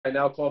I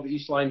now call the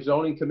East Lyme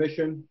Zoning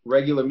Commission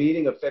regular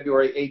meeting of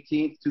February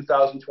 18th,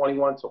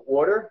 2021 to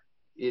order.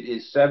 It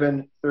is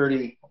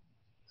 7:37,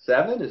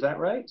 is that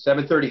right?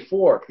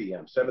 7:34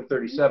 p.m.,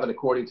 7:37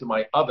 according to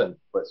my oven,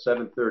 but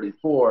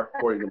 7:34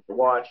 according to my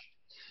watch.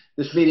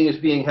 This meeting is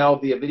being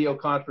held via video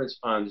conference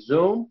on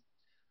Zoom.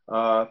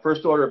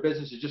 First order of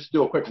business is just to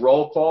do a quick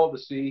roll call to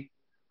see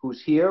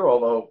who's here,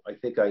 although I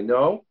think I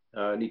know.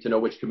 I need to know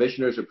which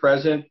commissioners are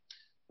present.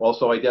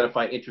 Also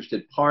identify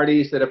interested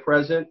parties that are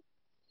present.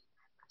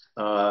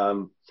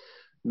 In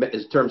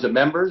terms of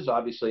members,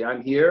 obviously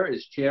I'm here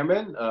as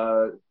chairman.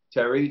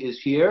 Terry is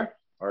here,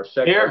 our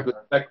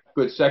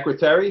good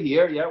secretary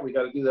here. Yeah, we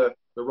got to do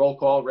the roll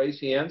call, raise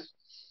hands.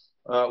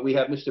 We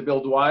have Mr.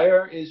 Bill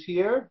Dwyer is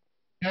here.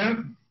 Yeah.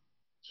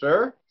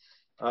 Sir.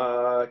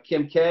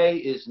 Kim Kay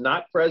is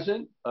not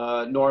present.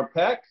 Norm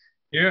Peck.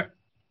 Here.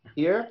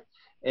 Here.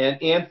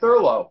 And Ann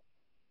Thurlow.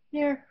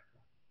 Here.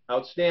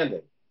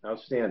 Outstanding.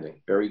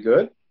 Outstanding. Very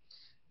good.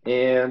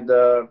 And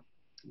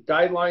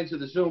guidelines of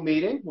the Zoom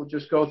meeting. We'll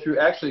just go through.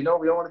 Actually, no,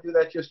 we don't want to do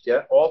that just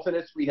yet.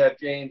 Alternates, we have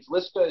James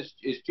Liska.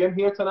 Is Jim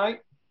here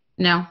tonight?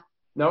 No.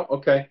 No?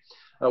 Okay.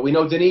 We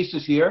know Denise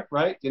is here,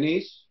 right?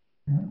 Denise?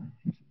 I'm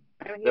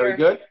here. Very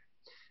good.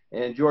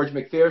 And George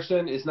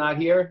McPherson is not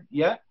here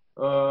yet?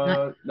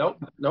 No.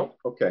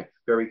 Okay.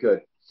 Very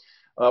good.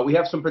 We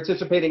have some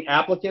participating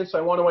applicants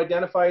I want to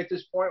identify at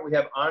this point. We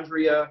have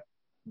Andrea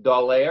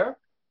Dallaire,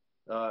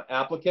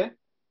 applicant.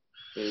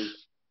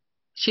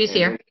 She's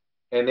here.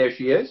 And there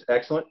she is.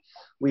 Excellent.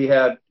 We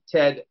have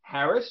Ted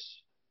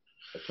Harris,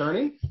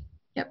 attorney.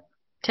 Yep.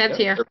 Ted's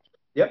here.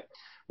 Yep.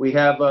 We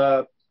have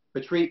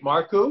Patrick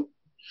Marcoux.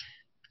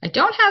 I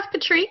don't have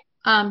Patrick.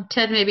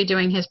 Ted may be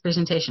doing his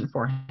presentation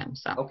for him.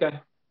 So. Okay.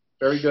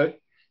 Very good.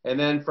 And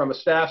then from a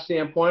staff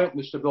standpoint,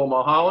 Mr. Bill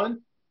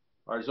Mulholland,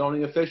 our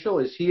zoning official,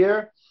 is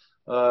here.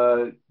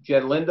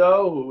 Jen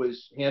Lindo, who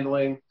is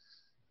handling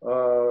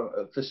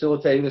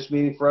facilitating this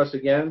meeting for us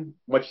again.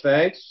 Much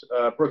thanks.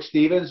 Brooke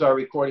Stevens, our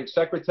recording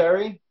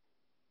secretary.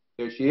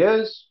 Here she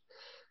is.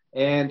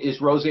 And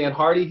is Roseanne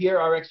Hardy here,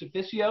 our ex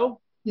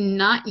officio?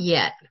 Not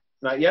yet.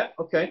 Not yet?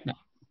 Okay. No.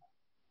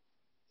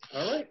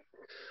 All right.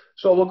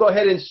 So we'll go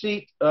ahead and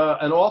seat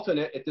an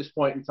alternate at this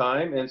point in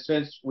time. And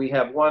since we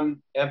have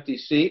one empty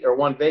seat or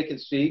one vacant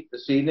seat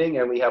this evening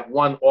and we have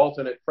one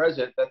alternate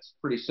present, that's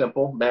pretty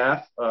simple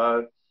math.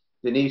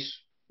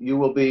 Denise, you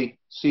will be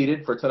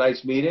seated for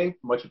tonight's meeting.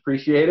 Much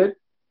appreciated.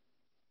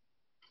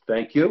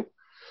 Thank you.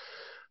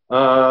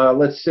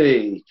 Let's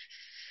see.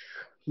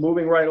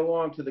 Moving right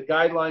along to the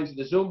guidelines of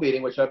the Zoom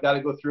meeting, which I've got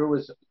to go through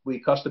as we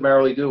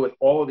customarily do with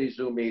all of these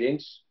Zoom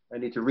meetings. I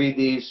need to read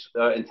these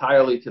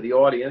entirely to the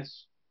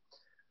audience.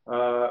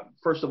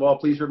 First of all,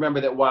 please remember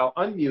that while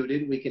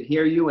unmuted, we can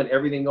hear you and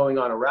everything going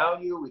on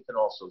around you. We can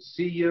also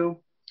see you.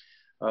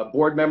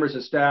 Board members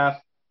and staff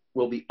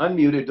will be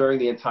unmuted during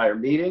the entire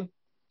meeting.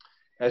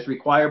 As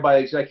required by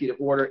executive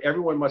order,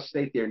 everyone must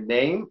state their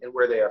name and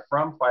where they are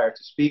from prior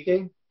to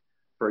speaking.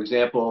 For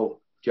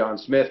example, John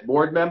Smith,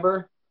 board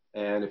member.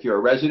 And if you're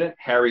a resident,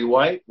 Harry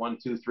White,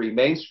 123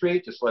 Main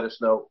Street. Just let us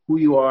know who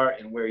you are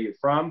and where you're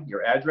from,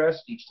 your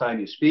address, each time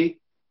you speak.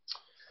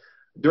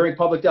 During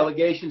public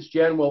delegations,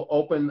 Jen will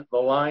open the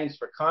lines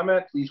for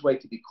comment. Please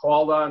wait to be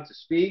called on to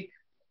speak.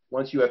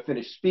 Once you have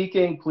finished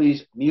speaking,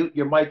 please mute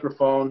your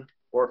microphone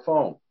or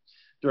phone.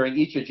 During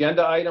each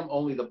agenda item,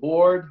 only the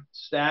board,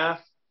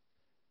 staff,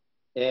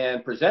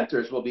 and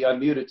presenters will be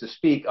unmuted to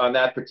speak on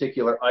that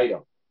particular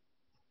item.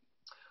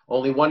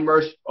 Only one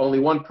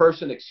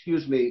person,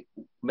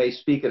 may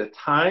speak at a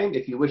time.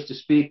 If you wish to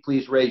speak,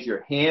 please raise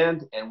your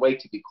hand and wait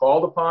to be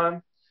called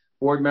upon.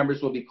 Board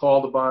members will be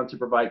called upon to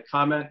provide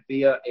comment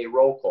via a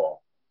roll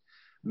call.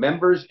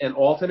 Members and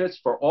alternates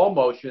for all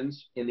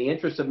motions, in the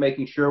interest of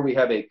making sure we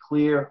have a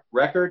clear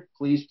record,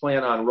 please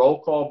plan on roll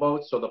call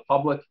votes so the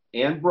public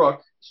and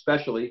Brooke,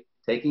 especially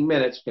taking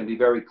minutes, can be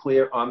very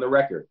clear on the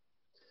record.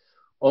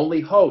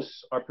 Only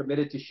hosts are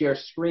permitted to share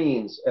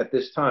screens at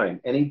this time.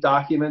 Any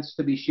documents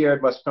to be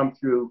shared must come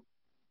through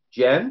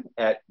Jen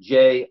at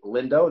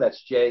jlindo,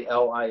 that's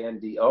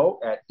JLINDO,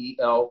 at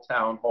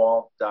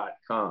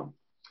eltownhall.com.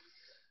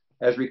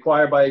 As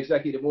required by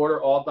executive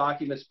order, all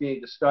documents being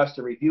discussed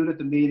and reviewed at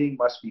the meeting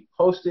must be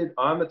posted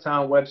on the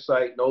town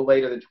website no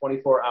later than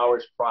 24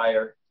 hours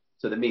prior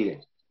to the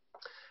meeting.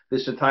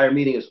 This entire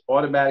meeting is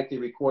automatically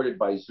recorded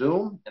by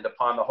Zoom, and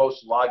upon the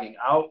host logging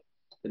out,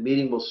 the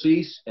meeting will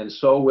cease, and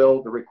so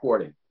will the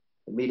recording.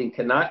 The meeting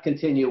cannot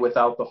continue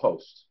without the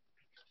host.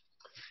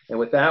 And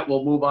with that,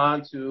 we'll move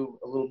on to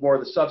a little more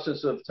of the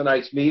substance of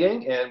tonight's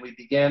meeting, and we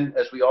begin,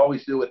 as we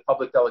always do, with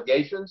public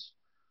delegations.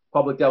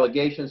 Public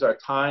delegations are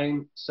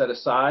time set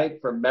aside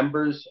for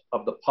members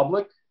of the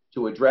public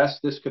to address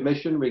this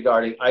commission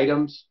regarding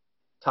items,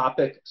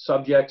 topic,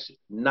 subjects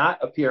not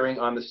appearing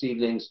on this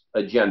evening's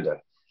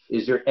agenda.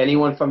 Is there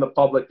anyone from the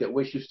public that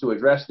wishes to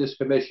address this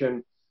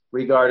commission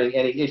regarding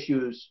any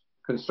issues,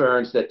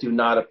 concerns that do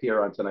not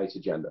appear on tonight's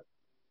agenda?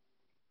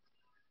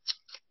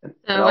 So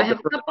I have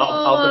a couple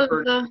I'll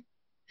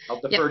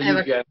defer to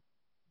you, Jen.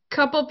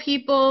 Couple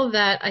people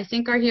that I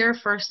think are here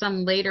for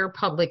some later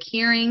public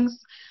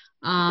hearings.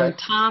 Okay.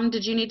 Tom,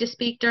 did you need to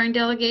speak during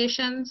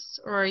delegations,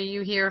 or are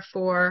you here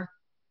for?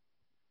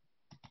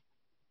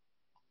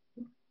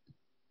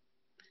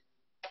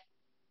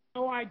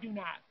 No, I do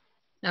not.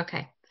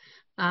 Okay.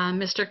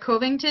 Mr.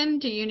 Covington,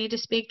 do you need to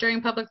speak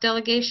during public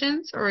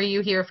delegations, or are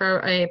you here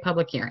for a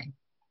public hearing?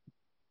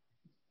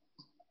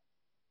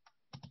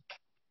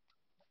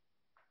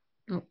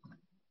 Oh.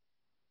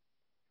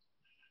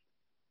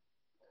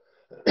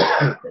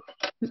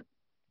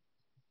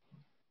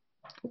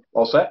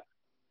 All set?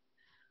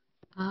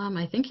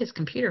 I think his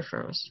computer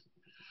froze.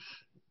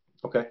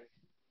 Okay.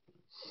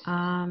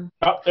 Oh,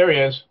 there he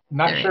is.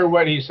 Not sure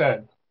what he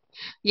said.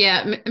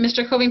 Yeah,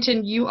 Mr.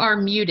 Covington, you are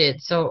muted,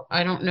 so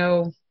I don't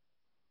know.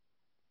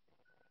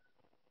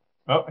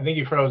 Oh, I think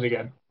he froze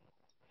again.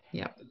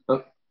 Yep.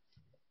 Oh.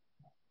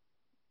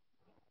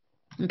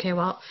 Okay,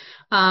 well,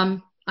 I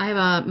have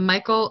a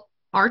Michael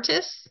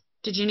Artis.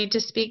 Did you need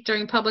to speak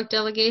during public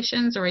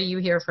delegations, or are you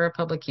here for a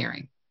public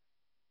hearing?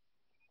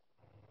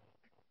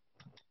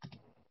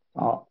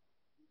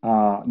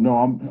 No,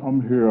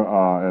 I'm here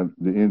as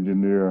the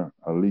engineer,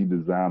 lead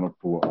designer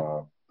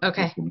for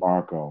Okay. Mr.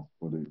 Marco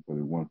for the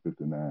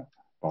 159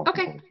 Boston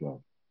Okay. Post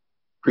Club.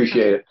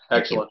 Appreciate it.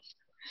 Excellent.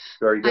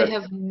 Very good. I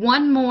have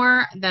one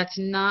more that's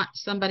not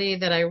somebody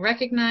that I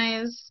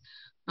recognize.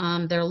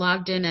 They're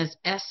logged in as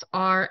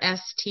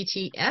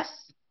SRSTTS.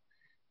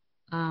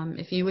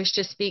 If you wish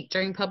to speak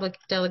during public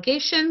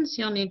delegations,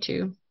 you'll need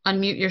to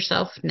unmute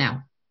yourself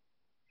now.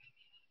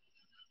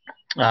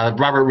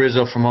 Robert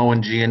Rizzo from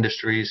O&G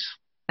Industries,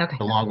 Okay.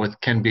 along with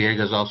Ken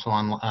Biegas also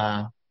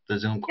on the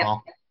Zoom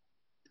call. Yep.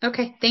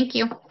 Okay, thank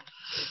you.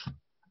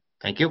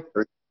 Thank you.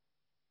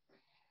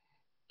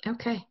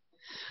 Okay,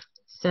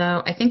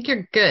 so I think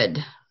you're good.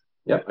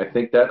 Yep, I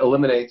think that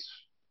eliminates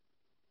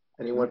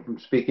anyone from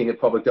speaking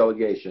at public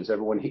delegations.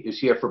 Everyone is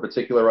here for a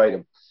particular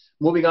item.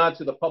 Moving on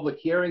to the public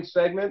hearing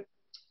segment.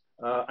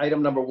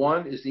 Item number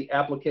 1 is the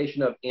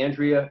application of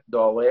Andrea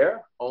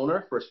Dallaire,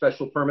 owner, for a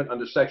special permit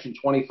under section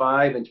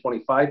 25 and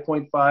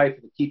 25.5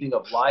 for the keeping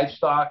of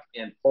livestock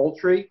and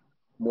poultry,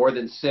 more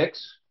than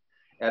 6,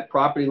 at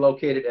property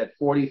located at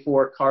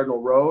 44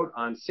 Cardinal Road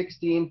on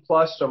 16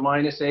 plus or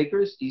minus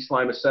acres, East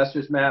Lyme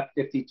Assessors Map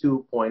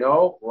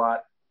 52.0,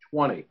 Lot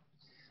 20.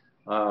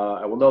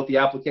 I will note the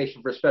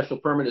application for a special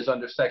permit is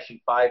under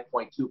section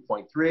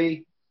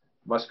 5.2.3,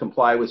 must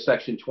comply with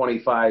section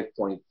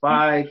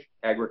 25.5,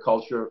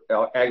 agricultural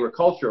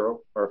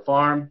or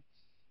farm,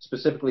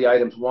 specifically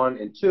items 1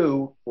 and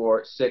 2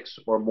 for 6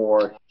 or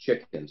more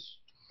chickens.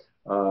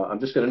 I'm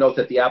just going to note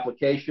that the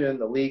application,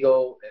 the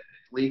legal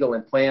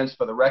and plans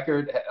for the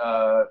record.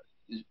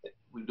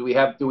 Do we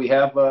have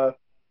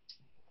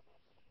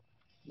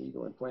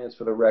legal and plans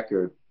for the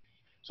record?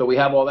 So we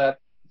have all that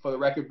for the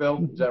record,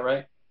 Bill. Is that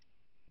right?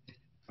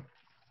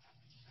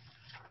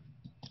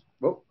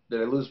 Oh,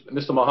 did I lose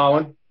Mr.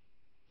 Mulholland?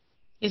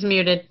 He's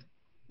muted.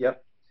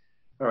 Yep.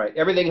 All right.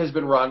 Everything has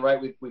been run, right?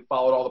 We've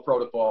followed all the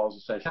protocols,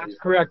 essentially. That's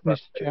correct,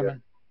 Mr.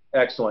 Chairman.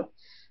 Excellent.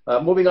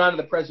 Moving on to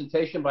the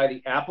presentation by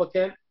the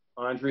applicant,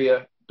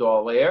 Andrea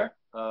Dallaire.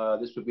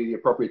 This would be the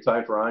appropriate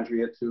time for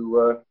Andrea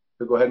to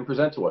go ahead and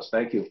present to us.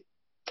 Thank you.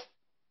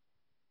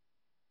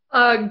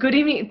 Good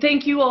evening.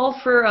 Thank you all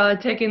for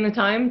taking the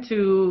time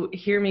to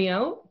hear me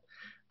out.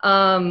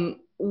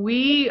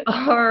 We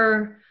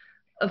are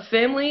a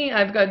family.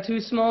 I've got 2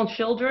 small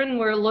children.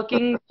 We're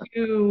looking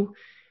to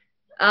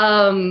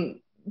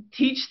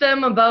teach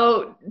them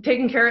about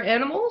taking care of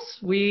animals.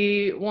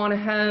 We want to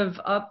have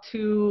up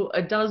to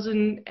a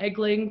dozen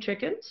egg-laying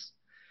chickens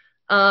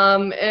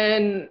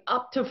and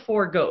up to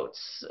 4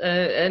 goats.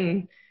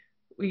 And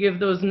we give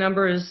those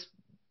numbers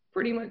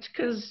pretty much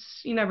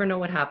because you never know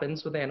what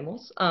happens with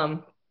animals.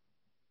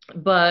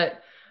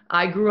 But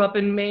I grew up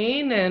in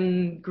Maine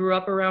and grew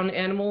up around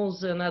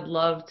animals, and I'd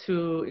love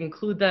to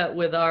include that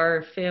with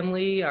our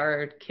family,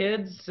 our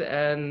kids,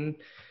 and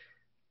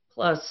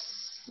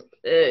plus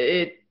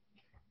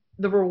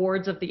the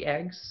rewards of the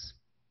eggs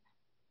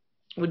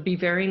would be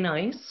very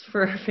nice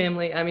for a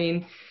family. I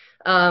mean,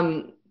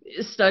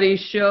 studies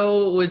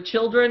show with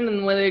children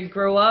and when they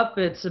grow up,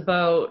 it's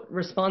about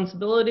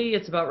responsibility,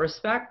 it's about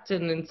respect,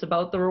 and it's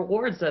about the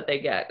rewards that they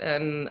get.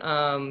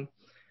 And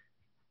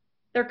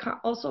they're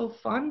also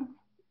fun.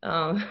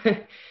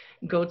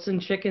 Goats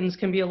and chickens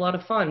can be a lot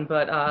of fun,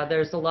 but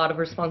there's a lot of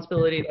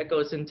responsibility that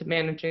goes into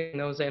managing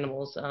those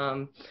animals.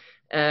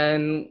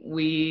 And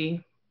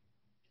we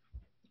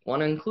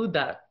want to include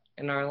that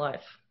in our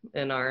life,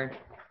 in our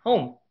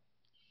home.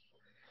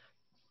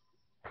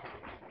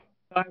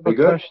 I have a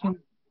question.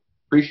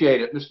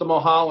 Appreciate it. Mr.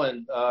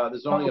 Mulholland, the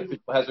zoning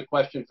official has a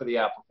question for the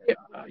applicant.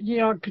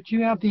 Yeah, could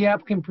you have the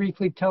applicant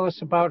briefly tell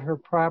us about her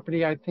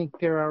property? I think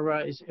there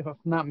are, if I'm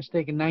not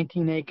mistaken,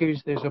 19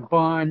 acres. There's a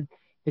barn.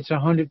 It's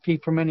 100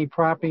 feet from any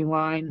property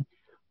line.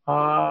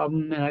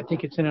 And I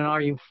think it's in an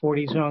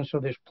RU40 zone, so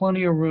there's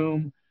plenty of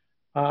room.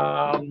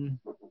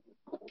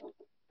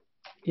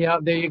 Yeah,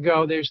 there you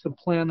go. There's the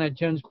plan that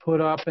Jen's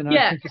put up. And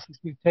I think if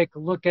you take a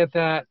look at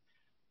that,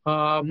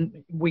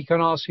 we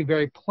can all see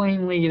very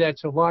plainly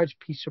that's a large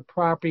piece of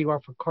property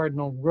off of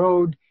Cardinal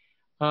Road.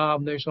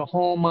 There's a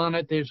home on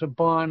it. There's a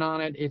barn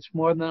on it. It's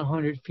more than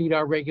 100 feet.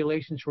 Our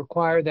regulations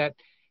require that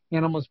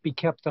animals be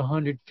kept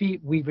 100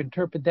 feet. We've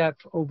interpreted that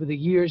over the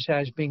years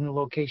as being the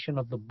location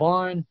of the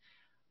barn,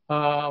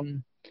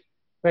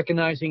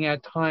 recognizing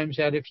at times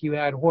that if you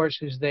had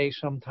horses, they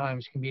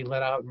sometimes can be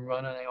let out and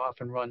run, and they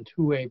often run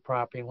to a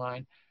property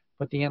line.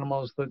 But the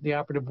animals, the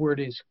operative word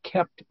is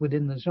kept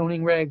within the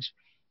zoning regs,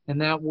 and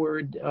that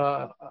word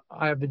I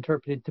have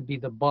interpreted to be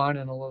the barn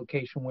in a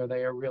location where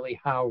they are really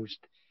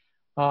housed.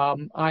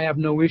 I have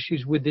no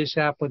issues with this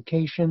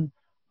application.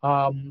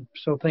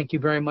 So thank you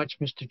very much,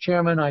 Mr.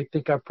 Chairman. I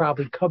think I've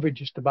probably covered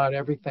just about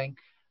everything,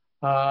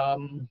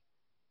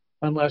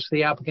 unless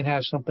the applicant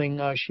has something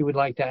she would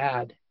like to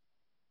add.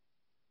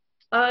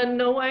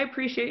 No, I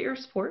appreciate your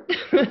support.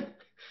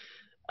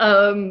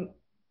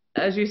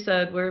 As you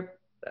said, we're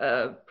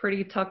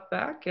pretty tucked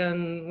back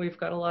and we've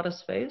got a lot of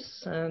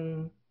space,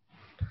 and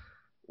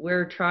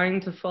we're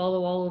trying to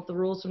follow all of the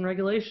rules and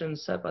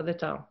regulations set by the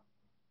town.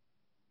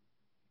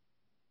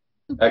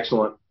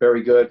 Excellent.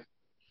 Very good.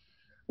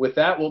 With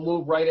that, we'll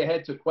move right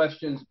ahead to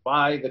questions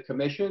by the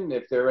commission.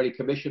 If there are any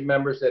commission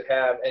members that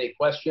have any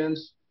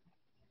questions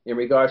in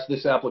regards to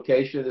this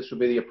application, this would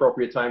be the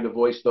appropriate time to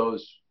voice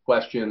those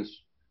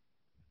questions.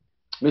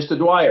 Mr.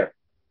 Dwyer.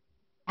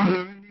 Are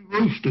there any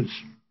roosters?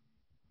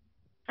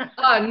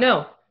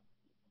 No.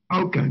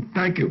 Okay,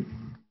 thank you.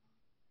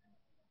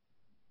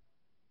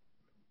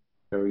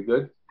 Very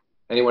good.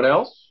 Anyone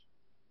else?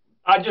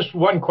 Just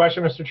one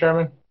question, Mr.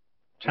 Chairman.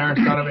 Terrence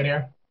Donovan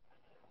here.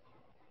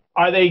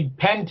 Are they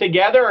penned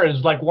together, or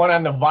is like one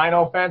on the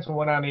vinyl fence and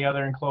one on the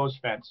other enclosed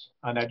fence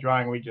on that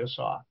drawing we just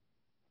saw?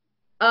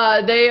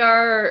 They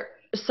are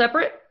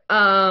separate.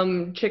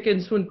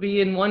 Chickens would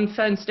be in one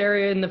fenced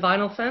area in the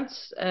vinyl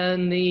fence,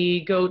 and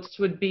the goats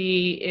would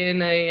be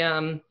in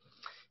a,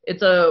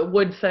 it's a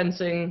wood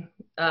fencing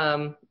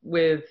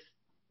with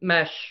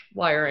mesh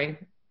wiring.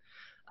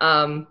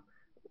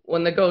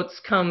 When the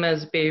goats come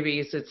as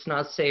babies, it's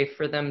not safe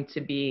for them to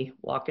be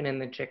walking in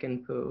the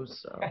chicken poo,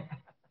 so.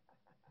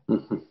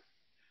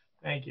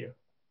 Thank you.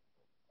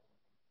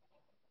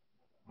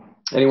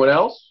 Anyone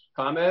else?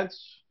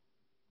 Comments?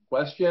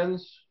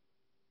 Questions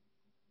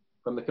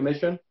from the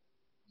commission?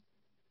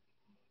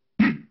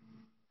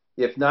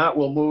 If not,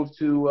 we'll move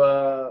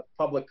to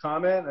public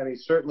comment. I mean,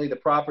 certainly the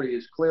property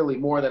is clearly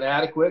more than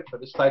adequate for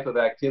this type of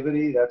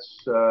activity.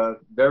 That's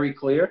very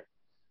clear.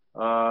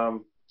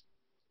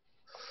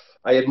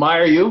 I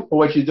admire you for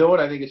what you're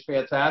doing. I think it's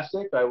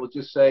fantastic. I will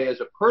just say,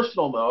 as a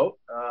personal note,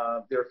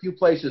 there are a few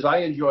places I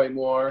enjoy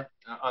more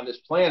on this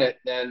planet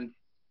than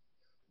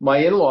my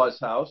in-laws'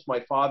 house. My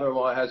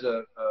father-in-law has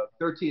a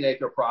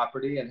 13-acre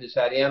property and has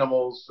had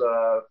animals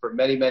for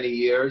many, many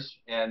years.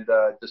 And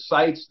the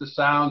sights, the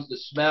sounds, the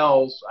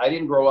smells, I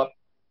didn't grow up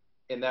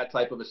in that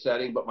type of a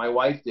setting, but my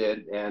wife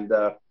did. And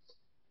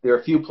there are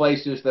a few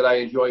places that I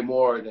enjoy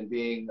more than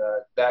being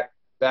back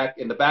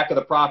in the back of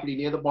the property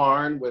near the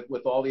barn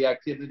with all the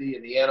activity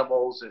and the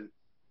animals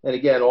and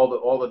again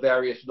all the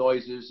various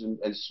noises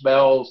and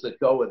smells that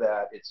go with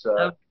that. It's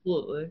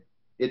absolutely,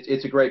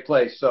 it's a great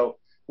place. So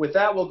with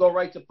that, we'll go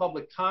right to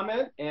public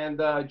comment, and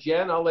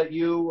Jen, I'll let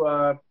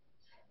you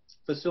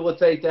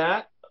facilitate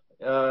that.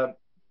 I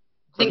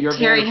think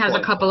Terry has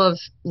a couple of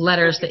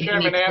letters that he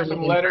needs to read. Chairman, I have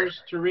some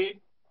letters to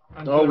read.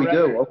 Oh, we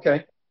do.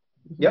 Okay.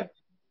 Yep.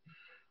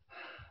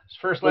 This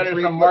first letter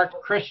is from Mark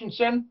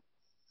Christensen.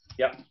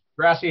 Yep.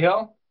 Grassy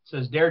Hill. It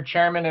says, "Dear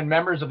Chairman and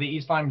members of the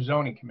East Lyme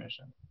Zoning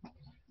Commission,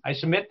 I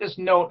submit this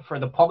note for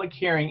the public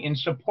hearing in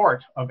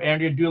support of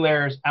Andrea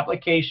Dulaire's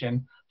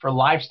application for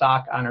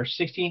livestock on her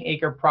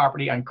 16-acre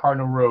property on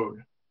Cardinal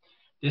Road.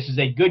 This is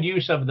a good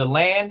use of the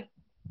land,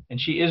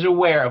 and she is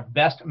aware of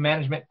best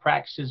management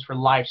practices for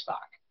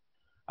livestock.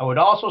 I would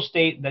also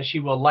state that she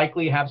will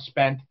likely have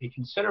spent a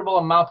considerable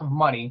amount of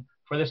money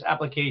for this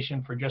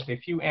application for just a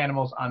few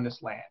animals on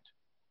this land.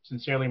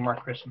 Sincerely,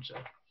 Mark Christensen."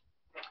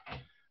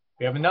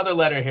 We have another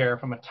letter here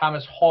from a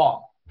Thomas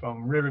Hall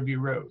from Riverview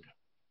Road.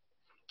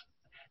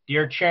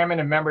 "Dear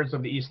Chairman and members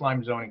of the East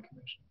Lyme Zoning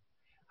Commission,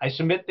 I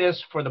submit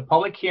this for the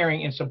public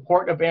hearing in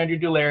support of Andrea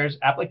Dulaire's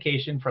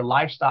application for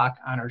livestock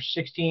on her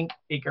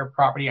 16-acre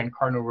property on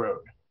Cardinal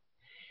Road.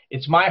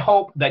 It's my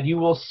hope that you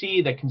will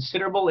see the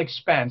considerable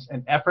expense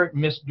and effort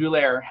Ms.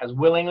 Dulaire has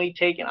willingly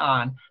taken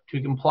on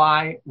to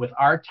comply with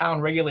our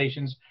town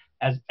regulations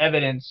as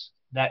evidence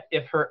that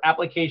if her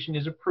application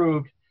is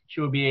approved, she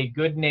will be a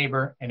good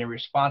neighbor and a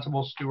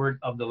responsible steward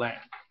of the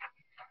land."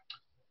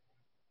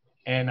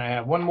 And I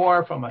have one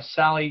more from a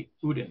Sally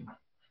Uden.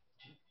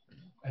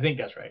 I think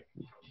that's right.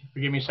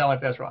 Forgive me, Sally,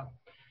 if that's wrong.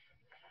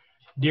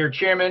 "Dear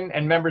Chairman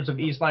and members of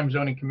the East Lyme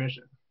Zoning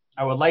Commission,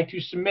 I would like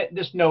to submit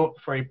this note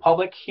for a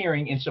public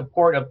hearing in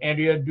support of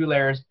Andrea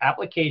Dulaire's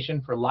application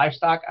for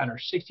livestock on her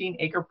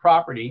 16-acre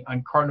property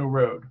on Cardinal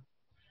Road.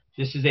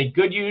 This is a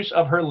good use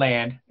of her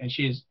land, and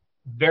she is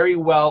very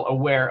well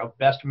aware of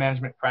best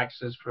management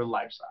practices for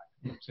livestock.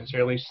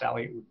 Sincerely,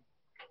 Sally Uden."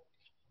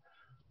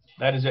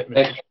 That is it,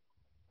 Mr.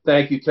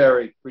 Thank you,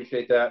 Terry.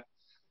 Appreciate that.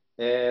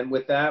 And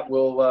with that,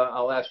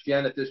 I'll ask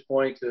Jen at this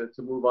point to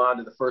move on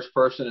to the first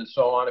person and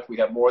so on if we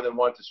have more than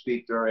one to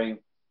speak during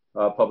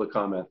public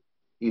comment,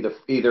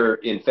 either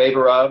in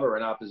favor of or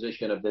in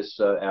opposition of this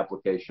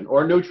application,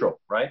 or neutral,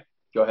 right?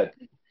 Go ahead.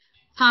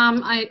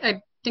 Tom,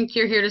 I think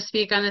you're here to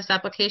speak on this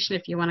application.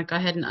 If you want to go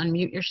ahead and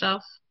unmute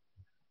yourself.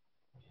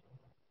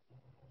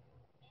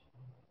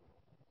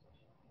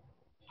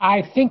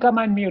 I think I'm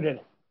unmuted.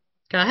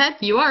 Go ahead.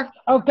 You are.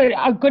 Oh, good.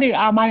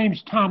 My name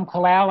is Tom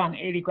Kalal on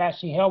 80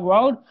 Grassy Hill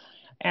Road,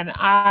 and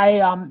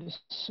I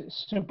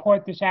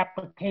support this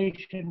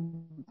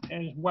application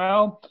as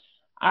well.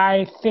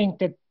 I think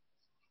that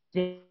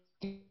it's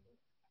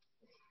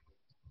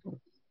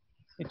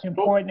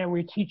important that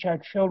we teach our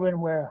children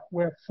where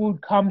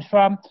food comes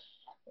from,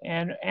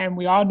 and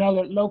we all know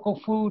that local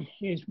food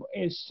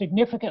is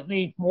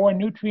significantly more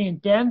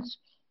nutrient dense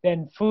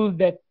than food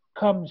that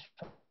comes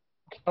from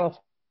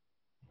California.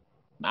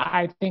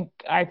 I think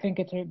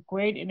it's a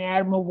great and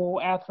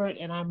admirable effort,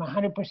 and I'm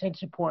 100%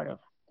 supportive.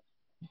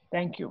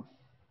 Thank you.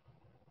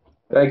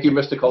 Thank you,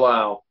 Mr.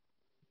 Kalal.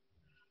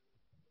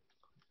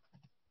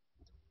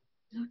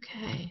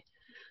 Okay.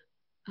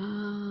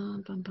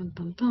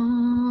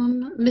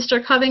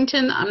 Mr.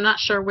 Covington, I'm not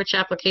sure which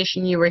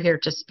application you were here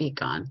to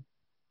speak on.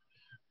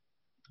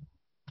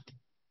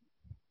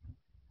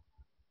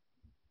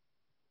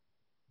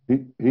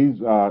 He's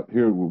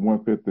here with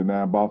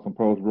 159 Boston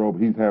Post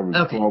Road. He's having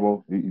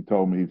trouble. He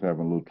told me he's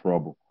having a little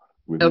trouble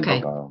with his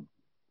connection. All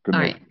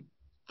right.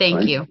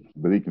 Thank you.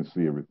 But he can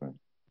see everything.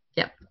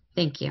 Yep.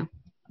 Thank you.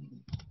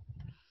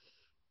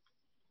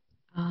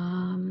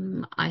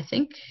 I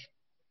think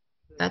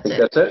that's it.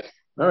 That's it.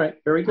 All right.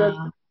 Very good.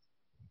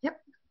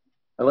 Yep.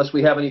 Unless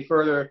we have any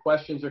further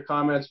questions or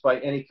comments by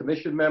any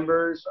commission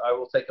members, I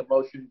will take a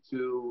motion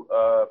to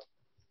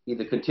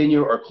either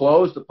continue or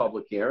close the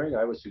public hearing.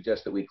 I would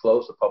suggest that we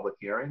close the public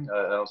hearing.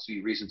 I don't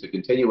see reason to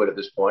continue it at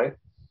this point.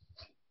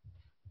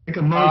 Make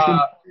a motion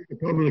to the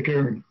public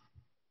hearing.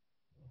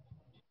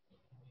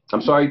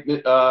 I'm sorry,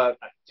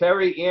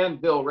 Terry and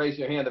Bill raise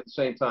your hand at the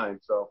same time.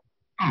 So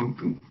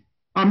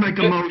I'll make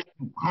a motion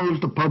to close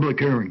the public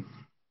hearing.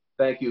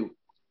 Thank you,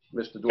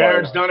 Mr. Dwyer.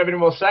 Terrence Donovan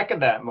will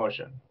second that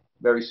motion.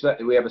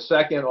 We have a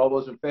second. All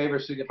those in favor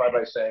signify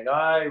by saying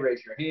aye.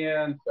 Raise your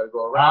hand. Got to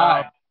go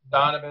around. Aye.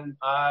 Donovan,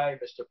 aye.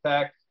 Mr.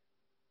 Peck,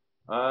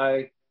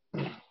 aye.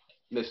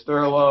 Ms.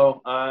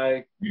 Thurlow,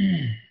 aye.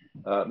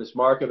 Ms.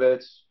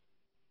 Markovitz,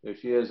 there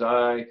she is,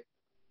 aye.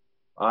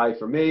 Aye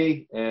for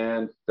me.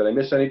 And did I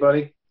miss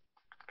anybody?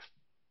 I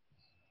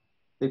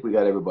think we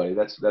got everybody.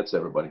 That's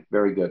everybody.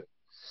 Very good.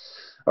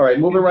 All right,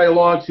 moving right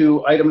along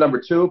to item number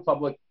 2,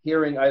 public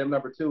hearing item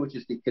number 2, which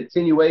is the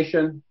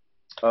continuation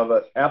of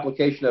an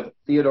application of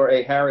Theodore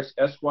A. Harris,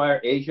 Esquire,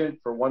 agent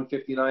for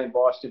 159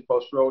 Boston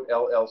Post Road,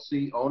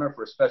 LLC, owner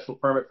for a special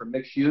permit for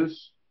mixed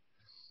use,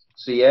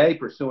 CA,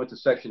 pursuant to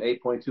section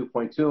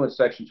 8.2.2 and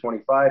section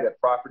 25 at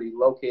property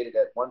located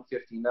at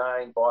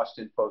 159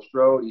 Boston Post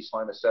Road, East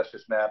Lyme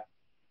Assessors Map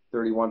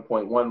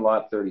 31.1,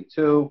 Lot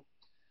 32.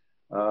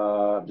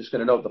 I'm just going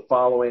to note the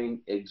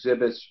following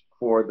exhibits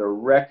for the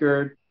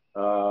record.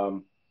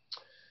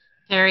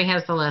 Terry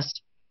has the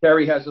list.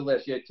 Terry has the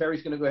list. Yeah,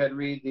 Terry's going to go ahead and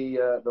read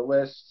the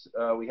list.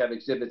 We have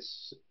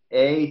exhibits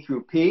A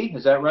through P.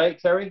 Is that right,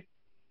 Terry?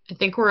 I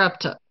think we're up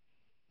to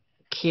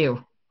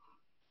Q.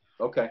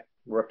 Okay,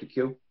 we're up to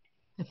Q.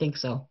 I think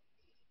so.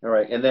 All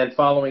right, and then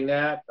following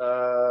that,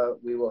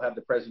 we will have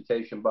the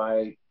presentation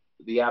by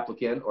the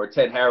applicant, or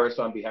Ted Harris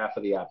on behalf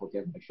of the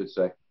applicant, I should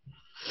say.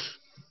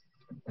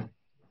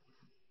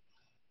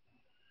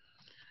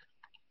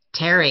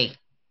 Terry,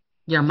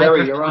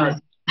 Terry, you're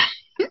on.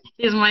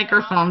 His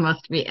microphone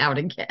must be out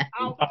again.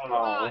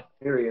 Oh,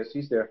 here he is.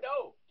 He's there.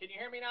 No, can you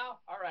hear me now?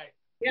 All right.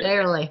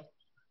 Barely.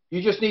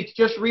 You just need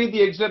to read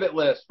the exhibit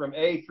list from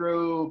A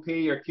through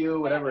P or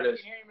Q, whatever it is.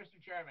 I can hear you, Mr.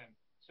 Chairman.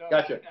 So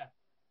gotcha.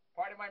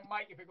 Pardon my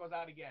mic if it goes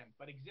out again.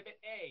 But exhibit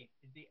A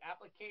is the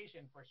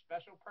application for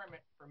special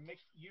permit for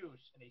mixed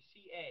use in a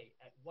CA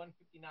at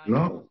 159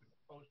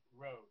 Post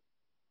Road,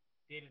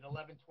 dated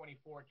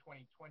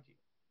 11/24/2020.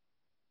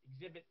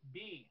 Exhibit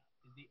B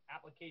is the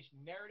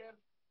application narrative,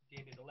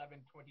 dated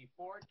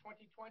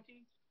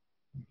 11/24/2020.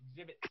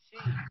 Exhibit C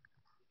is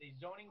the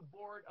Zoning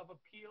Board of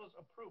Appeals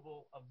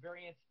approval of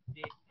variance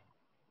date.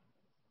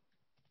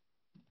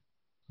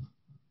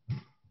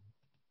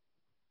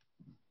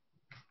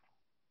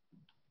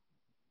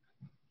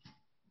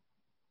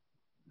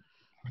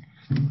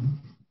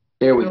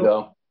 There we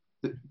go.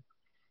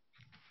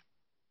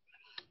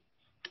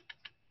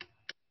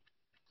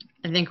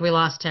 I think we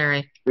lost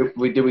Terry. Did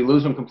we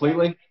lose him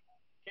completely? Can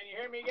you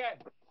hear me again?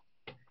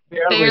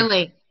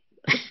 Barely.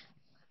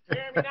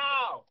 Hear me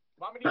now.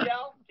 Want me to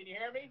yell? Can you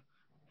hear me?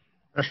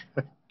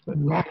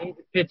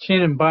 Pitch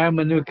in and buy him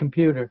a new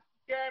computer.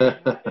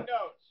 Jeremy, read the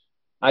notes.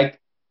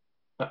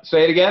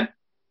 Say it again?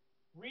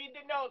 Read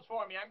the notes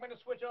for me. I'm going to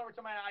switch over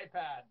to my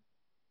iPad.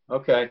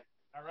 Okay.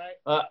 All right.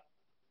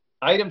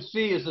 Item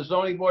C is the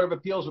Zoning Board of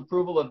Appeals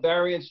approval of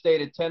variance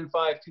dated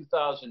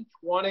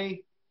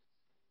 10/5/2020.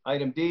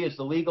 Item D is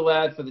the legal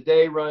ad for the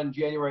day run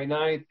January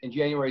 9th and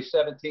January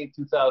 17th,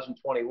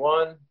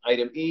 2021.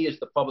 Item E is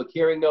the public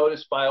hearing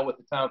notice filed with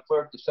the town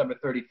clerk December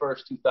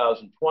 31st,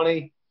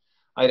 2020.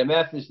 Item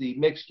F is the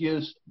mixed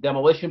use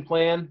demolition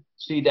plan,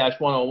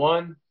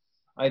 C-101.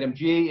 Item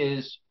G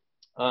is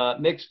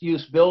mixed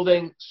use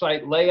building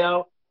site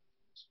layout,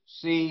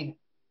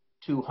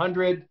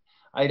 C-200.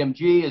 Item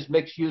G is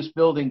mixed use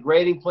building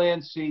grading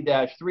plan,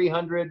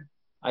 C-300.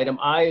 Item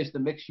I is the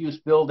mixed-use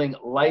building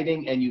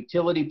lighting and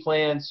utility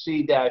plan,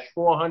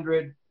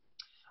 C-400.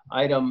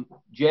 Item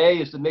J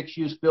is the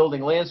mixed-use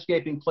building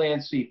landscaping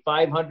plan,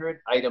 C-500.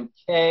 Item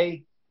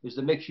K is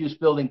the mixed-use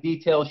building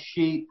detail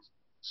sheet,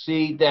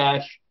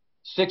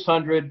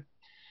 C-600.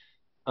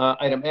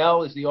 Item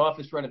L is the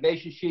office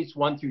renovation sheets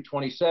 1 through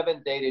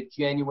 27, dated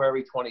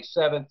January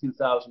 27,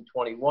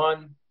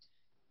 2021.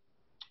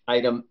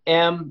 Item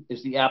M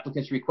is the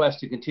applicant's request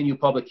to continue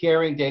public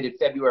hearing dated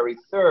February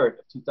 3rd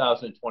of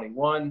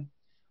 2021.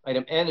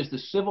 Item N is the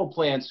civil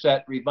plan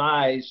set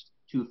revised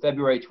to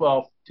February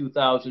 12th,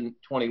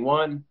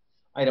 2021.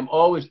 Item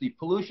O is the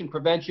pollution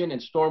prevention and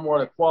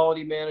stormwater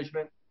quality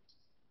management.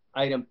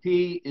 Item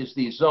P is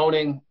the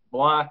zoning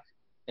block.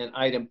 And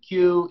item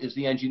Q is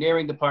the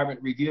engineering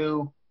department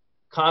review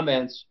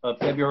comments of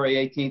February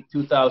 18th,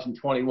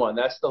 2021.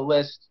 That's the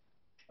list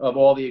of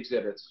all the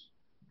exhibits.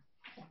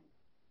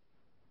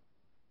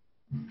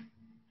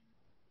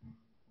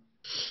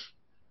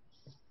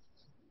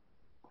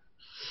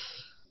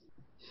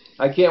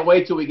 I can't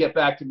wait till we get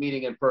back to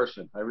meeting in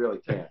person. I really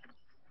can't.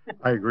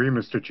 I agree,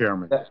 Mr.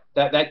 Chairman.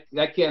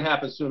 That can't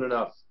happen soon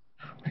enough.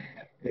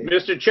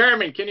 Mr.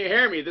 Chairman, can you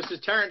hear me? This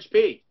is Terrence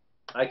P.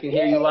 I can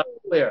hear you loud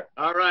and clear.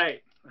 All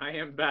right, I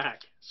am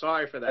back.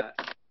 Sorry for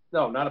that.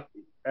 No,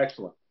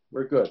 excellent.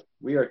 We're good.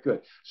 We are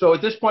good. So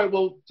at this point,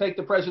 we'll take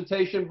the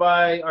presentation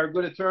by our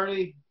good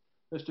attorney,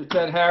 Mr.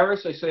 Ted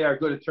Harris. I say our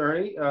good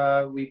attorney.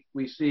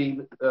 We see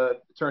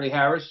Attorney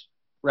Harris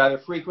rather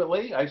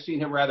frequently. I've seen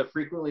him rather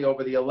frequently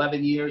over the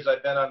 11 years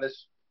I've been on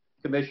this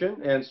commission.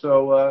 And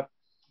so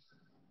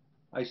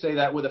I say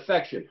that with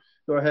affection.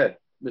 Go ahead,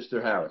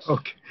 Mr. Harris.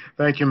 Okay.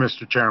 Thank you,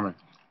 Mr. Chairman.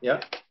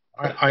 Yeah.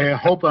 I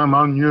hope I'm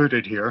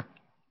unmuted here.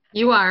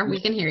 You are. We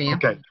can hear you.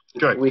 Okay,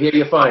 good. We hear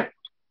you fine.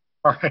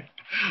 All right.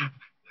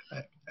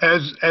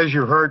 As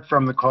you heard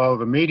from the call of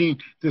the meeting,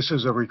 this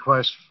is a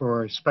request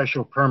for a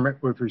special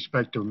permit with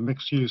respect to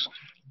mixed-use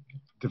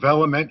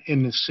development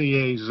in the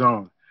CA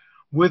zone.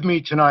 With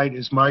me tonight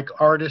is Mike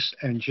Artis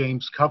and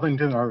James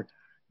Covington, our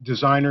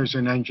designers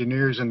and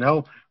engineers, and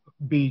they'll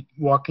be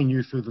walking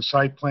you through the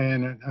site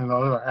plan and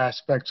other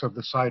aspects of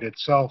the site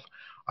itself.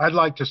 I'd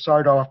like to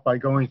start off by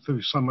going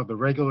through some of the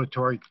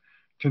regulatory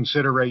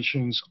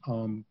considerations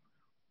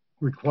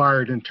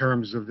required in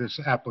terms of this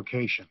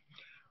application.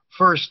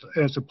 First,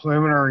 as a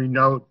preliminary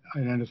note,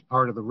 and as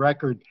part of the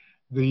record,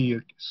 the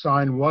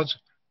sign was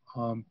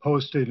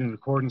posted in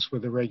accordance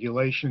with the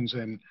regulations,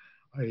 and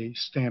a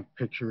stamp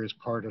picture is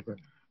part of the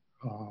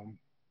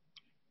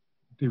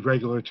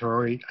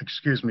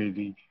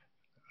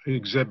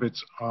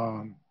exhibits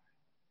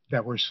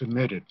that were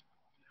submitted.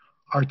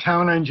 Our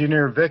town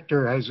engineer,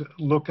 Victor, has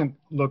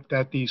looked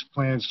at these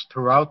plans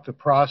throughout the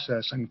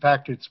process. In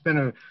fact, it's been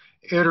an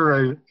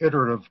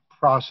iterative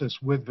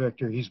process with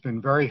Victor. He's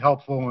been very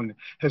helpful and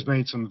has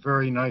made some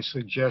very nice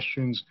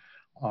suggestions.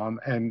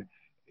 And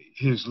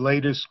his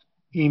latest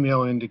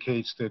email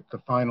indicates that the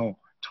final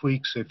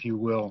tweaks, if you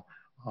will,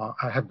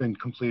 have been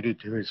completed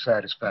to his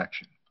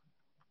satisfaction.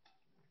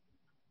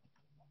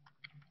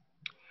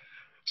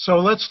 So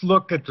let's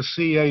look at the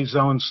CA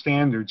zone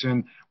standards.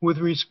 And with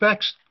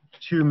respect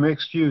to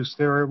mixed use,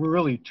 there are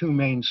really two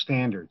main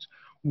standards.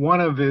 One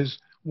of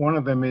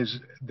them is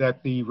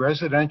that the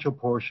residential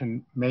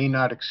portion may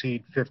not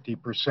exceed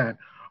 50%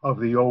 of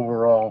the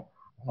overall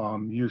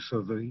use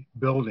of the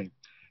building.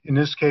 In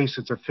this case,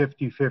 it's a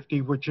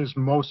 50-50, which is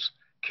most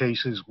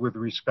cases with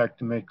respect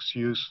to mixed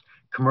use.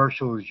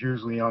 Commercial is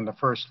usually on the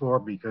first floor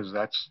because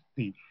that's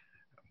the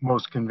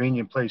most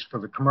convenient place for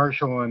the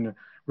commercial, and the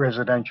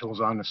residential is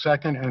on the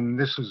second, and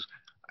this is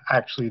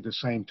actually the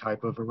same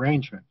type of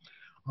arrangement.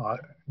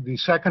 The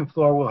second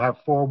floor will have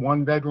 4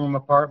 one-bedroom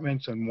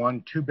apartments and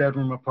 1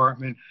 two-bedroom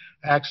apartment.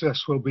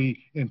 Access will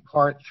be in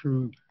part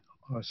through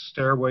a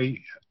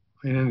stairway,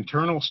 an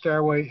internal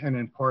stairway, and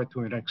in part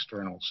through an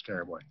external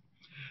stairway.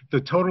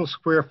 The total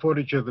square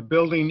footage of the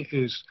building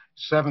is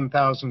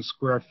 7,000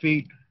 square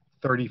feet,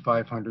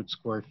 3,500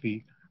 square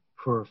feet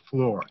per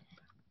floor.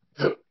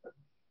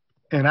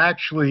 And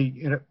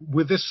actually,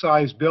 with this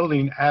size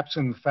building,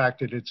 absent the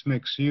fact that it's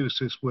mixed use,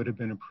 this would have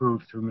been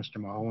approved through Mr.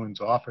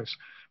 Mulholland's office,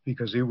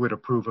 because he would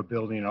approve a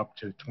building up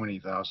to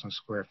 20,000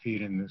 square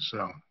feet in this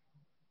zone.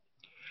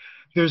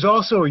 There's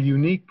also a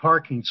unique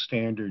parking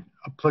standard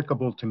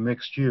applicable to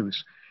mixed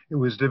use. It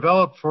was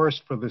developed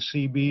first for the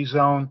CB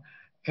zone,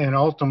 and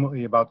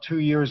ultimately about 2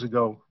 years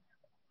ago,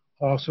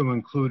 also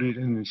included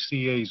in the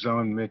CA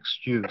zone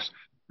mixed use.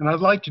 And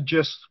I'd like to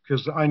just,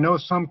 because I know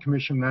some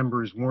commission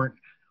members weren't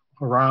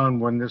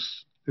around when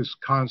this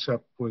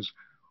concept was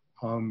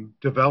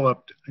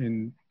developed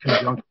in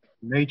conjunction with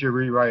a major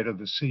rewrite of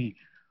the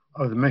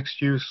of the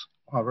mixed use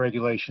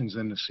regulations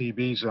in the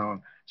CB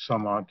zone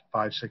some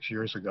 5-6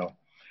 years ago.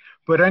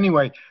 But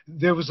anyway,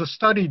 there was a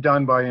study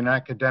done by an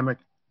academic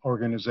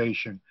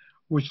organization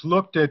which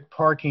looked at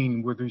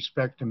parking with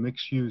respect to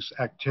mixed use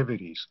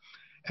activities.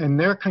 And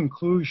their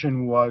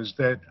conclusion was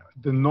that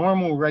the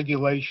normal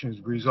regulations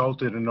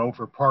resulted in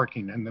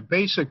overparking. And the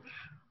basic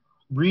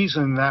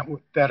reason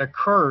that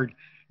occurred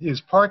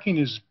is parking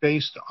is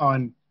based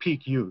on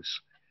peak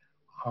use.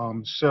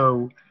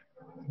 So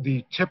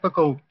the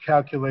typical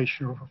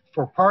calculation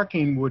for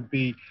parking would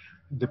be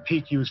the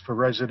peak use for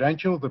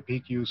residential, the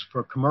peak use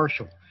for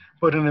commercial.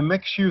 But in a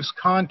mixed use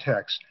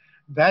context,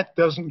 that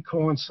doesn't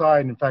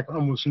coincide. In fact,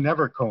 almost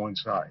never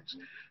coincides.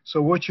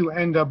 So what you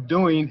end up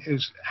doing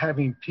is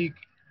having peak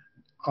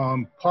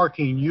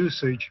parking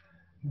usage,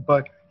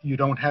 but you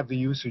don't have the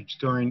usage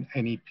during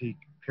any peak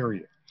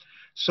period.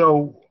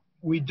 So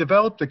we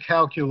developed a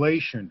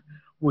calculation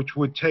which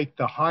would take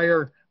the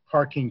higher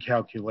parking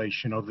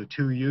calculation of the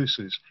two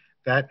uses,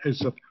 that is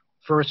the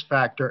first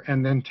factor,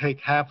 and then take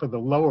half of the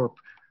lower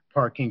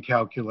parking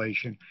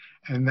calculation,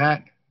 and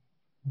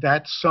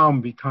that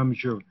sum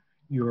becomes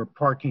your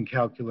parking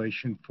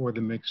calculation for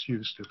the mixed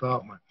use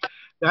development.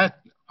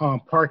 That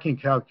parking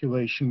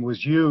calculation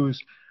was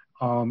used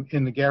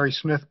in the Gary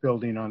Smith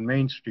building on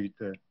Main Street,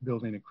 the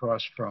building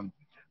across from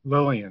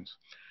Lillian's.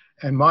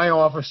 And my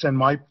office and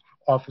my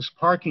office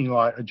parking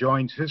lot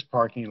adjoins his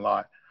parking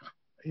lot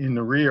in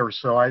the rear.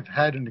 So I've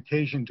had an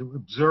occasion to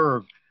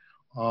observe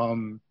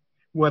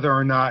whether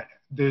or not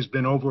there's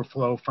been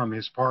overflow from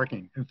his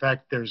parking. In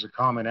fact, there's a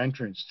common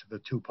entrance to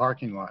the two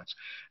parking lots.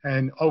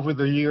 And over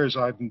the years,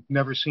 I've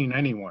never seen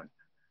anyone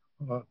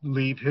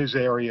leave his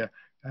area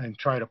and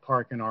try to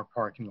park in our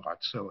parking lot.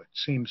 So it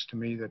seems to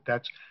me that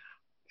that's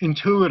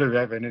intuitive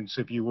evidence,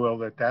 if you will,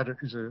 that that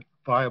is a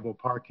viable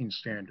parking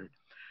standard.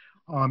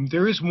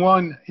 There is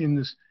one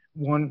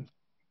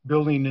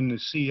building in the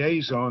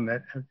CA zone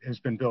that has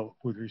been built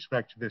with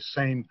respect to this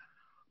same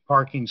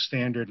parking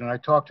standard. And I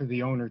talked to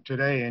the owner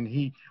today, and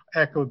he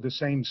echoed the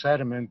same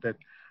sentiment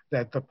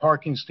that the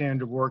parking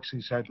standard works.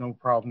 He's had no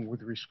problem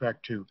with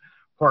respect to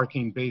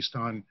parking based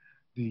on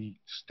the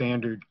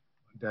standard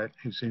that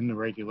is in the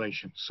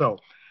regulation. So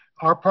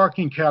our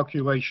parking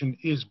calculation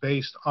is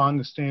based on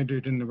the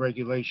standard in the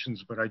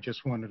regulations, but I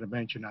just wanted to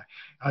mention,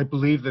 I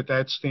believe that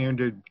that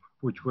standard,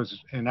 which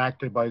was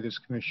enacted by this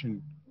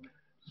commission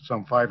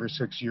some 5 or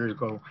 6 years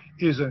ago,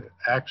 is an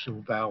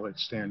actual valid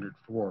standard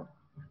for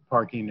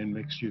parking in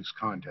mixed use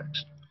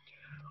context.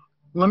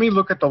 Let me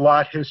look at the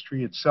lot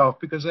history itself,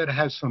 because that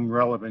has some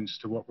relevance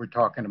to what we're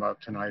talking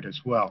about tonight as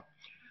well.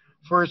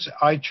 First,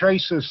 I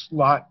trace this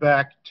lot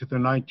back to the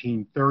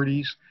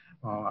 1930s.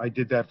 I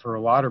did that for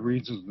a lot of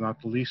reasons,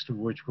 not the least of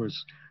which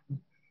was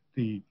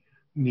the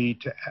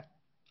need to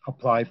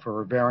apply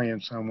for a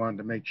variance. I wanted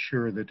to make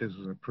sure that this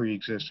was a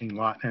pre-existing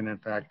lot, and in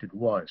fact it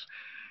was.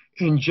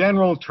 In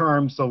general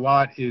terms, the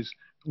lot is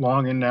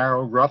long and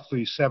narrow,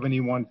 roughly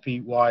 71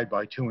 feet wide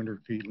by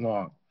 200 feet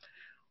long.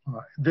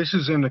 This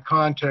is in the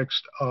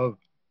context of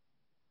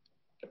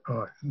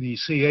the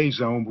CA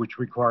zone, which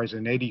requires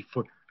an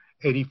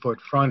 80-foot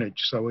frontage,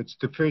 so it's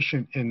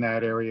deficient in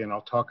that area, and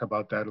I'll talk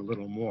about that a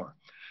little more.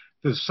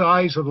 The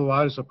size of the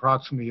lot is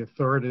approximately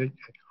 1/3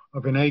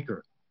 of an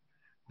acre.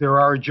 There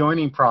are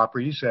adjoining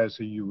properties, as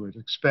you would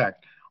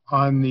expect.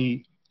 On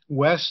the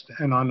west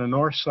and on the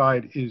north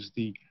side is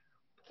the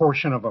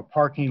portion of a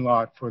parking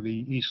lot for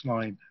the East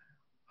Lyme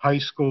High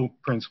School,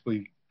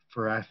 principally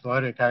for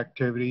athletic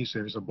activities.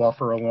 There's a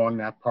buffer along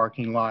that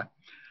parking lot.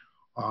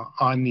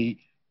 On the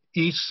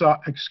east side,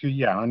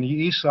 on the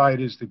east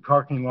side is the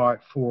parking lot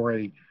for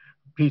a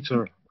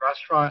pizza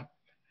restaurant,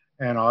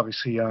 and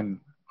obviously on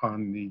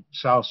the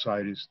south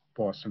side is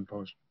Boston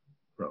Post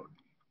Road.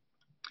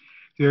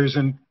 There's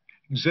an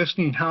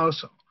existing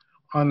house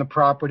on the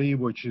property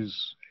which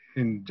is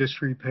in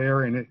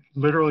disrepair, and it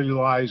literally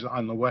lies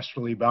on the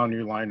westerly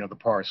boundary line of the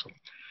parcel.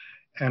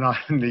 And on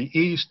the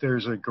east,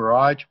 there's a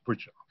garage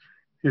which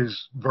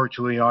is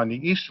virtually on the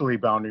easterly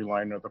boundary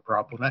line of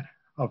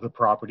the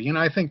property. And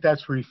I think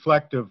that's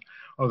reflective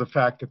of the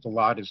fact that the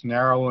lot is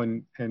narrow,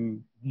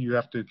 and you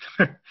have to,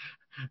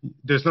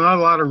 there's not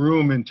a lot of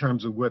room in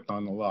terms of width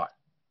on the lot.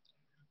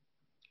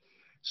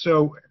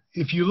 So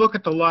if you look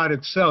at the lot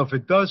itself,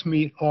 it does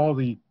meet all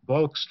the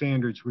bulk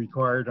standards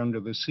required under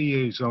the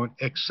CA zone,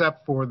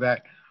 except for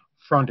that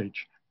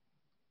frontage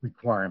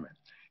requirement.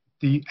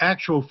 The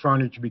actual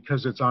frontage,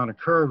 because it's on a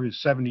curve,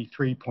 is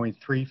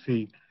 73.3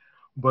 feet,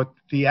 but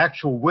the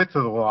actual width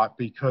of the lot,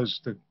 because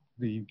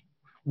the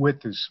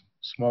width is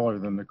smaller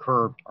than the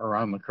curve,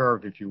 around the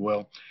curve, if you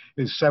will,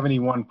 is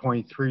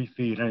 71.3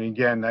 feet. And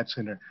again, that's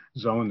in a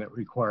zone that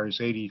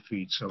requires 80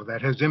 feet. So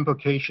that has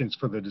implications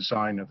for the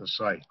design of the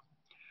site.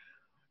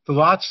 The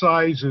lot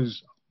size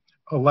is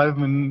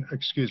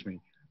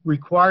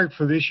required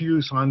for this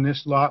use on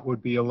this lot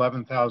would be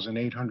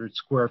 11,800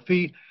 square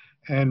feet,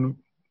 and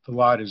the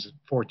lot is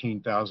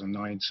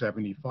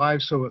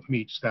 14,975, so it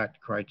meets that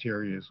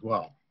criteria as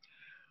well.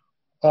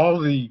 All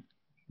the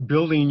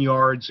building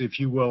yards, if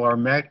you will, are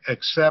met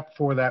except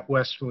for that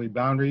westerly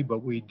boundary,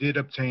 but we did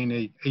obtain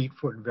a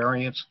 8-foot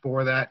variance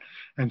for that.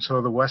 And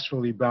so the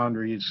westerly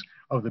boundaries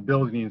of the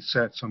building is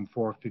set some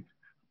 4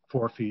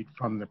 feet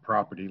from the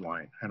property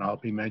line. And I'll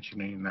be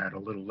mentioning that a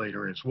little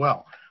later as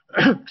well.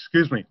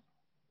 Excuse me.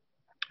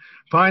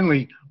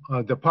 Finally,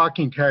 the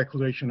parking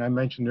calculation I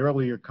mentioned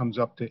earlier comes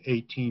up to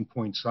 18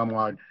 point some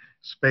odd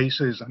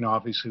spaces, and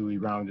obviously we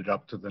rounded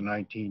up to the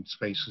 19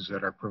 spaces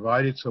that are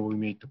provided, so we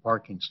meet the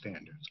parking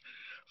standards.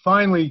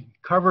 Finally,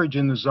 coverage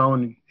in the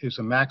zone is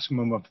a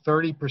maximum of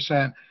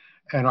 30%,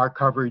 and our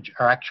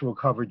actual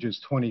coverage is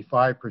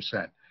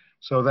 25%.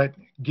 So that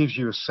gives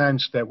you a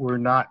sense that we're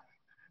not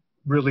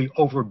really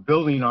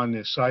overbuilding on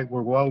this site.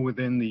 We're well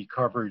within the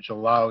coverage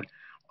allowed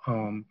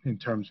in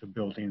terms of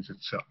buildings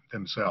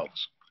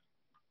themselves.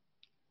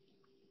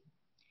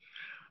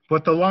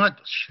 But the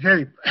lot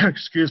shape,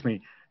 excuse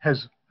me,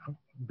 has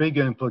big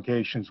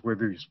implications with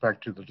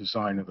respect to the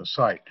design of the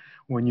site.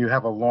 When you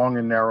have a long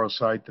and narrow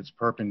site that's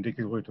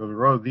perpendicular to the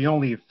road, the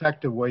only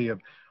effective way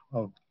of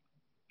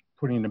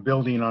putting a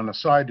building on the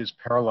side is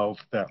parallel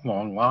to that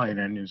long line.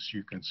 And as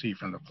you can see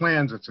from the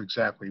plans, that's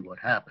exactly what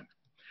happened.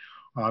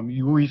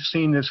 We've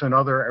seen this in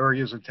other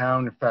areas of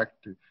town. In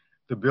fact,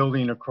 the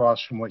building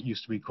across from what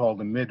used to be called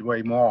the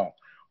Midway Mall,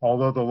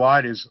 although the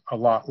lot is a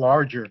lot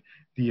larger,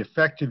 the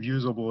effective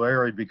usable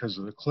area because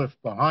of the cliff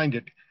behind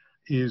it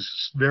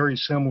is very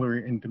similar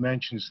in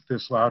dimensions to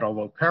this lot,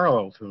 although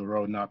parallel to the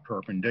road, not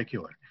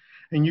perpendicular.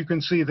 And you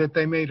can see that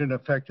they made an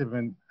effective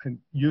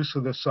use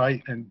of the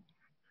site,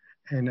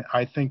 and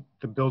I think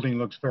the building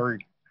looks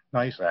very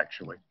nice,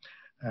 actually.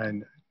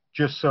 And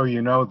just so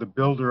you know, the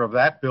builder of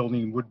that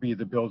building would be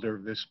the builder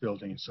of this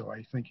building. So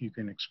I think you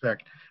can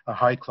expect a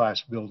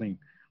high-class building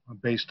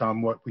based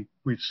on what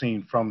we've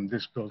seen from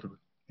this builder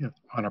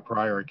on a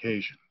prior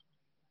occasion.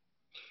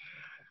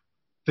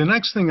 The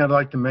next thing I'd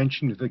like to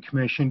mention to the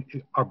commission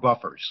are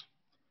buffers.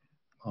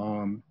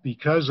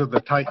 Because of the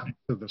tightness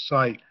of the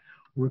site,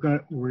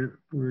 we're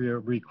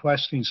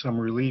requesting some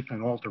relief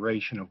and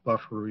alteration of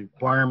buffer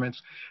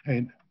requirements,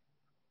 and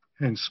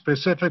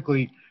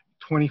specifically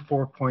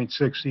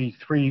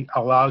 24.63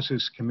 allows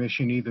this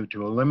commission either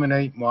to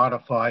eliminate,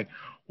 modify,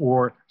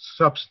 or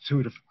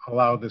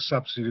allow the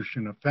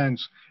substitution of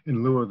fence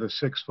in lieu of the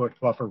 6-foot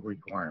buffer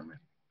requirement.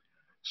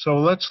 So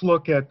let's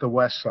look at the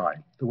west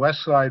side. The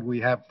west side, we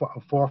have a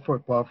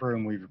 4-foot buffer,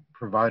 and we've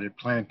provided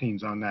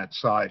plantings on that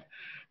side.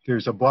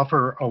 There's a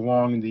buffer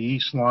along the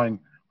East Lyme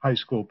High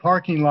School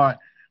parking lot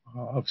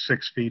of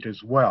 6 feet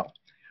as well.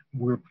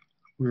 We're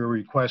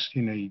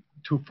requesting a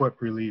 2-foot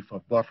relief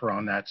of buffer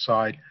on that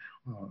side,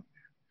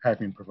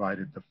 having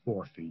provided the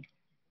 4 feet.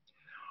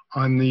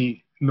 On the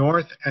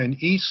north and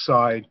east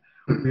side,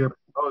 we are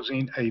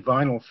proposing a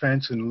vinyl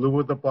fence in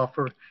lieu of the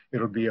buffer.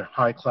 It'll be a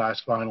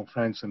high-class vinyl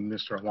fence, and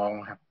Mr.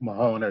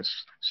 Mahone has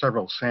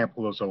several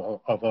samples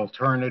of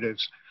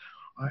alternatives.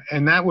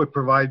 And that would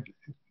provide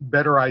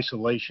better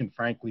isolation,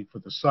 frankly, for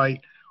the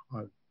site,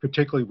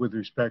 particularly with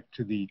respect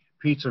to the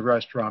pizza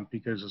restaurant,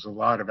 because there's a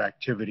lot of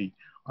activity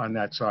on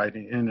that side,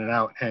 in and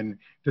out, and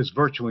there's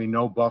virtually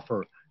no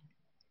buffer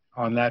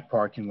on that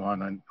parking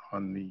lot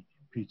on the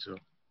pizza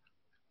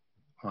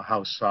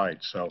house side.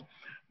 So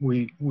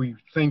we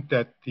think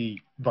that the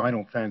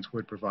vinyl fence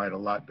would provide a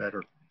lot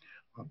better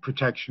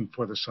protection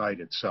for the site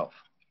itself.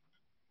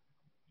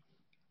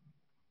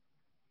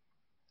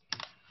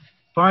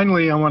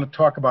 Finally, I want to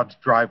talk about the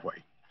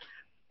driveway.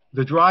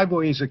 The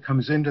driveway as it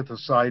comes into the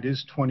site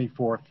is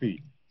 24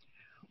 feet,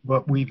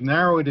 but we've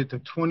narrowed it to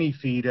 20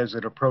 feet as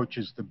it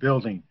approaches the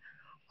building.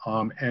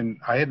 And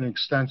I had an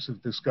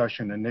extensive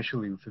discussion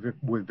initially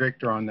with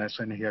Victor on this,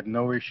 and he had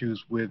no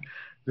issues with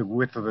the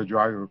width of the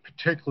driveway,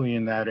 particularly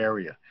in that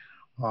area.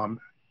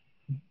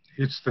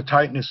 It's the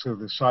tightness of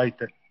the site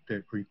that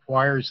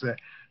requires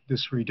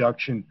this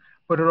reduction,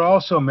 but it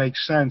also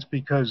makes sense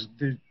because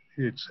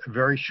it's a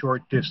very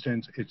short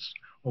distance. It's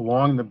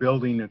along the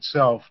building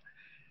itself,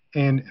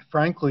 and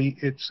frankly,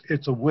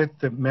 it's a width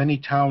that many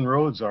town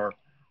roads are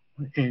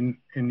in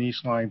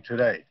East Lyme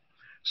today.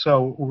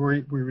 So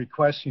we're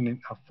requesting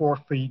 4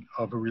 feet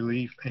of a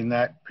relief in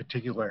that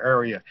particular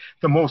area.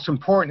 The most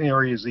important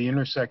area is the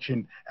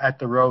intersection at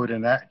the road,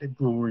 and that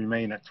will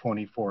remain at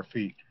 24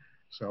 feet.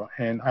 So,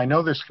 and I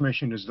know this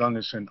commission has done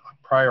this in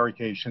prior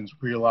occasions,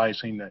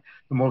 realizing that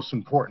the most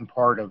important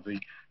part of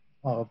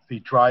the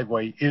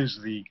driveway is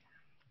the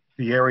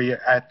area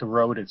at the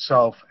road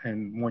itself,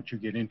 and once you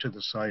get into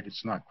the site,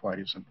 it's not quite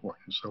as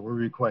important. So we're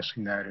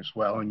requesting that as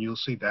well, and you'll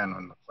see that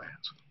on the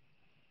plans.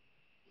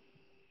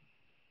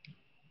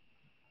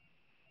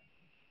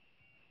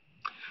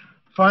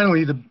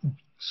 Finally,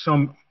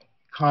 some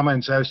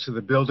comments as to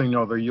the building,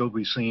 although you'll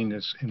be seeing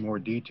this in more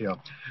detail.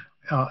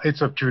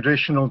 It's a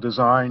traditional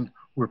design.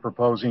 We're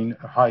proposing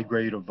a high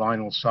grade of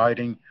vinyl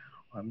siding.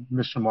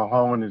 Mr.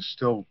 Mahone is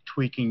still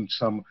tweaking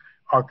some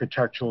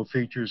architectural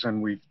features, and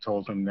we've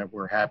told him that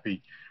we're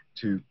happy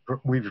to,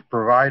 we've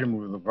provided him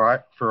with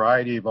a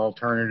variety of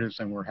alternatives,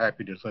 and we're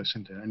happy to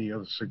listen to any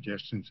other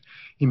suggestions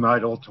he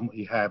might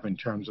ultimately have in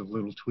terms of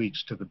little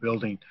tweaks to the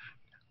building,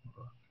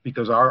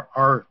 because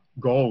our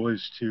goal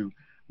is to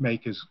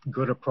make as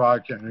good a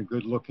product and a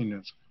good looking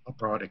as a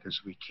product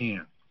as we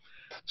can.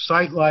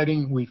 Site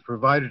lighting, we've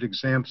provided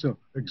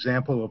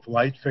example of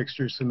light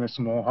fixtures in this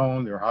small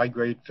home. They're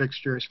high-grade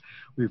fixtures.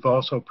 We've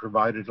also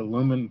provided a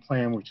lumen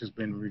plan, which has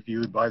been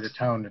reviewed by the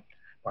town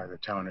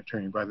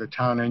attorney, by the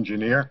town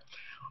engineer,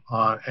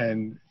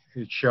 and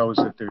it shows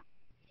that there's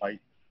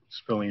light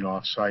spilling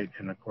off-site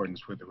in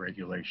accordance with the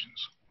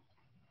regulations.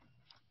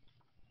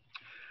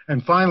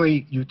 And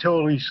finally,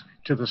 utilities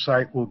to the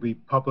site will be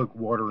public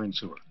water and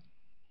sewer.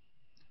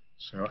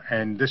 So,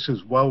 and this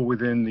is well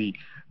within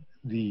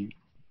the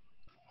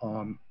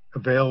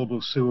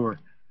available sewer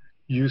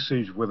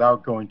usage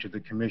without going to the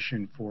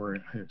commission for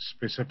a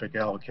specific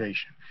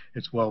allocation.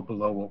 It's well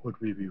below what would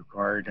be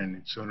required, and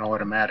it's an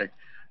automatic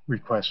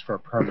request for a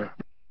permit from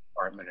the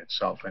department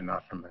itself and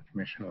not from the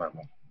commission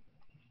level.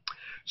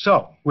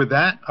 So with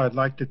that, I'd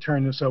like to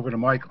turn this over to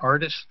Mike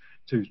Artis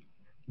to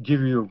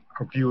give you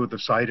a view of the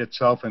site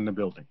itself and the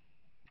building.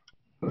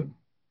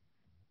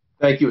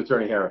 Thank you,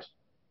 Attorney Harris.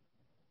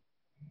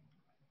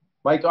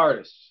 Mike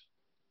Artis.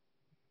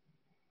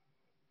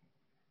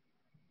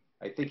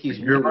 I think he's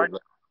muted. Right?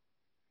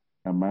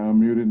 Am I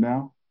unmuted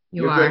now?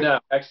 You're good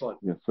now. Excellent.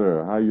 Yes,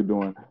 sir. How you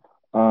doing?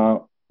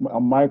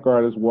 I'm Mike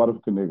Artis,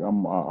 Waterford Connect.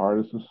 I'm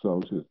Artist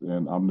Associate,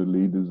 and I'm the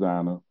lead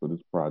designer for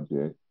this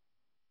project.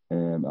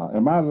 And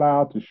am I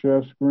allowed to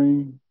share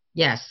screen?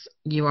 Yes,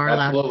 you are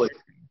allowed. Absolutely.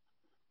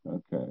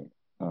 Okay.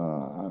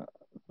 So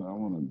I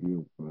want to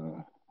give.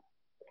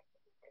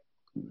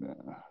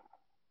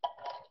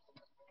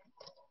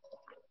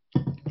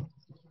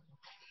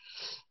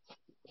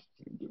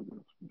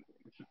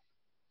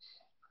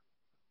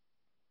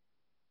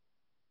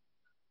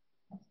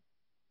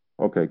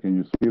 Okay, can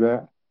you see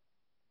that?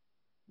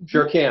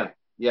 Sure can.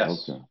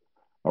 Yes. Okay.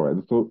 All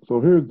right. So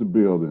here's the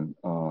building,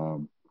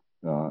 in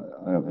a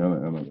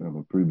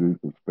 3D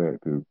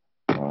perspective.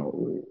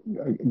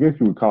 I guess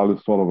you would call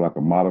this sort of like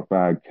a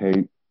modified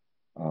cape.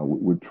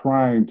 We're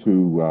trying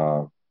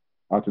to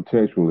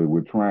architecturally,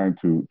 we're trying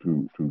to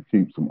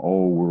keep some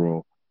old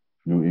world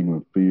New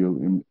England feel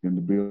in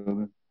the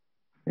building,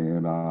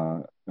 and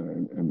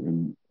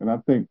I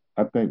think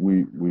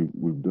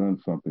we've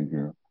done something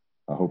here.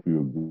 I hope you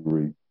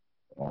agree.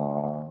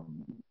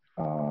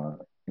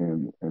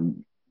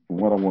 And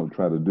what I want to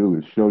try to do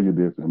is show you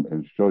this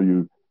and show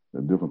you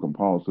the different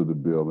components of the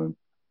building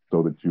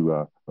so that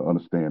you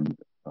understand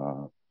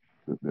the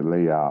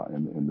layout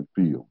and the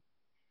feel.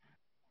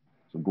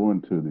 So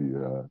going to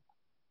the,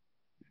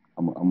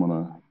 I'm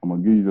gonna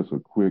give you just a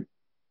quick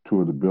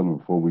tour of the building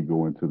before we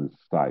go into the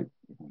site.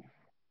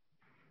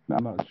 Now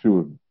I'm not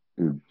sure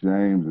if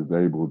James is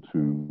able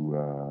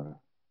to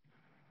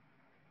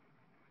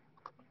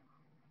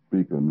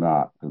speak or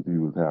not, because he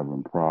was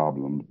having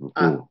problems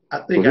before.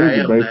 I think I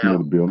am the basement now. of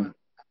the building.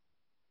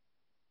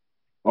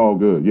 Oh,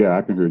 good. Yeah,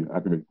 I can hear you. I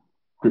can hear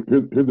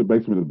you. Here's the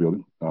basement of the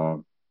building.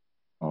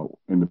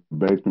 In the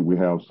basement, we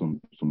have some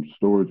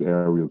storage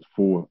areas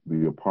for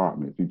the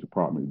apartments. Each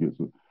apartment gets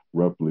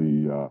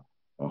roughly a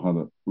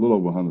little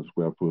over 100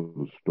 square foot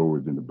of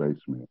storage in the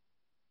basement.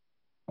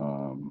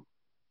 On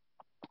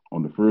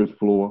the first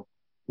floor,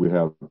 we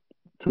have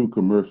 2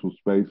 commercial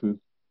spaces,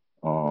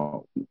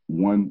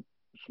 one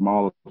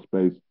smaller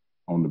space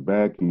on the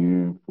back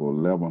end for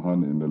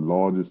 1,100, and the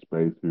largest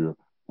space here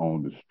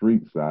on the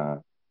street side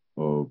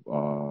of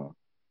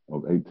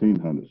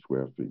 1,800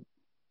 square feet.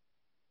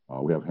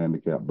 We have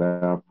handicapped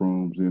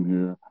bathrooms in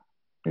here,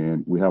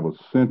 and we have a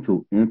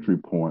central entry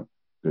point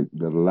that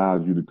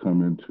allows you to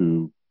come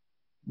into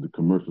the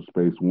commercial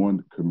space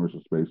 1,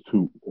 commercial space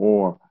 2,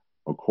 or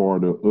a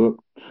corridor up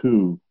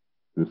to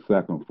the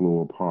second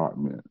floor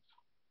apartments.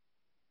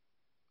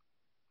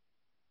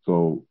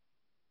 So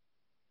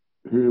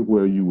here's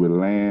where you would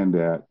land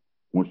at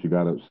once you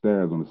got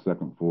upstairs on the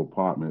second floor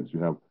apartments. You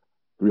have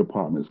 3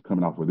 apartments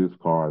coming off of this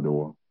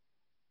corridor,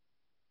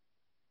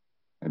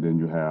 and then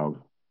you have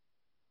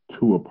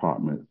 2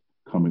 apartments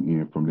coming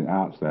in from the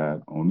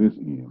outside on this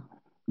end.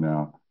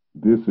 Now,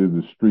 this is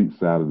the street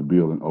side of the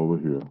building over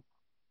here.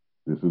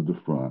 This is the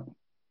front.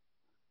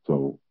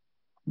 So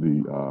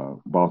the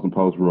Boston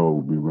Post Road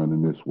will be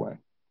running this way.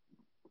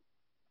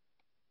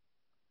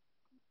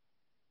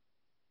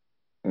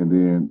 And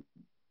then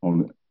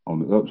on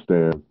the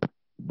upstairs,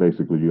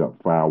 basically you got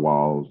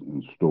firewalls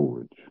and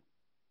storage.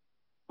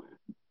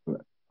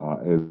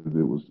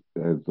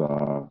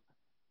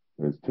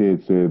 As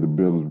Ted said, the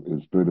building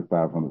is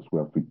 3,500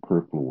 square feet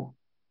per floor.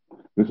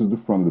 This is the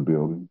front of the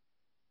building.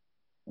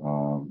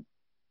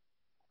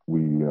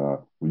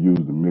 We use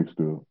the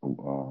mixture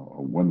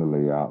of window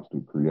layouts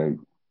to create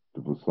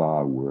the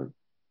facade work,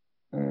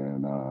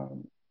 and I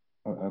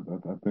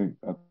think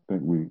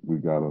we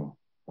got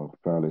a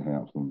fairly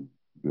handsome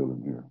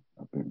building here.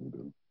 I think we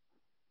do.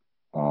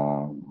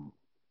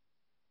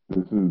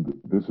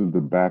 This is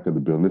the back of the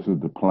building. This is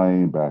the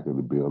plain back of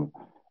the building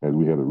as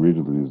we had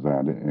originally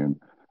designed it, and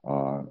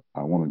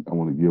I want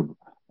to give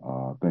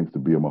thanks to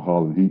Bill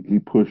Mulholland. He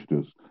pushed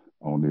us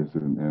on this,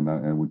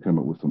 and we came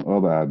up with some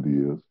other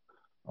ideas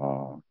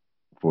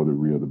for the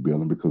rear of the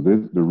building, because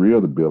the rear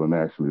of the building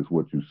actually is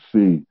what you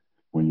see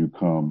when you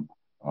come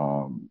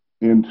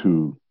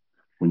into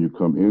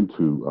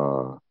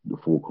the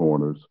Four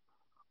Corners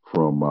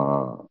from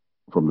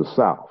the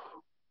south.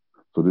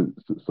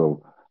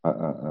 So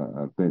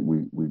I think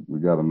we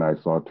got a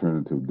nice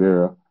alternative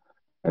there.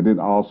 And then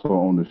also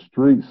on the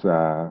street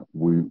side,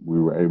 we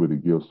were able to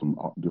give some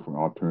different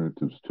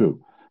alternatives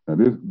too. Now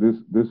this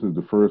is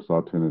the first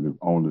alternative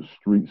on the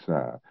street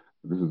side.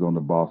 This is on the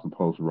Boston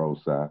Post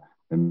Road side,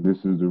 and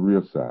this is the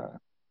rear side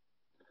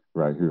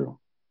right here.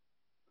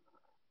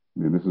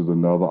 And this is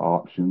another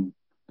option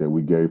that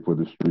we gave for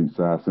the street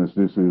side, since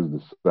this is the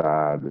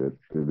side that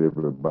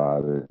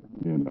everybody,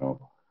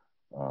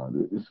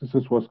 it's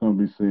just what's going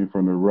to be seen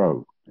from the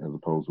road as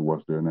opposed to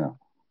what's there now.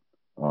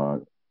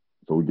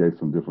 So we gave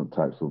some different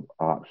types of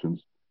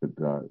options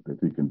that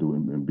he can do,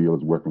 and Bill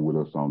is working with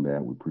us on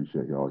that. We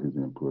appreciate all his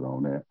input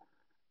on that.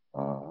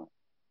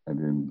 And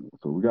then,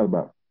 so we got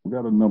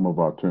a number of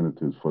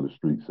alternatives for the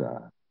street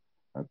side.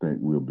 I think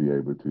we'll be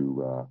able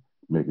to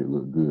make it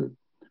look good.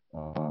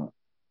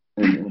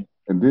 And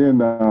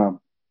then,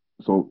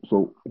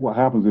 so what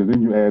happens is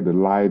then you add the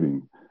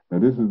lighting. Now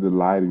this is the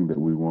lighting that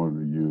we wanted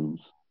to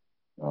use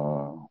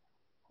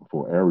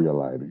for area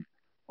lighting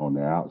on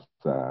the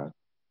outside.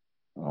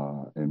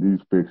 And these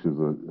fixtures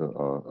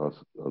are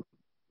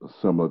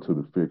similar to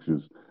the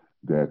fixtures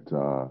that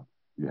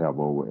you have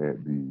over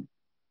at the,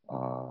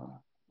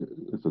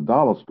 it's a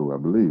dollar store, I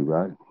believe,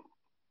 right?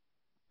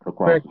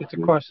 Correct, it's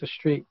across the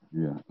street.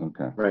 Yeah,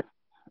 okay. Right.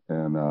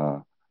 And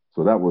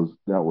so that was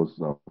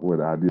what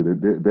I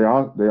did. They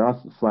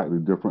are slightly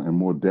different and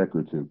more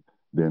decorative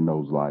than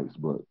those lights,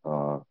 but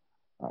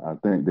I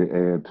think they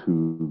add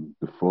to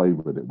the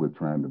flavor that we're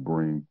trying to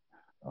bring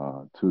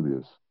to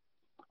this.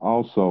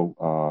 Also,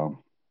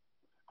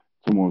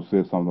 someone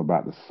said something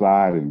about the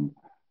siding.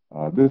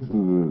 This is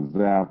an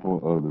example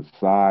of the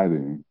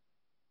siding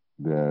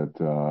that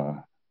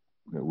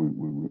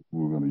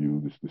we're going to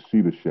use. It's the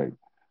cedar shape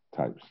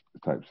type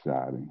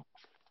siding.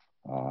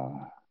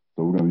 So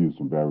we're going to use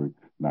some very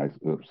nice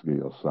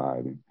upscale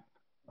siding.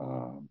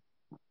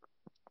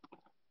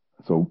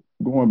 So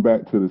going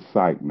back to the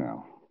site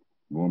now.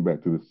 Going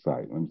back to the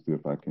site. Let me see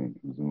if I can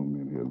zoom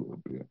in here a little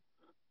bit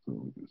so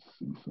we can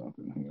see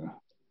something here.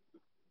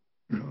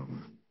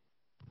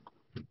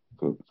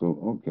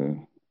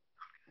 Okay.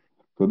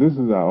 So this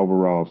is our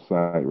overall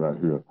site right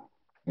here.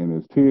 And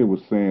as Ted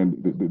was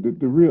saying,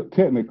 the real,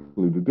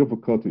 technically, the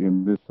difficulty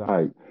in this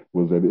site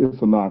was that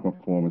it's a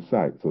non-conforming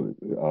site. So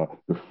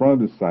the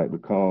front of the site,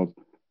 because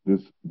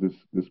this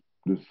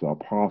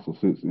parcel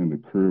sits in the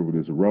curve of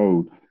this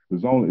road,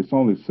 it's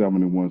only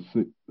 71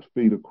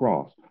 feet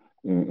across.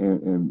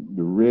 And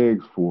the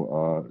regs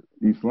for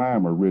East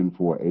Lyme are written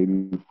for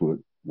an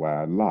 80-foot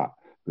wide lot.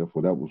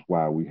 Therefore, that was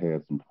why we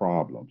had some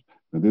problems.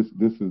 And this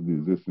is the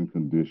existing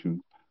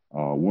conditions.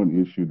 One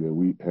issue that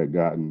we had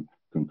gotten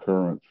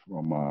concurrence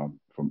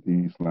from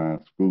East Lyme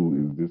School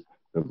is this: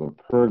 there's a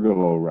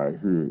pergola right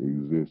here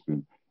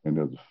existing, and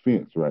there's a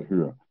fence right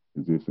here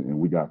existing, and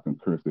we got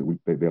concurrence that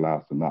they allow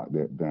us to knock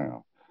that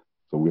down.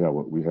 So we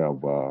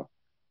have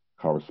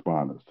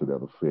correspondence to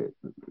that effect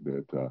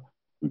that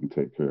we can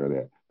take care of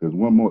that. There's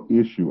one more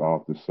issue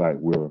off the site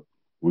where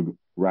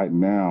right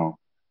now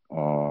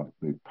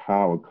the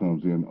power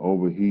comes in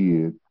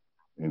overhead,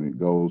 and it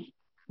goes.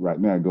 Right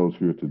now it goes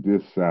here to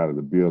this side of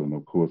the building.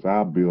 Of course,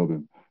 our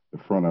building, the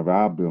front of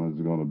our building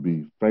is going to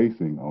be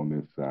facing on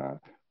this side.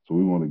 So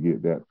we want to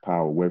get that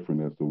power away from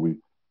there. So we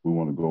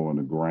want to go on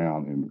the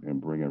ground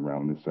and bring it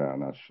around on this side,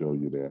 and I'll show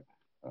you that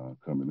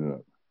coming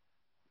up.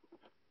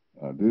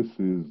 This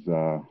is,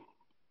 let's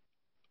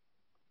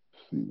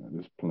see now,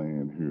 this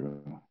plan here.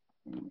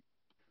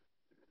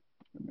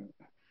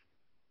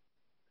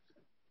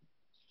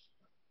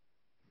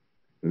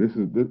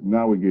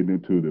 Now we're getting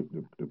into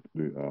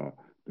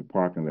the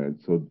parking lot.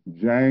 So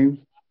James,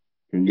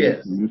 can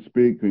you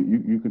speak?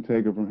 You can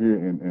take it from here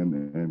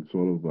and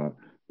sort of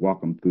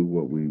walk them through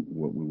what we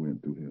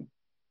went through here.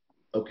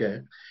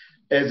 Okay.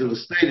 As it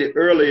was stated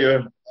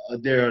earlier,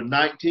 there are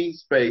 19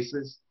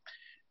 spaces,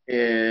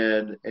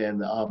 and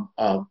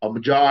a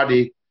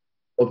majority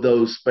of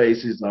those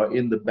spaces are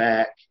in the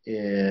back,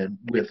 and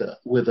with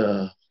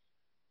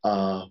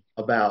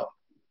about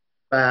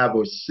 5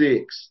 or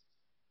 6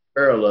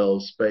 parallel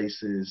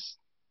spaces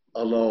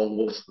along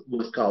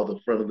what's called the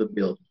front of the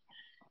building.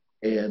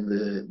 And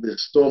the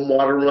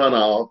stormwater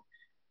runoff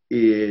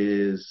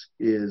is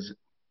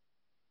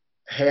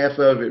half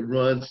of it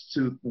runs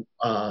to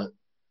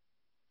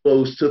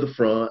flows to the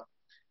front,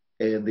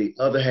 and the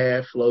other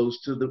half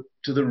flows to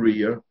the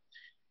rear.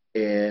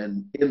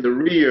 And in the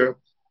rear,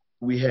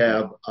 we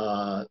have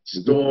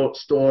stone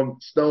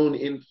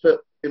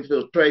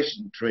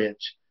infiltration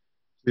trench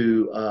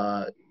to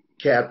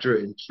capture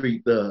and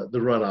treat the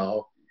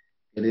runoff.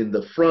 And in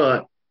the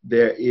front,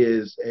 there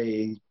is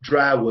a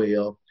dry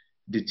well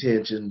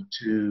detention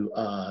to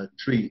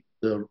treat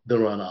the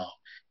runoff.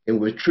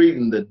 And we're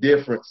treating the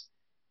difference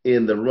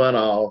in the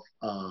runoff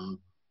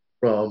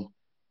from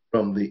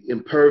the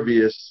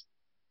impervious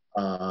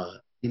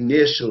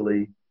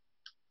initially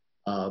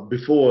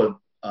before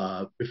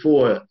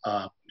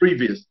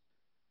previous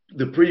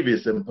the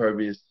previous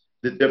impervious,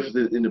 the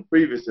differences in the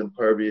previous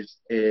impervious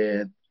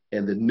and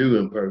the new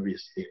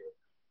impervious area.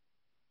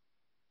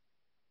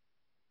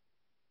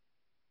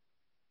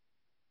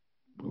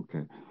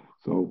 Okay.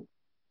 So,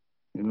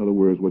 in other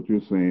words, what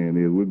you're saying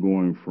is we're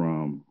going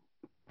from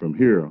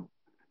here,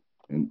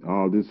 and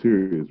all this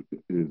here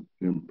is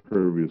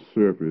impervious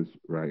surface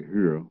right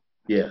here.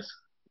 Yes.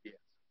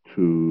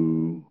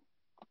 To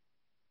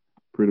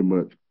pretty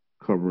much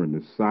covering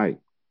the site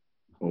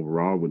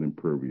overall with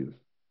impervious,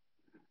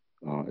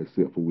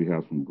 except for we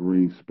have some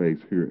green space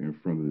here in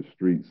front of the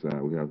street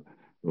side. We have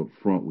up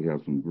front, we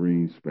have some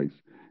green space,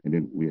 and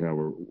then we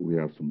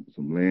have some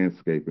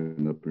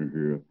landscaping up in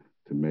here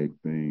to make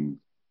things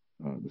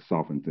to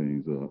soften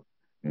things up.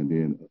 And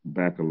then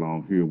back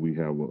along here, we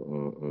have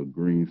a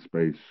green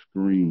space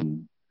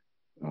screen.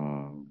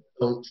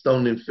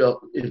 Stone infill.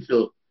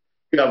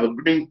 You have a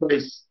green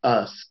space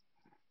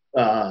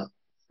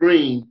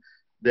screen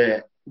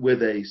that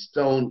with a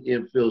stone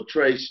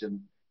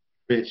infiltration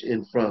trench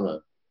in front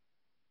of.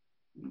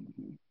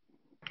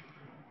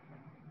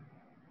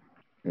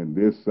 And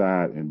this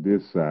side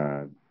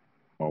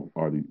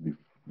are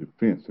the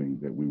fencing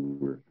that we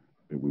were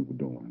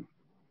doing.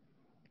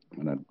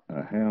 And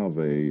I have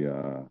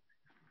the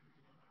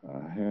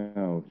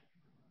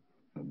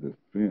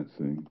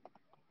fencing.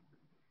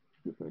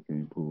 If I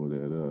can't pull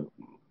that up.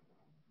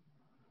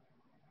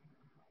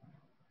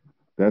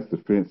 That's the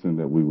fencing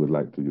that we would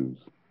like to use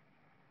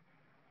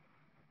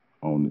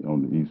on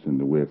the east and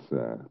the west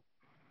side.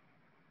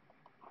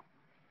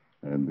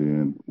 And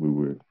then we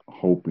were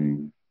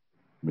hoping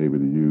maybe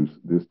to use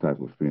this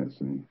type of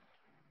fencing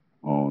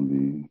on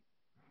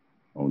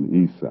the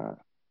east side.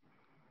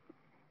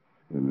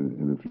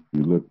 And if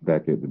you look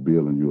back at the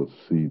building, you'll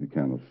see the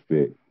kind of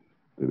effect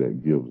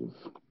that gives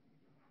us.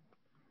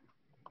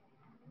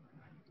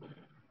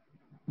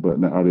 But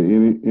now, are there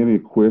any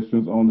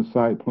questions on the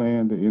site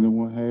plan that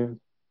anyone has?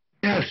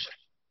 Yes.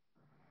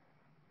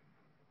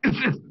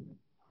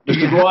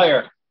 Mr.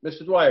 Dwyer.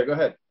 Mr. Dwyer, go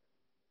ahead.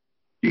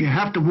 You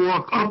have to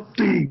walk up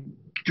the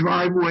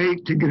driveway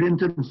to get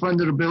into the front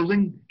of the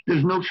building.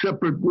 There's no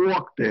separate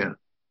walk there.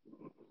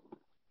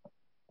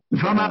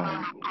 If I'm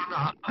out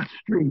on a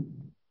street,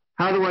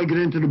 how do I get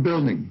into the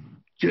building?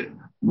 Just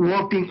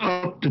walking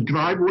up the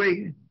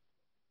driveway?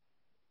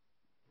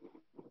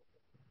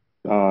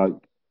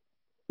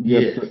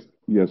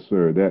 Yes,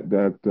 sir.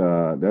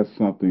 That's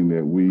something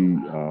that we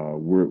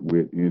work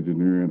with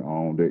engineering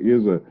on. There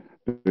is a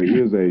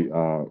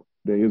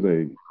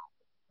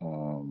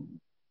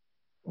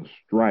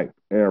striped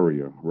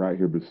area right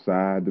here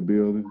beside the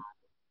building,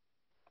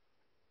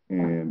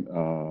 and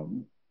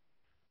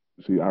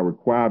see, our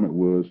requirement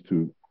was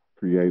to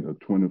create a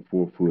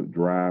 24-foot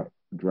drive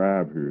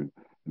here, and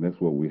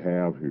that's what we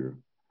have here.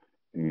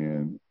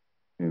 And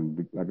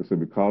like I said,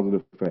 because of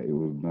the fact it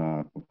was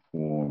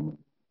non-conforming,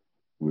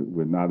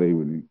 we're not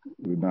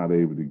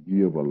able to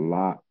give a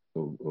lot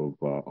of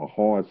a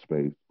hard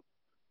space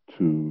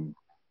to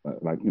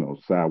like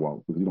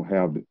sidewalk, because you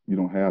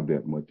don't have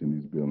that much in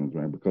these buildings,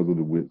 right? Because of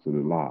the width of the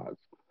lots.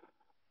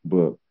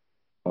 But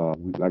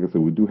like I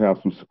said, we do have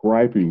some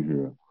striping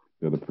here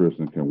that a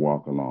person can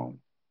walk along.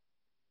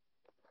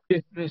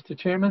 Mr.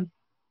 Chairman?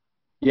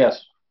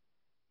 Yes.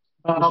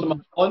 Mr.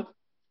 McClellan?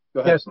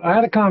 Go ahead. Yes, I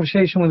had a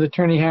conversation with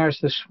Attorney Harris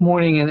this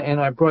morning, and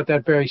I brought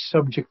that very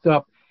subject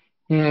up.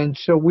 And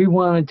so we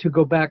wanted to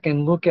go back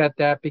and look at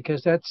that,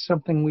 because that's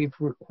something we've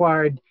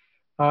required.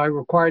 I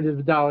required of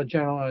the Dollar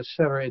General, et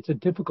cetera. It's a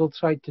difficult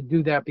site to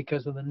do that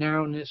because of the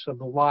narrowness of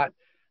the lot.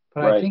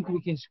 But right. I think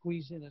we can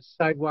squeeze in a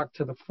sidewalk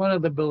to the front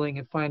of the building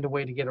and find a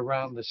way to get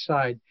around the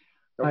side.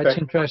 Okay.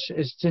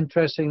 It's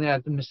interesting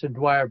that Mr.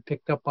 Dwyer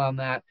picked up on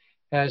that,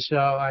 as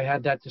I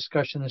had that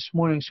discussion this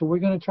morning. So we're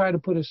going to try to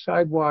put a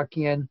sidewalk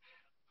in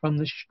from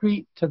the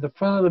street to the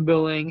front of the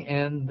building,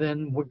 and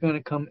then we're going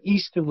to come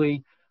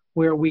easterly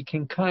where we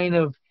can kind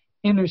of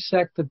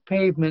intersect the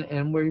pavement,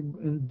 and we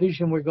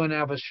envision we're going to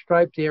have a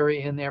striped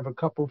area in there of a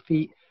couple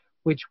feet,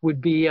 which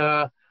would be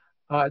to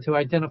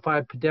identify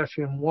a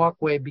pedestrian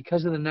walkway.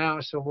 Because of the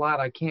narrowness of the lot,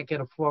 I can't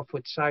get a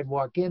 4-foot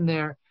sidewalk in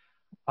there,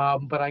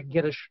 but I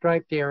get a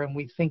striped area, and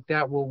we think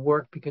that will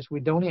work because we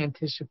don't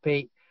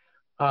anticipate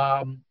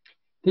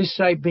this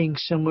site being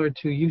similar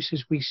to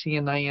uses we see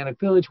in Niantic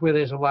Village, where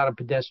there's a lot of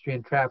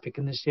pedestrian traffic.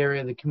 In this area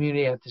of the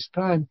community at this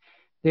time,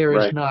 there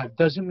is not.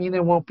 Doesn't mean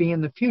there won't be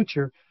in the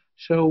future.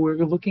 So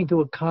we're looking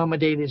to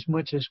accommodate as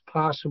much as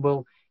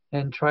possible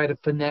and try to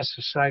finesse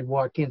a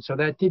sidewalk in. So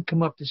that did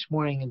come up this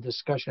morning in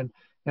discussion,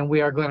 and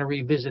we are going to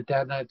revisit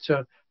that. And that's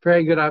a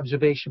very good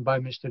observation by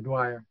Mr.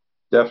 Dwyer.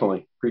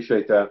 Definitely.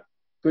 Appreciate that.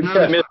 Good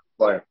catch, Mr.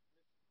 Dwyer.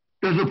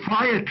 Does a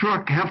fire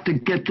truck have to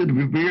get to the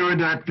rear of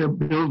that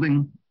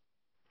building?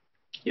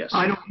 Yes.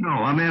 I don't know.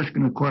 I'm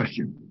asking a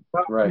question.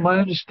 Right. My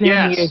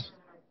understanding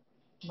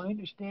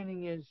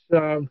is,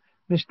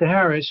 Mr.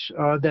 Harris,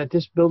 that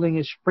this building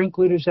is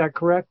sprinklered. Is that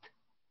correct?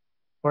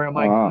 Or am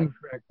I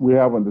incorrect? We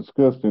haven't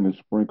discussed any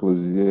sprinklers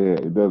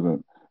yet. It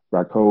doesn't,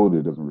 by code,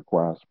 it doesn't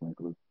require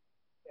sprinklers.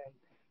 Okay.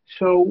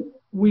 So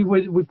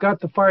we've got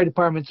the fire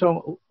department,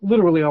 so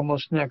literally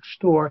almost next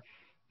door.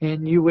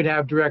 and you would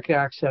have direct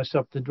access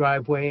up the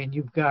driveway, and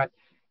you've got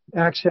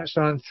access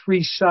on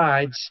 3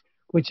 sides,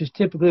 which is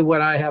typically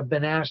what I have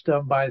been asked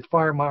of by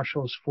fire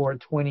marshals for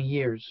 20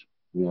 years.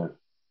 Yeah.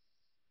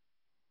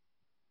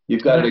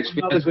 You've got an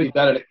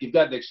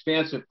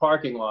expansive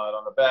parking lot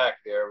on the back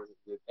there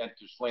that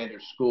enters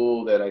Flanders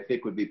School that I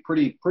think would be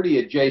pretty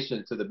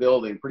adjacent to the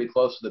building, pretty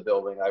close to the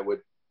building, I would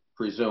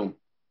presume.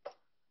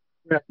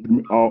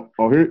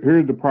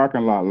 Here's the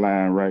parking lot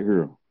line right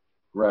here.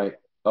 Right.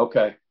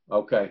 Okay.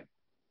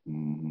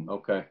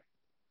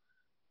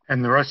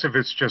 And the rest of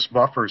it's just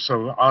buffer,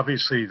 so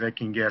obviously they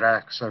can get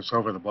access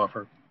over the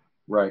buffer.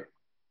 Right.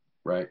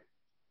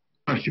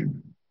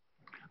 Question.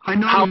 I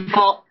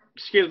know.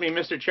 Excuse me,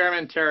 Mr.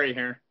 Chairman, Terry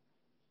here.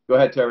 Go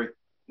ahead, Terry.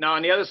 Now,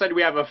 on the other side,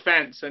 we have a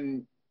fence,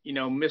 and,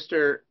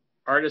 Mr.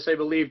 Artis, I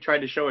believe, tried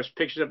to show us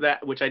pictures of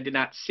that, which I did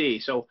not see.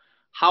 So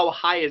how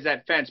high is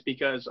that fence?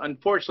 Because,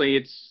 unfortunately,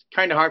 it's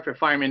kind of hard for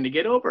firemen to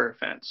get over a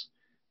fence,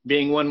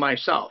 being one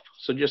myself.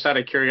 So just out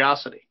of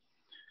curiosity.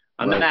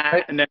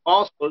 That, and then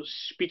also,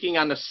 speaking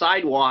on the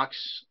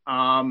sidewalks,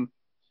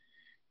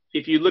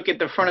 if you look at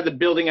the front of the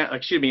building,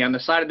 on the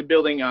side of the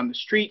building on the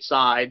street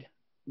side,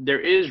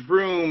 there is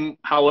room,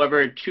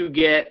 however, to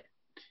get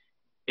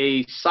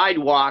a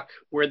sidewalk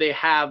where they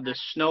have the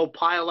snow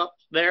pile up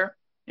there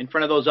in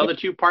front of those other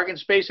 2 parking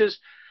spaces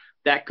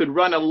that could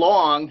run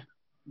along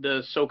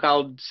the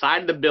so-called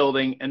side of the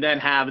building and then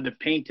have the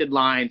painted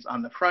lines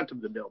on the front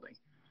of the building.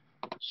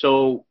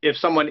 So if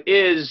someone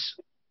is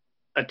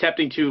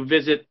attempting to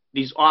visit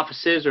these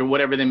offices or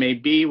whatever they may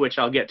be, which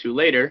I'll get to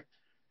later,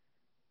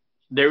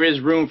 there is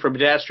room for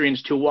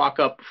pedestrians to walk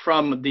up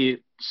from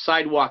the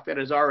sidewalk that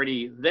is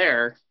already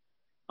there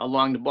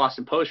along the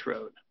Boston Post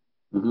Road.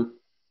 Mm-hmm.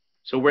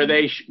 So where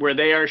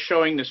they are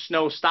showing the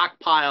snow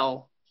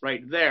stockpile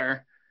right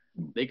there,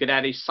 they could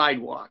add a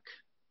sidewalk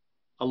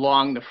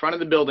along the front of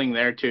the building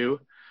there too,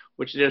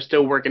 which they're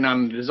still working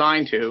on the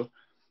design to.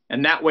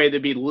 And that way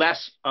there'd be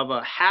less of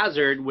a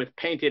hazard with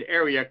painted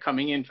area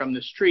coming in from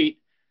the street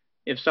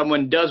if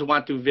someone does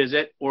want to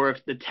visit or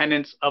if the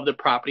tenants of the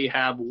property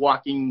have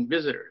walking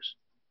visitors.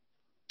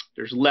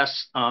 There's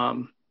less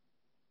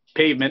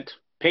painted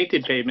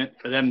pavement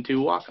for them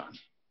to walk on.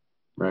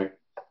 Right.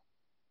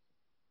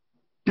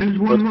 There's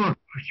one more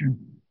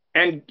question.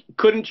 And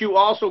couldn't you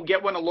also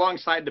get one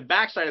alongside the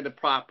back side of the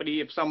property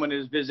if someone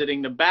is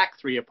visiting the back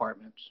 3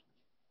 apartments?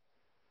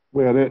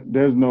 Well,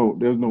 there's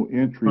no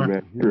entry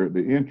back here.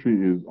 The entry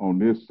is on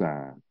this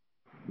side.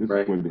 This is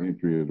where the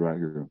entry is right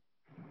here.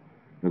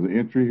 There's an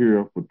entry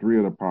here for 3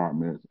 of the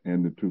apartments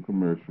and the 2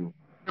 commercial.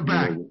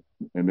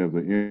 And there's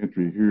an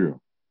entry here,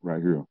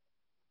 right here,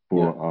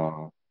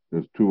 for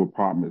there's 2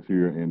 apartments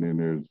here, and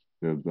then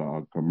there's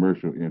a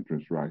commercial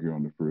entrance right here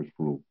on the first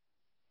floor.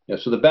 Yeah,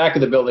 so the back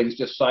of the building is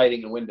just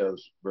siding and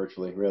windows,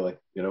 virtually, really,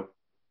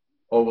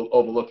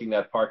 overlooking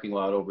that parking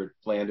lot over at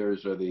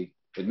Flanders or the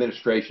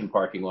administration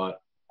parking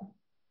lot.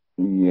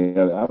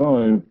 Yeah, I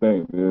don't even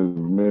think there's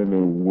many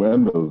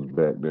windows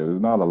back there.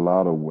 There's not a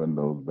lot of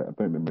windows back. I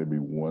think there may be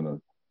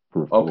 1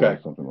 per floor or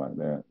something like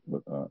that.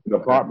 But in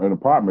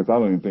apartments, I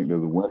don't even think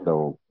there's a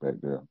window back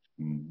there.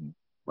 Mm-hmm.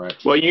 Right.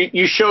 Well,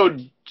 you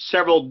showed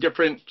several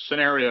different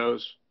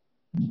scenarios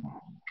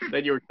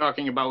that you were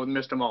talking about with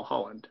Mr.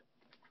 Mulholland.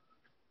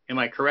 Am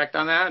I correct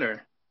on that,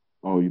 or?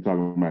 Oh, you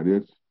talking about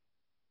this?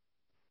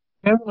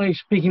 Generally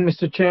speaking,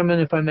 Mr. Chairman,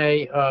 if I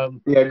may.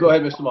 Yeah, go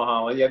ahead, Mr.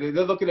 Mulholland. Yeah, they're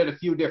looking at a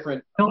few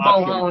different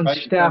options, right?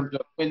 Staff, in terms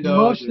of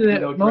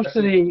windows, most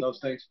of those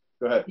things.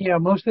 Go ahead. Yeah,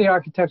 most of the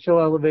architectural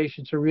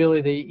elevations are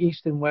really the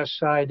east and west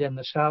side and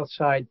the south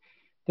side.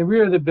 The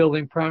rear of the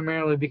building,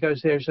 primarily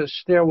because there's a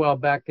stairwell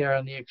back there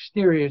on the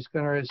exterior, is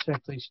going to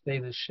essentially stay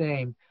the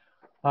same,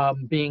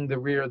 being the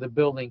rear of the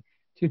building.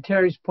 To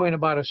Terry's point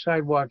about a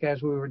sidewalk,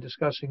 as we were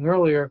discussing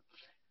earlier,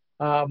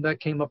 that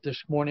came up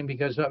this morning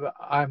because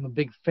I'm a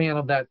big fan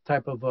of that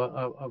type of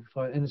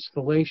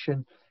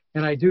installation.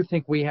 And I do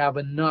think we have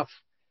enough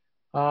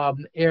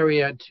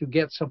area to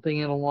get something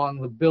in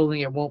along the building.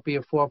 It won't be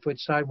a 4-foot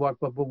sidewalk,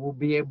 but we'll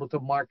be able to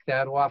mark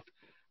that off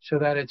so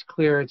that it's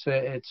clear it's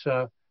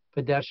a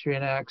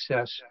pedestrian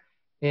access.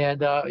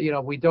 And,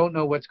 we don't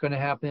know what's going to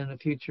happen in the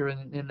future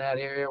in that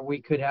area.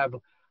 We could have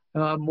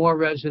more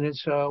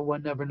residents.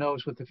 One never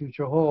knows what the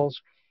future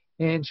holds.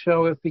 And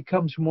so it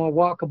becomes more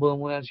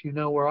walkable. And as you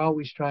know, we're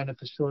always trying to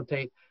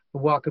facilitate the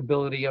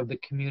walkability of the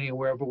community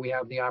wherever we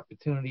have the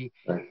opportunity.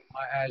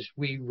 As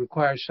we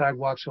require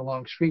sidewalks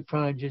along street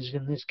frontages,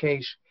 in this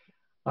case,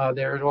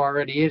 there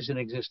already is an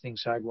existing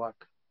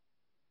sidewalk.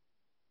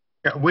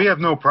 Yeah, we have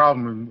no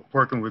problem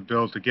working with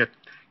Bill to get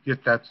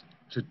that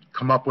to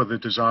come up with a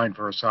design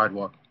for a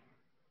sidewalk.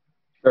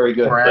 Very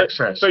good. For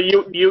access. So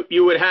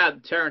you would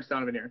have, Terrence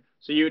Donovan here,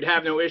 so you would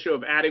have no issue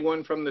of adding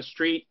one from the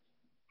street?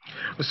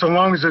 So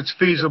long as it's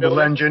feasible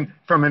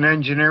from an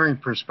engineering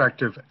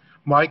perspective.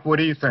 Mike, what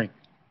do you think?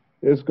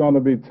 It's going to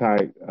be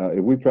tight.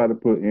 If we try to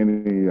put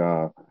any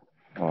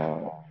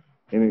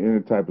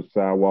type of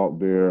sidewalk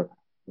there,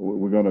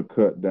 we're going to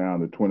cut down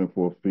the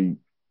 24 feet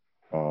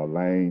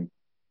lane.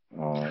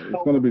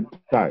 It's going to be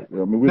tight. I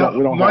mean, we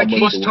don't Mike, have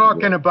much he's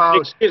talking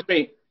about. Excuse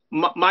me.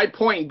 my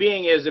point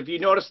being is, if you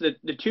notice that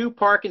the two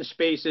parking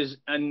spaces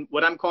and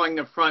what I'm calling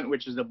the front,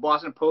 which is the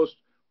Boston Post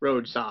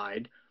Road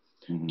side,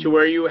 to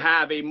where you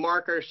have a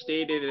marker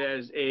stated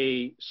as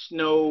a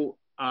snow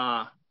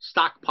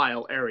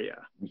stockpile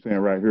area. You're saying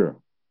right here?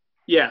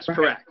 Yes, Right.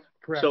 correct.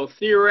 Correct. So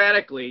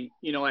theoretically,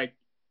 you know, like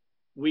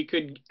we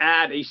could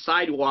add a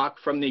sidewalk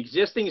from the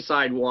existing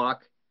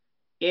sidewalk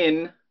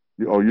in.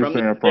 Oh, you're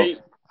saying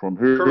from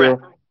here,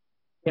 correct.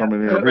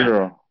 coming in Correct.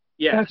 here,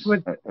 Yes. That's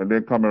what, and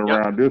then coming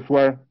around this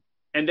way?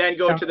 And then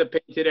go to the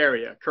painted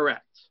area,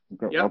 correct.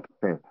 Okay. Yep.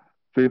 Okay.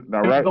 See,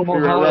 now There's right, no see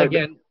more that hall right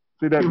again.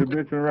 See that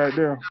dimension right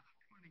there?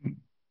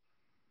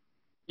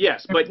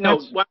 Yes, but no,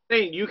 That's- what I'm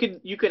saying,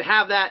 you could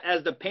have that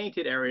as the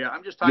painted area.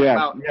 I'm just talking Yeah,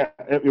 about yeah.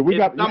 If we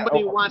got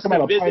somebody wants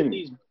to visit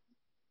these.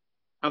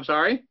 I'm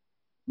sorry?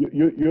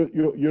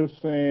 You're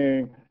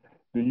saying,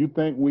 do you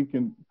think we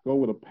can go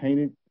with a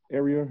painted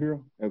area here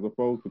as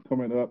opposed to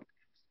coming up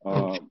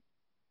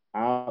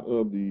out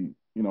of the,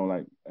 you know,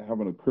 like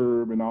having a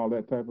curb and all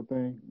that type of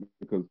thing?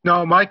 Because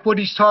No, Mike, what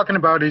he's talking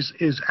about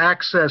is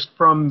access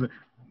from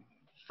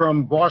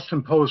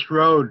Boston Post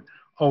Road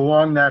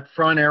along that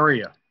front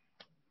area.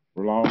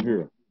 along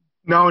here.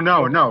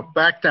 No,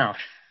 back down.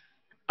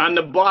 On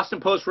the Boston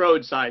Post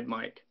Road side,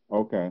 Mike.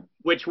 Okay.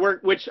 Which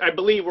I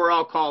believe we're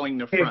all calling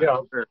the There you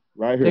front. go.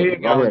 Right here. There you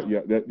Right go.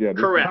 here. Yeah.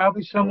 Correct.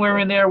 Probably somewhere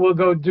in there, we'll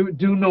go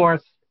due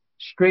north,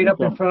 straight up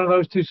in front of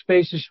those two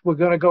spaces. We're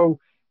going to go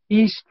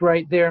east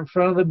right there in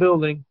front of the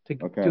building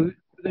to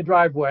the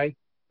driveway.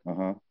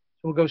 Uh-huh. So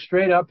we'll go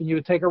straight up and you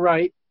would take a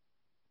right.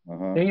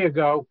 Uh-huh. There you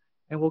go.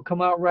 And we'll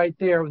come out right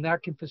there, and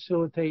that can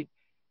facilitate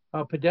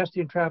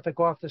pedestrian traffic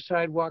off the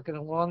sidewalk and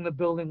along the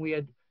building.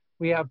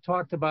 We have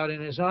talked about,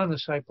 and is on the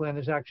site plan,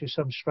 there's actually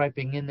some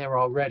striping in there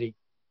already.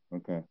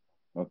 Okay.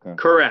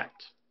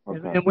 Correct.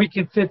 Okay. And we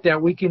can fit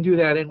that. We can do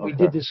that, and we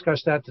did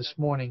discuss that this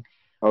morning.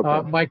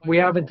 Okay. Mike, we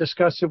haven't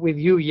discussed it with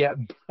you yet,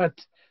 but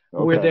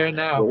we're there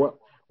now. Well,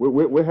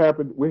 we're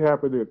happy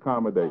to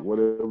accommodate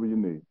whatever you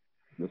need.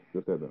 Just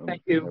at the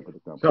Thank you.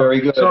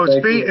 Very good. So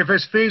Thank you. if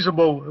it's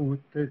feasible,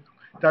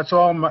 that's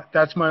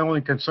my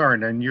only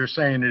concern, and you're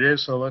saying it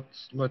is, so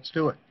let's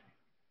do it.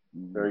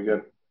 Very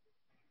good.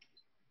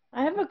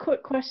 I have a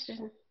quick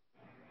question.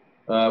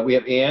 We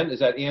have Ann. Is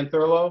that Ann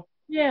Thurlow?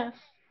 Yes.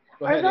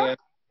 Go ahead, Ann.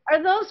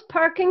 Are those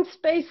parking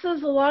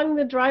spaces along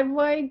the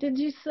driveway, did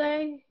you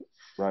say?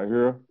 Right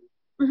here?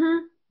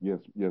 Mm-hmm.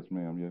 Yes,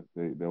 ma'am.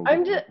 Yes,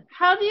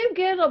 How do you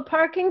get a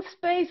parking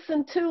space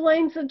and 2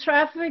 lanes of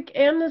traffic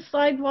and the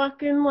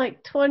sidewalk in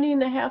like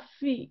 20.5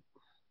 feet?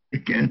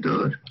 You can't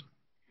do it.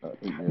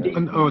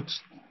 No, it's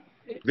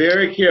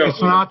Very careful.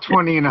 It's not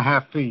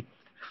 20.5 feet.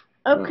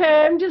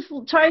 Okay, I'm just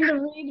trying to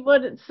read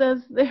what it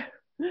says there.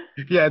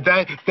 Yeah,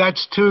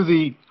 that's to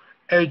the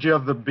edge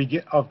of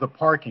the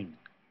parking.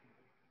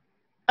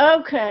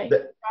 Okay,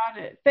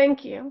 got it.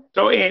 Thank you.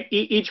 So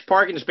each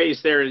parking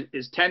space there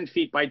is 10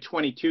 feet by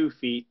 22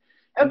 feet.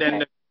 And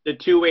then the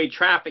two-way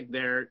traffic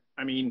there,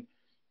 I mean,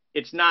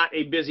 it's not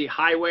a busy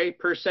highway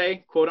per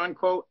se, quote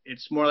unquote.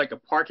 It's more like a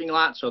parking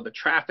lot. So the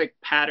traffic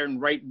pattern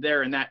right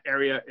there in that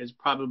area is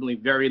probably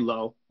very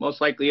low.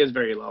 Most likely is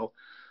very low.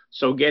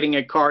 So getting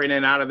a car in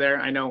and out of there,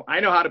 I know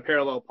how to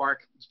parallel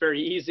park. It's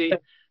very easy.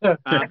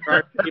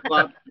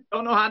 People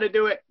don't know how to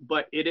do it,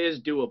 but it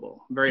is doable,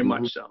 very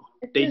much so.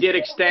 They did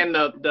extend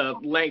the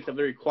length of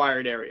the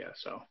required area.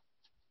 So,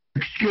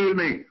 Excuse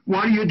me,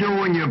 what do you do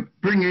when you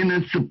bring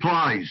in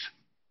supplies?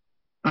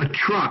 A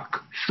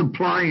truck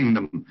supplying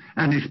them,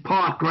 and it's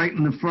parked right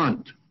in the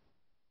front.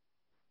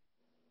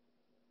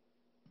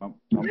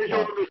 Where's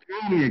all this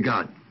room you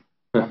got?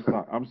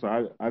 I'm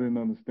sorry. I didn't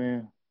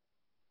understand.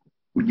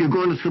 You're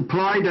going to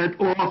supply that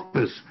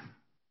office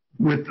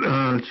with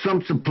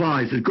some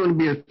supplies. There's going to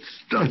be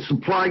a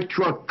supply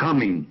truck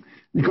coming.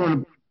 It's going to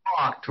be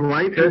parked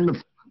right in the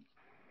front.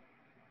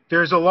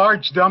 There's a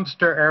large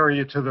dumpster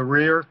area to the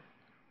rear,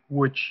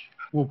 which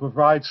will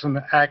provide some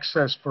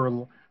access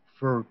for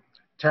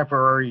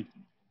temporary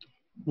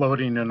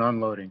loading and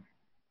unloading.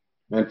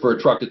 And for a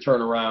truck to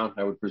turn around,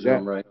 I would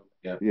presume, right?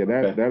 Yeah,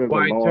 that is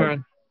Wide a large.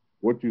 turn.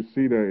 What you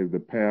see there is the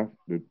path,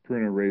 the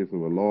turning radius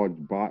of a large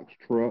box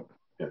truck.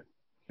 Yeah.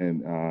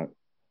 And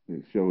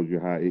it shows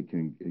you how it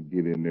can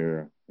get in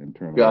there and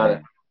turn Got around.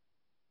 it.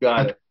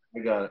 Got it. I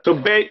got it.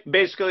 So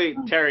basically,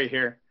 Terry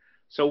here.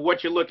 So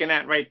what you're looking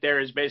at right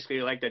there is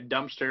basically like the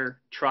dumpster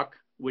truck,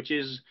 which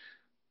is,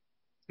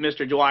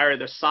 Mr. Dwyer,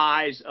 the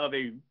size of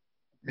a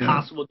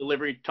possible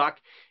delivery truck.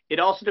 It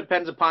also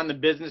depends upon the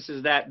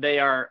businesses that they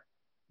are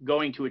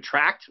going to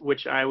attract,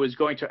 which I was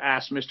going to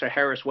ask Mr.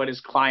 Harris what his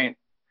client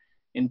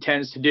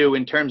intends to do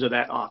in terms of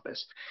that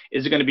office.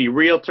 Is it going to be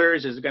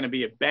realtors? Is it going to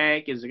be a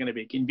bank? Is it going to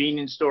be a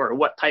convenience store? Or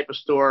what type of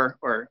store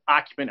or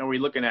occupant are we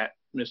looking at,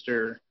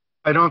 Mr.?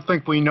 I don't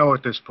think we know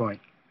at this point.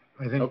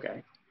 I think.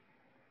 Okay.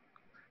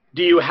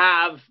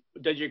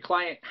 Does your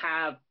client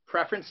have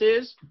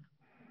preferences?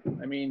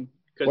 I mean,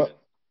 because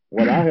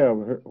what I have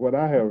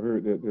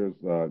heard that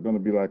there's going to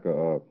be like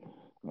I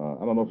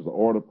don't know if it's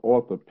an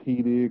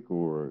orthopedic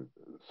or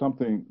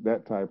something,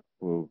 that type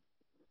of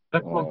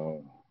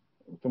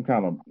some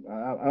kind of,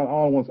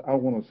 I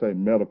want to say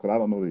medical. I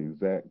don't know the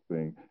exact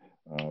thing,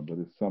 but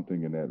it's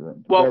something in that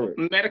realm. Well,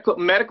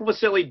 medical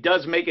facility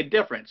does make a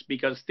difference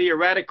because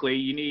theoretically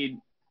you need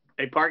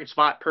a parking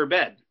spot per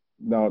bed.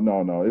 No,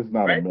 it's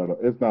not right?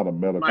 it's not a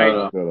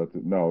medical facility.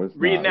 No, it's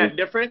Reading not. that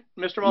different,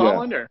 Mr.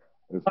 Mulholland, or?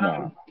 It's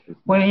not.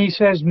 When he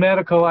says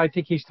medical, I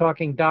think he's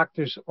talking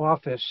doctor's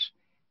office.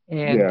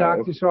 And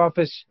doctor's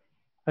office,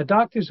 a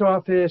doctor's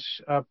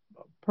office,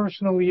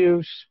 personal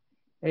use,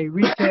 a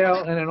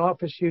retail, and an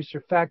office use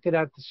are factored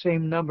at the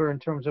same number in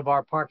terms of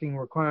our parking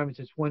requirements.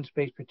 It's one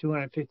space per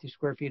 250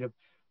 square feet of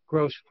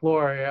gross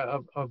floor area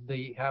of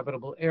the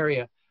habitable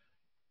area.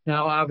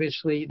 Now,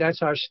 obviously,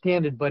 that's our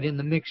standard, but in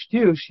the mixed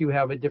use, you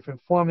have a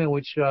different formula,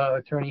 which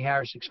Attorney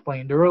Harris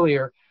explained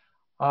earlier.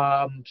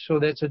 So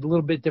that's a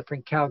little bit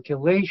different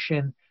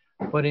calculation,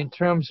 but in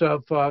terms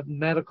of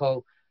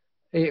medical,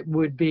 it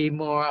would be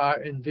more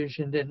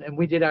envisioned, and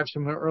we did have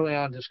some early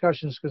on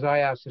discussions because I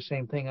asked the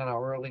same thing on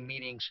our early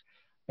meetings,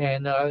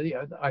 and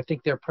I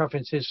think their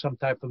preference is some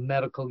type of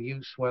medical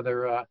use,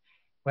 whether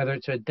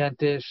it's a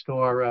dentist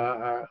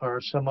or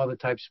some other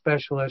type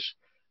specialist.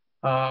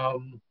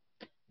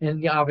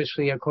 And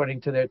obviously,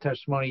 according to their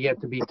testimony, yet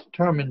to be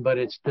determined, but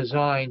it's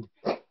designed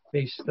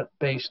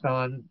based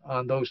on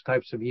those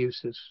types of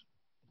uses.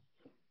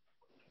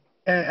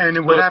 And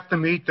it would have to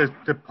meet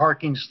the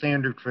parking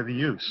standard for the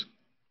use.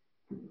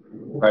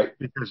 Right.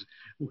 Because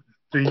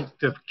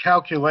the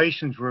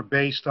calculations were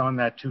based on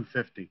that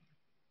 250.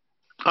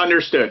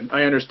 Understood.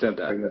 I understood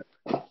that.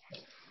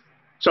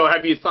 So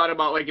have you thought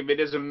about, like, if it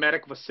is a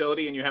medical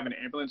facility and you have an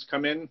ambulance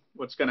come in,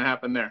 what's going to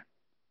happen there?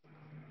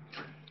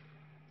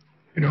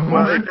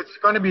 Well, if it's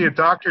going to be a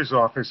doctor's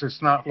office,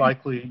 it's not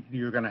likely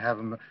you're going to have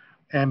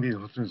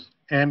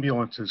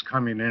ambulances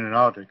coming in and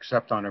out,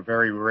 except on a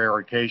very rare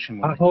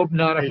occasion. I hope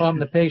not if I'm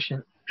the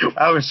patient.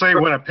 I would say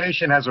when a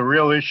patient has a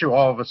real issue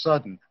all of a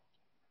sudden.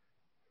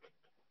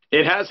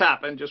 It has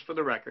happened, just for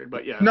the record,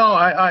 but yeah. No,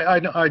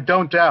 I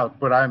don't doubt,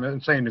 but I'm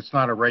saying it's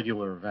not a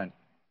regular event.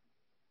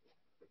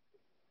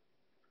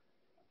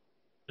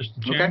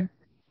 Mr. Chairman? Okay.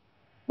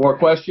 More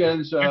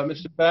questions,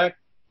 Mr. Peck?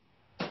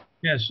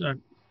 Yes,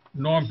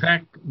 Norm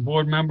Peck,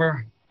 board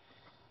member.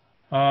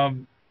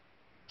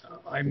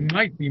 I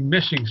might be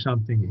missing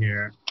something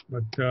here,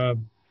 but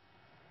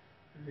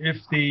if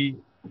the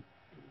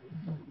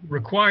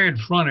required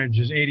frontage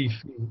is 80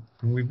 feet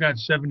and we've got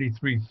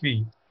 73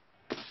 feet,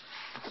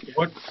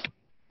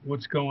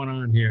 what's going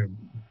on here?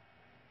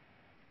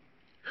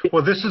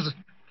 Well,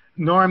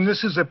 Norm,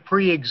 this is a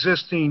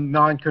pre-existing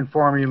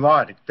non-conforming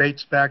lot. It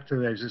dates back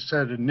to, as I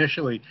said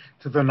initially,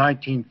 to the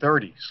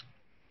 1930s.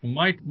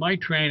 My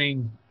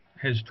training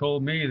has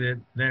told me that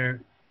the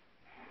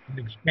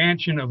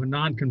expansion of a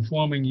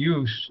non-conforming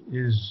use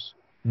is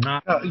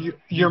not.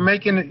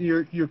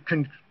 You're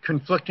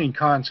conflicting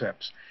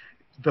concepts.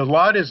 The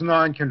lot is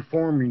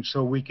non-conforming,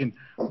 so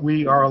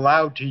we are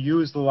allowed to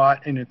use the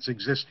lot in its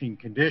existing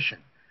condition.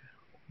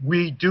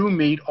 We do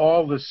meet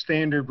all the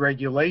standard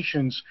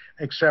regulations,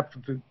 except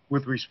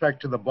with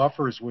respect to the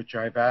buffers, which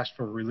I've asked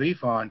for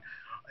relief on,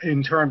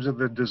 in terms of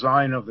the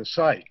design of the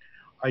site.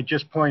 I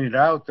just pointed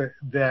out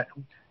that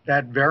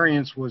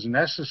variance was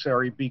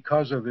necessary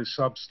because of the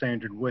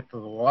substandard width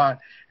of the lot,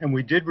 and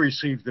we did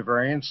receive the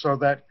variance, so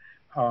that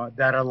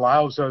that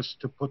allows us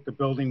to put the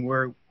building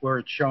where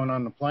it's shown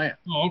on the plan.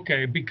 Oh,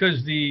 okay,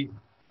 because the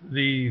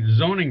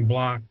zoning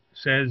block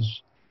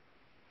says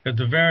that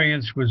the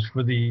variance was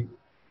for the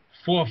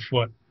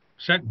 4-foot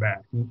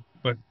setback,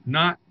 but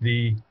not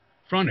the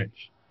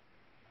frontage.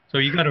 So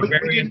you got a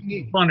variance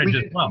frontage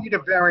as well. We need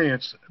a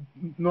variance,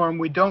 Norm.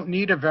 We don't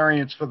need a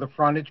variance for the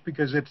frontage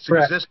because it's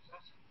existing.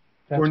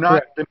 We're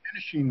not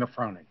diminishing the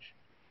frontage.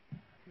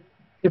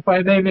 If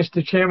I may,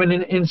 Mr. Chairman,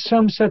 in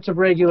some sets of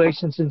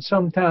regulations in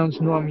some towns,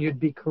 Norm,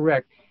 you'd be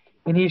correct.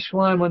 In East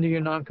Lyme, under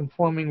your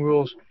non-conforming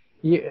rules,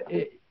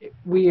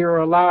 we are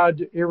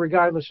allowed,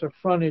 irregardless of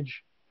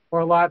frontage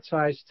or lot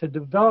size, to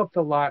develop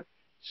the lot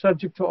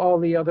subject to all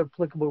the other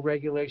applicable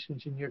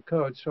regulations in your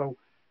code. So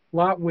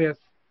lot width,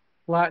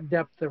 lot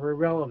depth are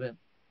irrelevant.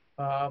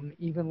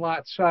 Even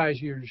lot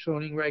size, your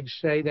zoning regs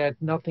say that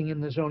nothing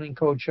in the zoning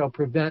code shall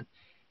prevent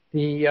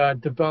the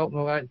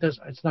development.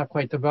 It's not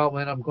quite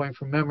development, I'm going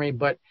from memory,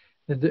 but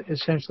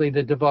essentially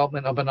the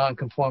development of a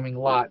non-conforming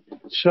lot,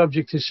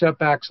 subject to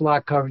setbacks,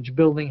 lot coverage,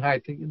 building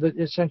height,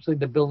 essentially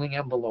the building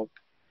envelope.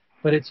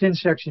 But it's in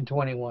section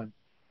 21,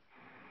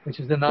 which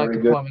is the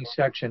non-conforming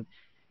section.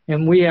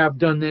 And we have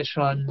done this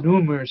on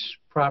numerous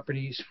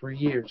properties for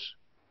years.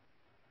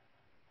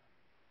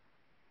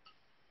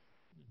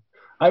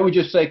 I would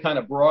just say kind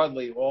of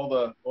broadly, all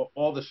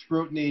the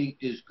scrutiny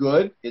is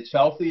good. It's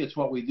healthy. It's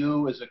what we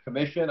do as a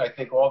commission. I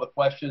think all the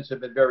questions have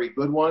been very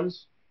good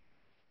ones.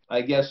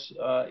 I guess,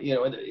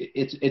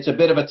 it's a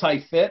bit of a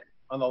tight fit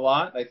on the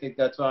lot. I think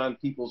that's on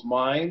people's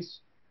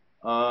minds.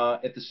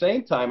 At the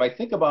same time, I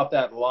think about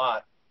that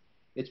lot.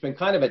 It's been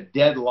kind of a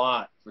dead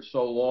lot for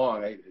so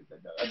long. I've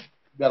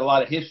got a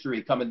lot of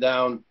history coming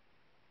down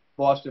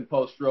Boston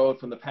Post Road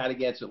from the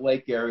Patagonia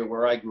Lake area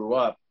where I grew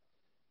up.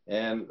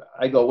 And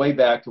I go way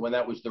back to when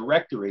that was the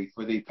rectory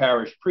for the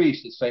parish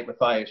priest at St.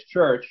 Matthias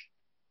Church.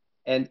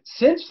 And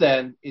since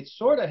then, it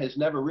sort of has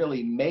never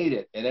really made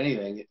it in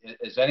anything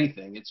as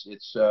anything.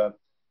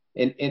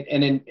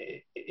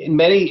 In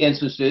many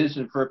instances,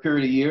 and for a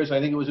period of years, I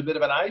think it was a bit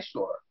of an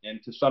eyesore,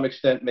 and to some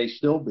extent may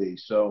still be.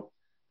 So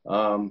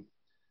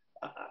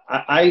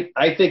I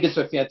think it's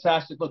a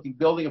fantastic looking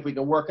building if we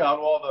can work out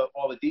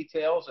all the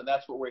details, and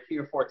that's what we're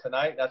here for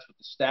tonight. That's what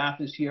the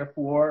staff is here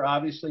for,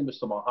 obviously,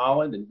 Mr.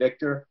 Mulholland and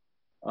Victor.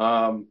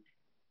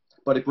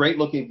 But a great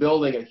looking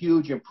building, a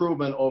huge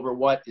improvement over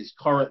what is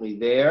currently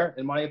there,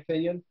 in my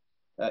opinion.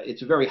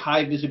 It's a very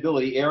high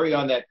visibility area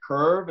on that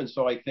curve, and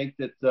so I think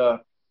that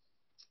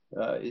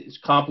it's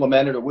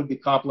complemented or would be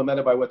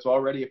complemented by what's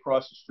already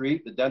across the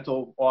street, the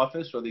dental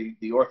office or the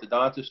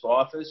orthodontist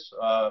office.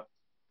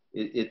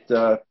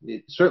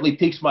 It certainly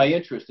piques my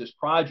interest, this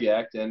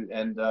project, and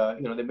you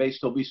know, there may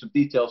still be some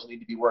details that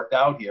need to be worked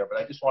out here,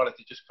 but I just wanted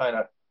to just kind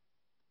of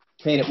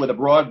paint it with a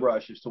broad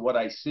brush as to what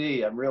I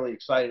see. I'm really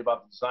excited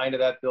about the design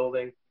of that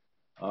building.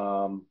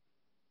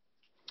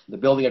 The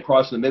building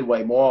across the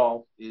Midway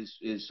Mall is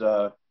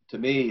to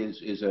me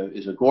is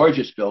a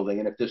gorgeous building,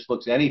 and if this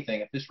looks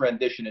anything, if this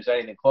rendition is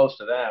anything close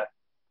to that,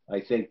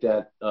 I think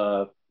that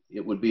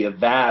it would be a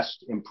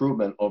vast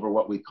improvement over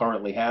what we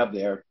currently have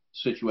there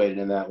situated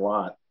in that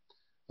lot.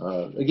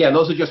 Again,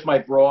 those are just my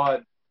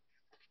broad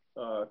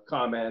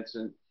comments,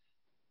 and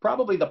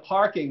probably the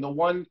parking, the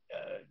one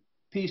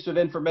piece of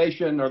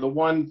information or the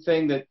one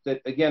thing that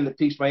again that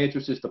piques my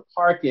interest is the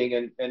parking,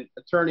 and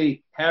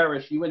Attorney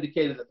Harris, you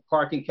indicated that the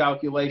parking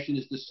calculation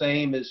is the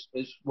same as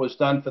was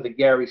done for the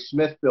Gary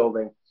Smith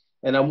building,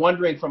 and I'm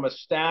wondering from a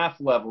staff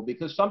level,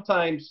 because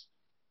sometimes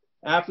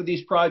after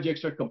these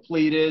projects are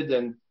completed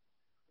and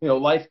you know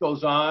life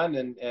goes on,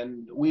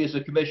 and we as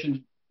a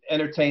commission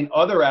entertain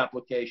other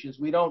applications,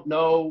 we don't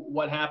know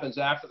what happens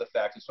after the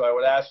fact. And so I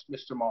would ask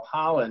Mr.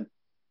 Mulholland,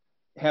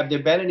 have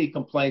there been any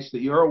complaints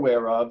that you're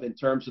aware of in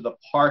terms of the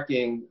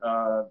parking,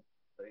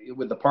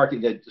 with the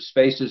parking, the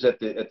spaces at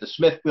the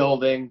Smith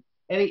building?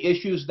 Any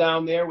issues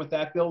down there with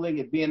that building,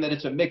 it being that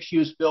it's a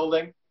mixed-use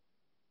building?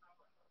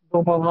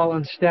 Bill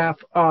Mulholland staff,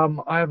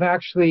 I've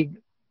actually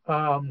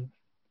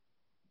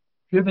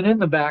driven in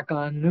the back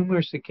on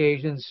numerous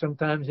occasions,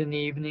 sometimes in the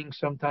evening,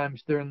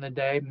 sometimes during the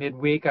day,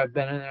 midweek. I've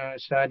been in there on a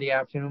Saturday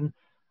afternoon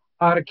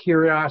out of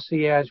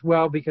curiosity as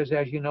well, because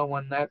as you know,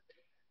 when that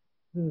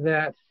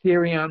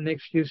theory on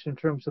mixed use in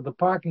terms of the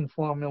parking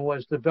formula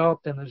was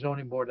developed and the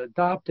zoning board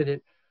adopted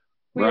it,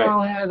 we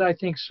all had, I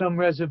think, some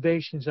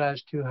reservations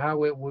as to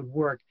how it would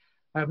work.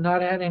 I have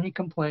not had any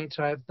complaints.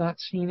 I have not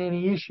seen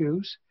any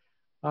issues.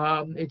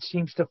 It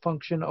seems to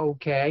function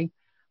okay.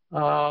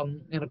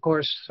 And of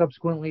course,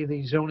 subsequently,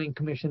 the zoning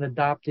commission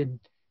adopted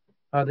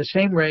the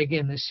same reg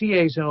in the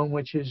CA zone,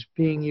 which is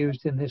being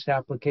used in this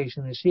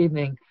application this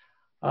evening.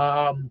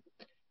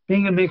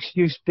 Being a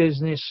mixed-use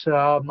business,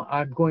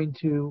 I'm going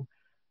to,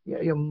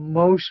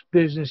 most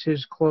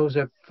businesses close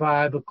at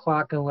 5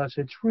 o'clock unless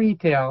it's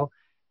retail.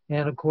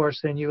 And of course,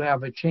 then you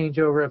have a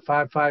changeover at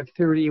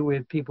 5:30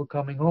 with people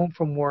coming home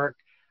from work.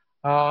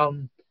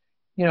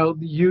 You know,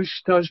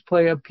 use does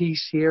play a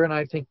piece here, and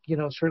I think, you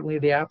know, certainly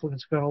the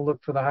applicant's going to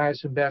look for the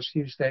highest and best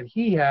use that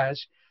he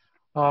has.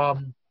 I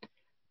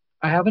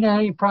haven't had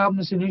any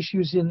problems and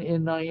issues in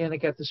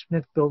Niantic at the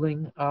Smith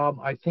building.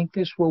 I think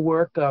this will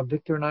work.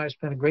 Victor and I have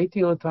spent a great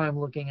deal of time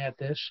looking at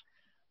this.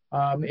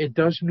 It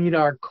does meet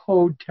our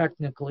code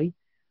technically.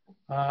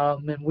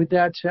 And with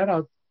that said,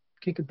 I'll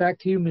kick it back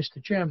to you,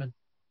 Mr. Chairman.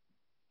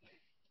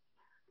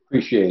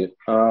 Appreciate it.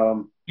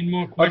 Any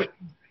more questions?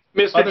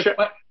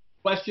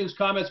 Questions,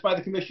 comments by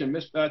the commission?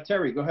 Ms.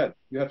 Terry, go ahead.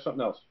 You have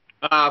something else.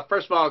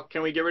 First of all,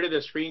 can we get rid of the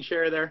screen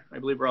share there? I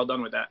believe we're all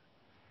done with that.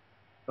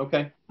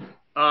 Okay.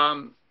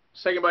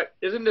 Second, but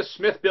isn't the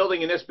Smith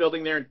building and this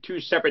building there in two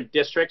separate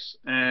districts,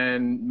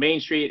 and Main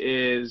Street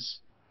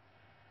is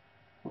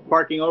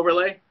parking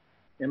overlay?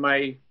 Am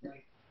I?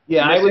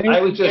 Yeah, I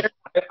was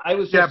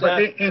just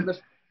asking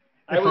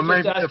for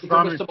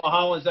Mr.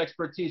 Mulholland's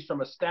expertise from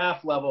a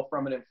staff level,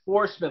 from an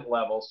enforcement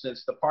level,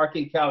 since the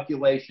parking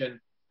calculation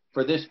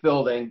for this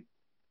building,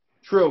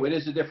 true, it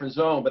is a different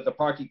zone, but the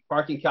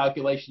parking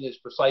calculation is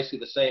precisely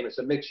the same. It's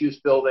a mixed-use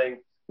building.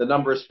 The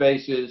number of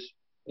spaces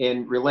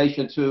in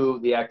relation to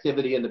the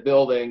activity in the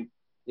building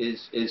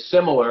is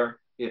similar,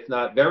 if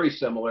not very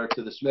similar,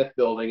 to the Smith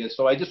building. And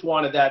so I just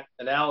wanted that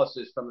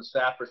analysis from the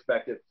staff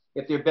perspective,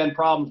 if there have been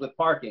problems with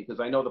parking, because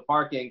I know the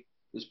parking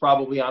is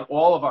probably on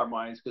all of our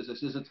minds, because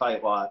this is a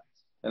tight lot.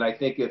 And I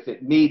think if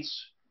it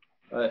meets,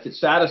 if it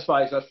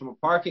satisfies us from a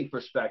parking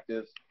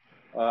perspective,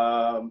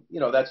 you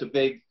know, that's a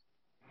big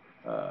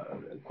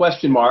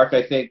question mark,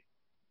 I think,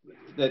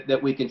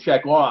 that we can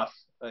check off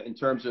in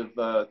terms of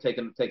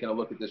taking a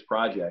look at this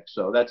project.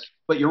 So that's,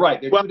 but you're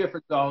right, they're two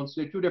different zones.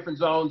 They're two different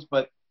zones,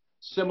 but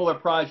similar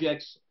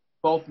projects,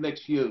 both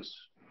mixed use.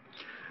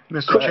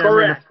 Mr.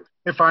 Chairman,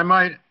 if I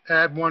might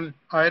add one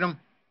item.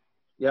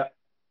 Yeah.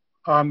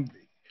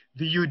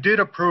 You did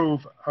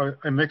approve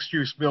a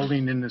mixed-use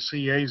building in the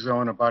CA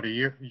zone about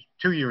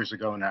 2 years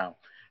ago now.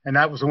 And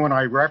that was the one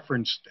I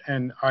referenced.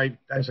 And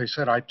as I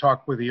said, I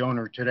talked with the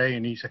owner today,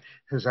 and he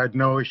has had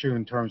no issue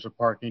in terms of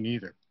parking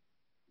either.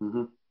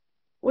 Mm-hmm.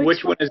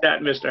 Which one is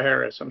that, Mr.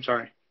 Harris? I'm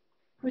sorry.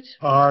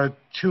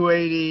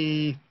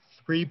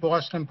 283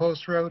 Boston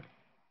Post Road.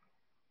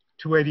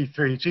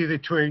 283. It's either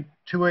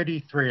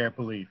 283, I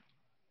believe.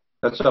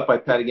 That's up by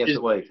Patagonia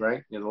Lake,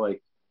 right? Near the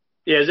lake.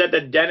 Yeah, is that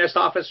the dentist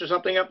office or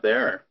something up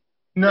there? Or?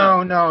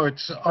 No,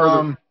 it's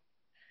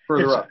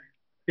further up.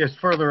 It's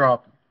further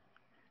up.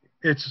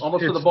 It's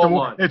almost to the boat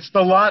launch. It's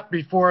the lot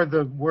before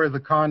where the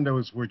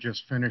condos were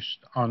just finished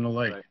on the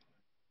lake.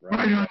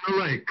 Right on the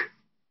lake.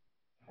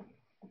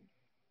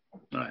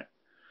 All right.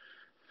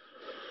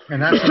 And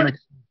that's a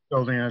mixed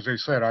building, as I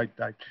said.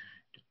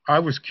 I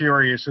was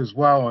curious as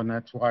well, and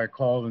that's why I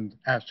called and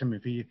asked him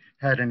if he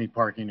had any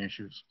parking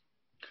issues.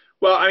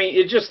 Well, I mean,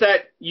 it's just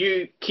that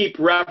you keep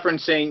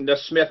referencing the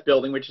Smith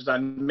building, which is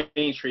on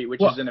Main Street,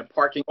 which is in a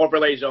parking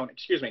overlay zone,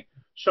 excuse me.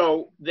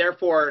 So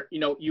therefore,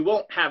 you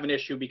won't have an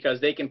issue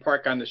because they can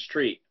park on the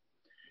street.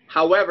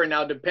 However,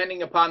 now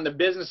depending upon the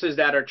businesses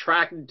that are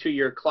attracted to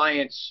your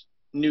client's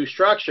new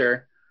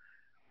structure,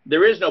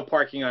 there is no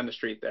parking on the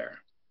street there.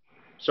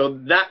 So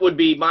that would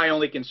be my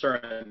only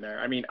concern there.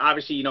 I mean,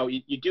 obviously,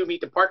 you do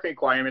meet the parking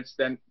requirements,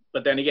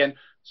 but then again,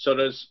 so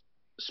does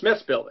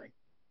Smith's building.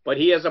 But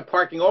he has a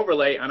parking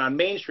overlay on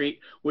Main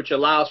Street, which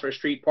allows for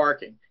street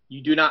parking.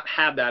 You do not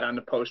have that on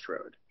the Post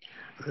Road.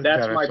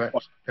 That's my point.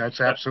 That's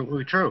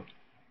absolutely true.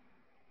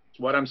 That's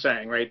what I'm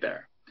saying right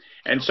there.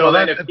 And so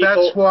then if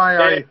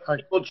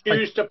people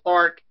choose to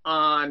park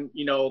on,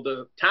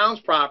 the town's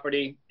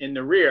property in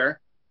the rear,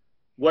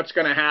 what's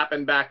going to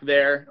happen back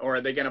there? Or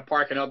are they going to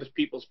park on other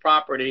people's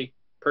property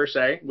per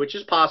se, which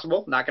is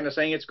possible. Not going to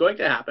say it's going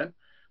to happen,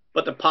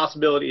 but the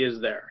possibility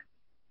is there.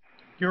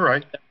 You're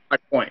right. That's my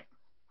point.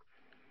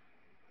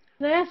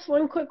 Can I ask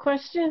one quick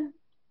question?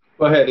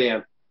 Go ahead,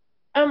 Ann.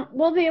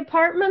 Will the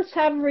apartments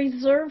have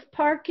reserved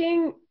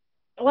parking,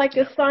 like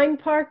assigned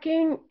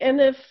parking? And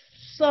if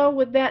so,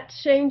 would that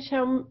change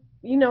how,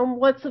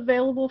 what's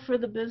available for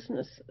the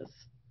businesses?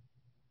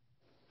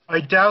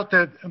 I doubt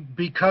that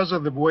because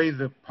of the way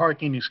the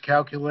parking is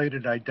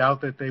calculated, I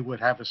doubt that they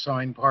would have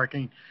assigned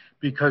parking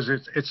because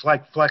it's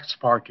like flex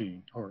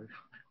parking or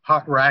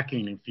hot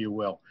racking, if you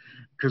will,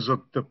 because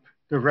of the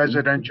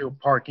residential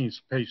parking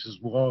spaces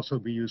will also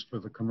be used for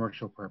the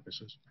commercial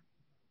purposes.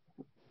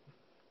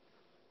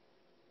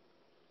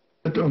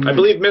 I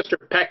believe Mr.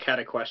 Peck had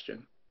a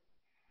question.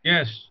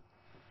 Yes.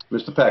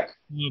 Mr. Peck.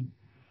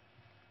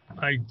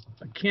 I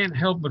can't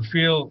help but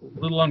feel a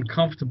little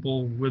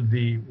uncomfortable with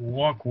the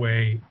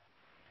walkway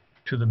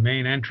to the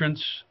main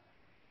entrance,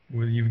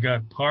 where you've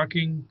got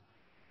parking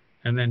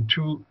and then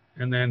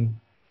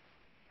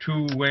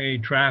two-way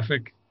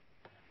traffic,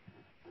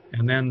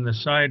 and then the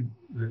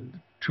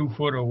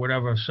 2-foot or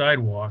whatever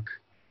sidewalk.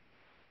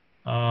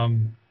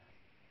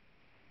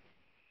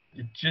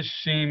 It just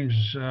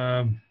seems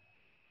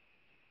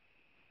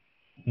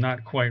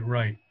not quite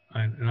right.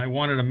 And I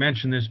wanted to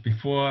mention this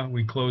before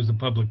we close the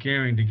public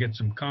hearing to get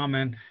some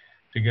comment,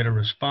 to get a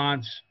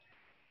response.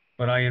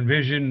 But I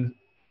envision,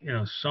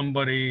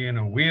 somebody in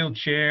a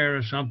wheelchair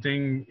or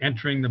something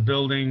entering the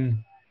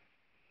building.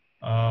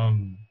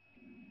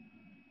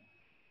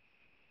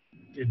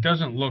 It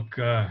doesn't look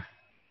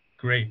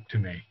great to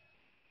me.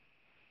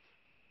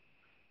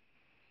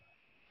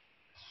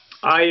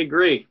 I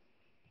agree.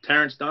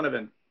 Terrence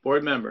Donovan,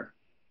 board member.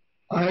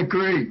 I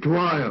agree.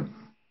 Dwyer.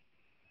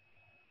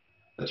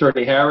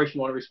 Attorney Harris,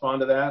 you want to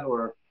respond to that,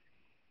 or?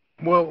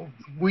 Well,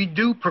 we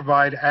do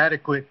provide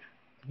adequate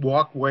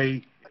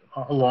walkway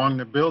along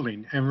the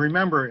building, and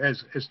remember,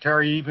 as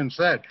Terry even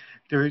said,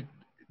 there's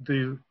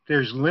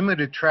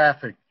limited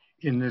traffic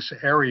in this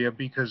area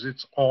because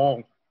it's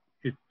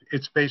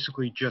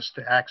basically just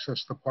to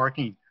access the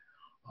parking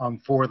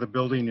for the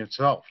building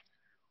itself.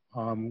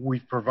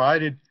 We've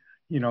provided,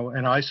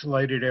 an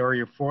isolated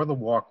area for the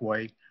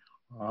walkway,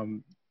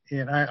 and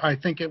I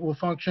think it will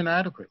function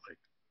adequately.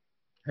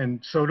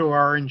 And so do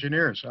our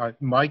engineers.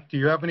 Mike, do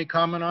you have any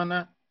comment on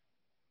that?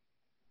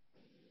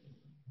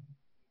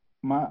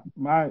 My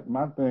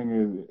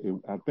thing is,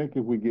 I think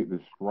if we get the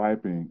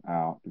striping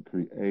out to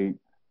create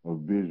a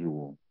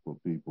visual for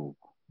people,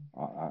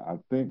 I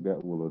think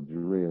that will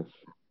address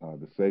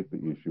the safety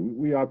issue.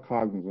 We are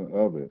cognizant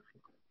of it,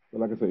 but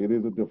like I said, it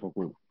is a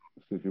difficult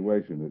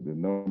situation. The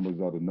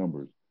numbers are the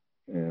numbers,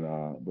 and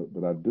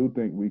but I do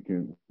think we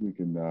can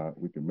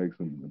make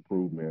some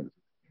improvements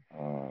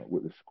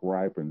with the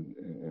striping,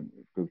 and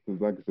because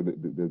like I said,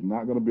 there's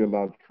not going to be a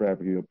lot of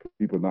traffic here.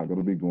 People are not going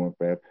to be going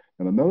fast.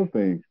 And another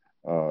thing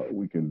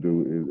we can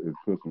do is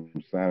put some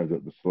signage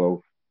up to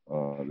slow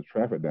the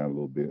traffic down a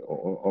little bit,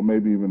 or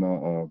maybe even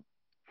a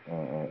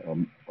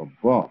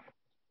bump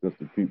just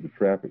to keep the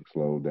traffic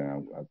slowed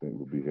down. I think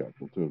would be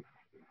helpful too.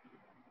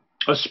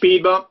 A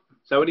speed bump?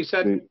 Is that what he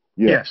said?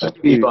 Yes. A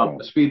speed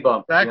bump. A speed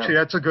bump. Actually,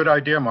 that's a good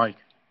idea, Mike.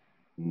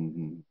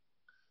 Mm-hmm.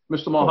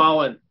 Mr.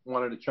 Mulholland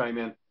wanted to chime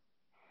in.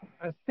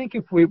 I think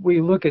if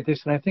we look at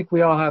this, and I think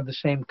we all have the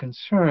same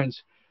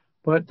concerns,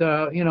 But,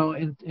 you know,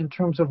 in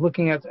terms of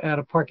looking at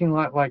a parking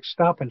lot like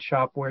Stop and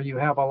Shop, where you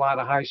have a lot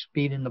of high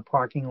speed in the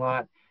parking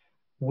lot,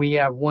 we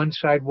have one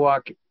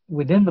sidewalk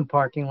within the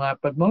parking lot,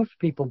 but most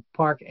people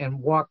park and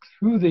walk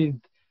through the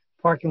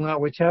parking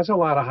lot, which has a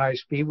lot of high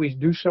speed. We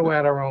do so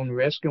at our own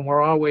risk, and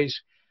we're always,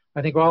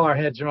 I think all our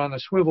heads are on the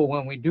swivel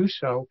when we do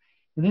so.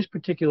 In this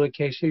particular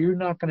case, so you're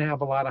not going to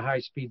have a lot of high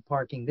speed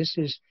parking. This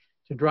is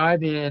to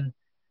drive in.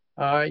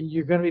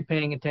 You're going to be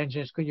paying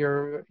attention.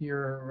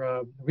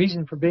 Your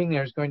reason for being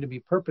there is going to be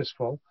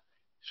purposeful.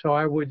 So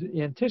I would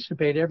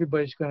anticipate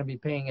everybody's going to be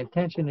paying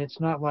attention. It's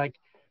not like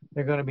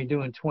they're going to be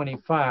doing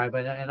 25.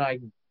 And I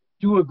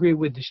do agree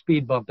with the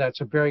speed bump.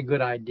 That's a very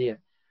good idea.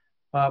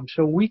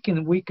 So we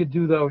could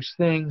do those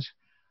things.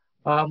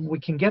 We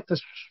can get the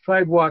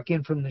sidewalk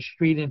in from the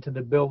street into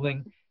the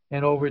building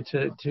and over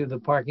to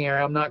the parking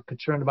area. I'm not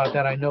concerned about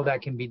that. I know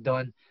that can be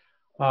done.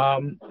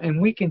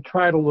 And we can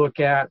try to look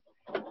at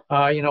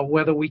you know,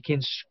 whether we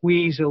can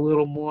squeeze a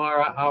little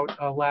more out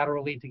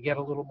laterally to get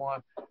a little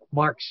more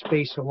marked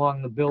space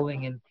along the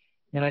building.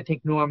 And I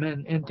think Norm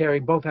and Terry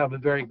both have a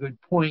very good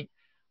point.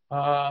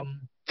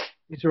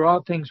 These are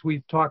all things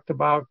we've talked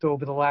about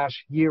over the last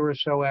year or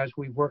so as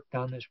we've worked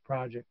on this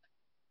project.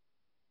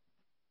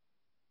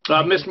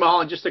 Ms.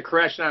 Mullen, just a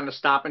correction on the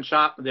Stop and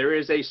Shop. There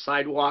is a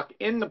sidewalk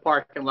in the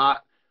parking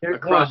lot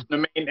across the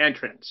main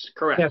entrance.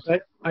 Correct. Yes,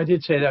 I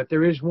did say that.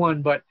 There is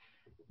one, but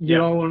you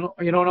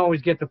don't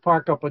always get to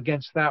park up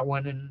against that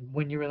one, and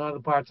when you're in other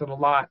parts of the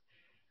lot,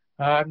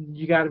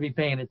 you got to be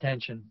paying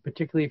attention,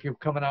 particularly if you're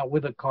coming out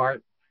with a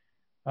cart.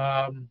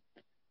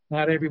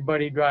 Not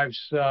everybody drives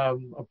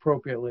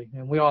appropriately,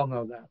 and we all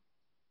know that.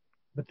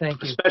 But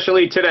thank you.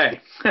 Especially today.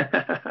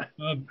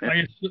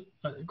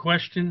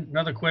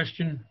 Another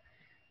question.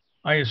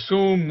 I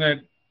assume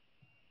that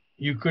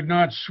you could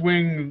not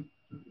swing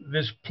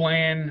this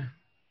plan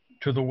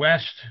to the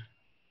west,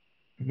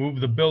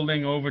 move the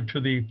building over to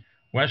the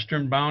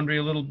western boundary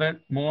a little bit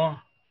more?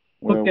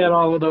 Look at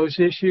all of those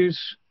issues.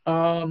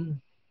 I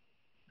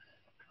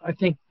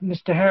think,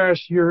 Mr.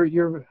 Harris,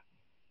 your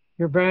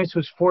variance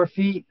was 4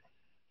 feet.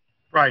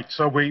 Right.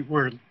 So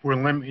we're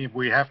limited.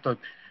 We have to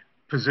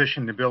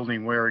position the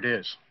building where it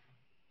is.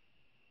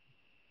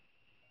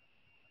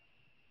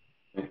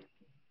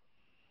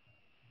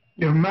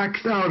 You're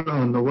maxed out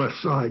on the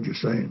west side, you're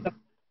saying?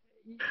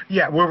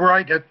 Yeah, we're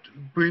right.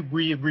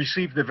 We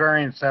received the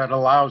variance that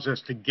allows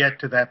us to get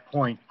to that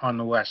point on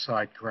the west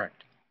side,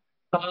 correct?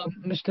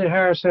 Mr.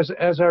 Harris,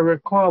 as I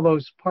recall,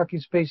 those parking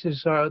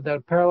spaces,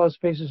 the parallel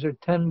spaces are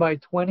 10 by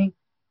 20.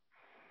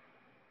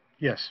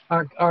 Yes.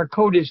 Our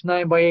code is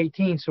 9 by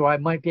 18, so I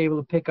might be able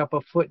to pick up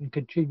a foot and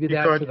contribute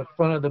that to the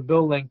front of the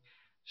building.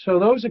 So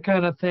those are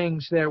kind of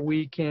things that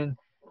we can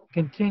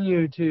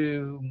continue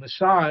to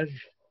massage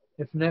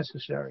if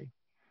necessary.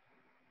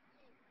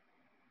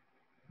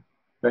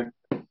 Okay.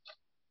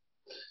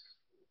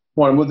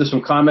 Want to move to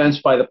some comments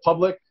by the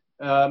public.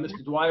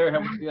 Mr. Dwyer,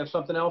 you have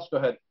something else? Go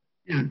ahead.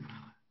 Yeah.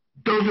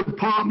 Those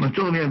apartments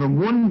only have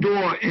one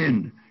door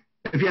in.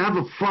 If you have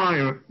a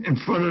fire in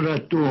front of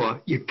that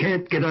door, you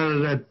can't get out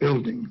of that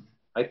building.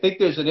 I think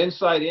there's an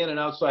inside in and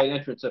outside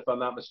entrance, if I'm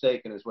not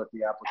mistaken, is what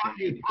the applicant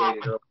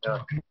indicated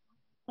earlier.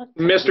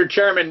 Mr.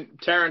 Chairman,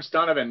 Terrence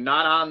Donovan,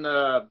 not on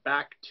the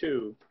back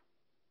two.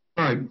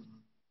 Right.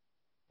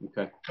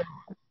 Okay.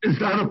 Is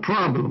that a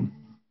problem?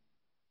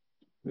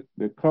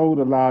 The code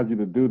allows you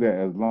to do that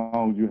as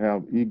long as you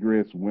have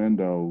egress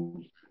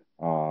windows,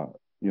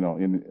 you know,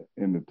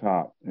 in the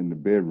top, in the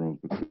bedroom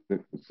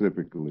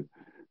specifically.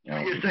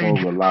 The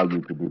code will allow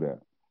you to do that.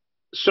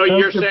 So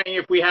you're saying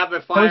if we have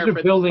a fire, those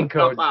are building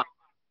codes.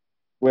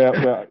 Well,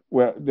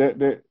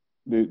 the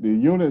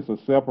units are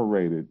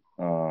separated.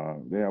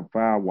 They have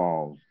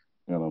firewalls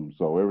in them,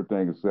 so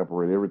everything is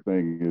separated.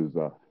 Everything is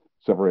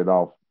separated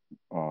off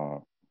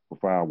for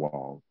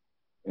firewalls,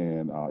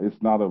 and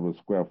it's not of a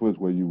square footage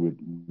where you would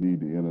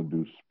need to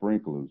introduce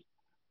sprinklers.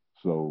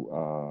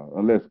 So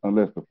unless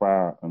the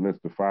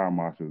fire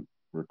marshal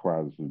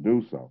requires us to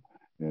do so,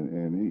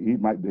 and he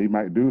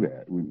might do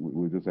that.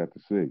 We just have to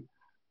see.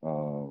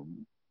 But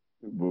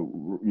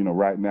you know,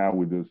 right now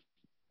we just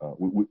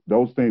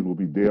those things will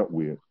be dealt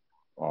with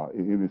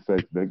in the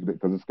sense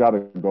because it's got to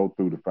go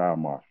through the fire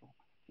marshal,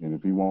 and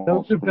if he wants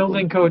those are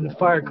building code and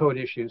fire code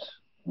issues.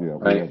 Yeah,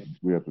 right.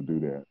 we have to do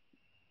that.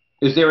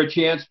 Is there a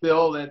chance,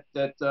 Bill,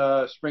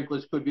 that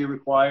sprinklers could be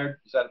required?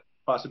 Is that a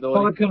possibility?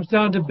 Well, it comes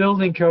down to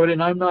building code,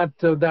 and I'm not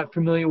that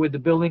familiar with the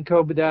building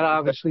code, but that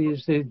obviously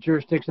is the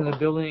jurisdiction of the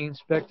building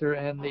inspector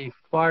and the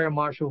fire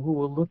marshal, who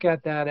will look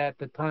at that at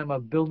the time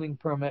of building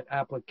permit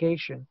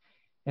application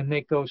and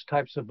make those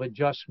types of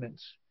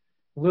adjustments.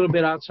 A little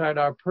bit outside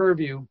our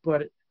purview,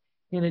 but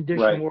in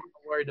addition, we're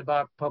worried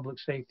about public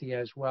safety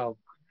as well.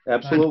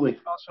 Absolutely.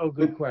 Also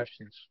good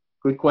questions.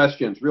 Good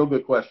questions, real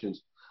good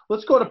questions.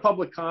 Let's go to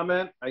public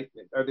comment.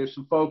 Are there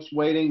some folks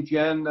waiting?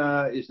 Jen,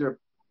 is there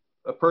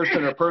a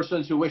person or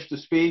persons who wish to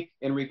speak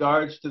in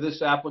regards to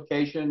this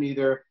application,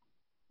 either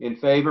in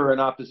favor, in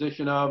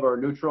opposition of, or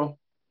neutral?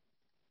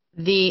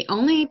 The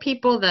only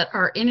people that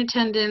are in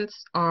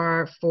attendance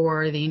are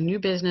for the new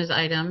business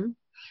item.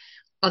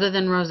 other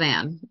than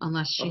Roseanne,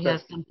 unless she Okay.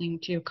 has something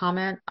to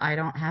comment. I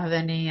don't have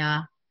any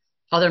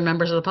other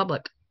members of the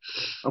public.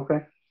 Okay.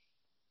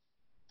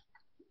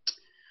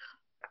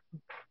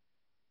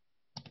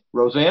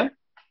 Roseanne?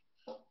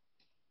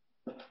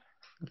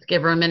 Let's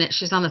give her a minute.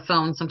 She's on the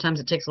phone. Sometimes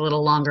it takes a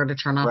little longer to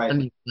turn off the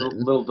mute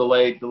button. Little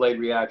delayed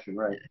reaction,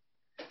 right.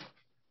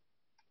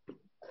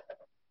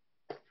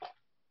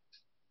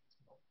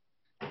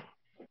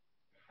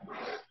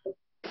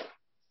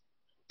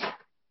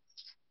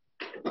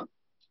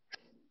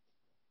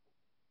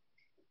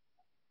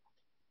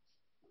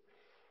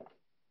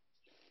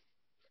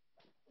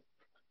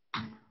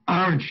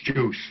 Orange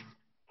juice.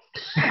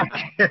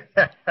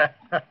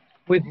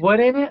 With what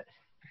in it?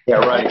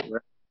 Yeah, right.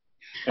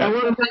 I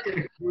want to make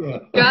it clear.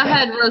 Go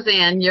ahead,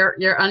 Roseanne. You're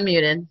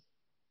unmuted.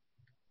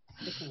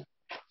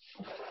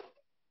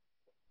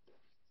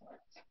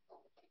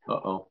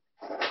 Uh-oh.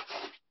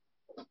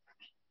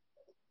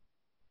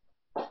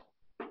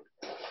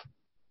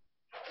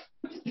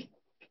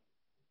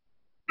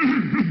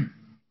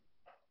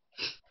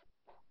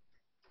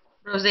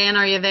 Roseanne,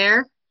 are you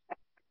there?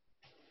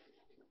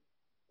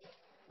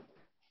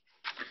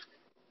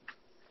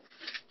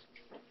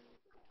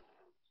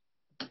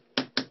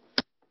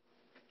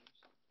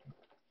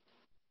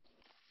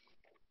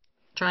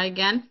 Try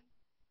again.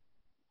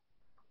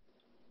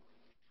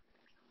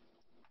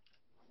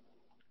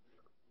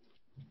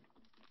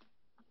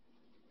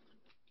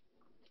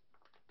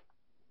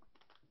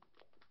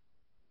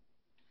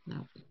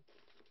 No.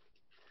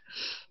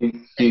 Do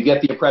you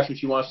get the impression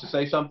she wants to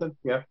say something?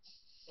 Yeah.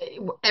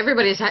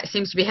 Everybody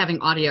seems to be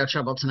having audio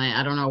trouble tonight.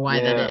 I don't know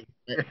why that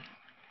is.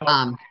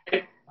 But,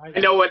 I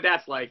know what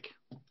that's like.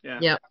 Yeah.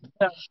 Yep.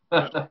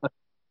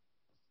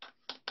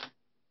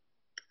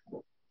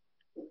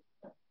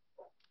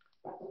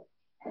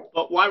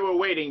 But while we're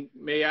waiting,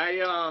 may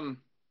I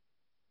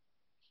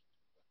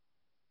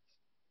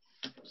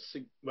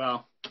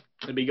well,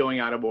 it'd be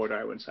going out of order,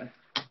 I would say.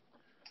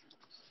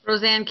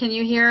 Roseanne, can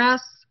you hear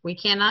us? We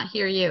cannot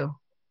hear you.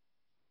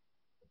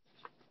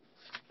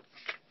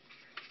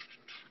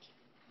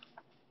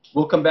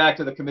 We'll come back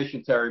to the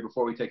commission, Terry,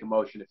 before we take a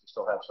motion if you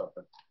still have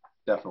something.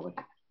 Definitely.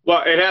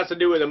 Well, it has to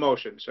do with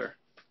emotion, sir.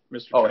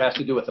 Mr. Oh, Chairman. it has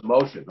to do with the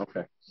motion.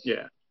 Okay.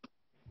 Yeah.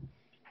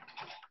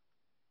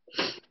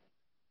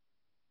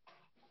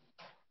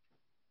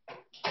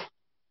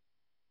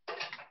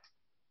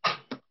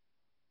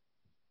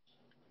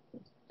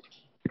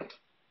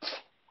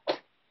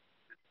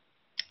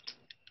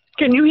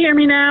 Can you hear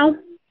me now?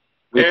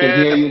 We can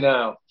hear you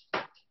now.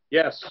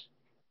 Yes.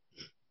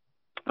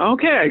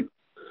 Okay.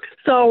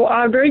 So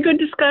very good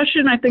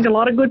discussion. I think a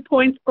lot of good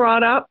points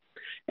brought up,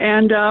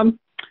 and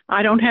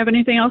I don't have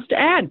anything else to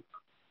add.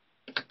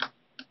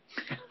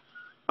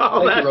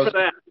 Oh, Thank you, that's for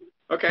that.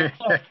 Okay.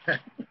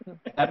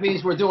 That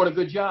means we're doing a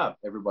good job,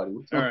 everybody.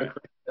 All right.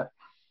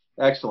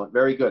 Excellent.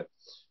 Very good.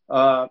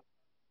 So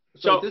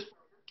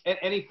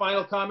any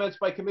final comments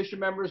by commission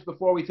members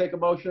before we take a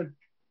motion?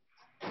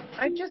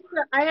 I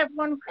have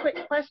one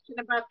quick question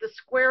about the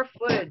square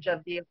footage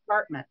of the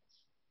apartments.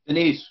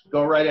 Denise,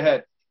 go right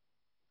ahead.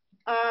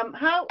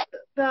 How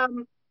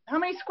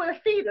many square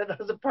feet are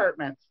those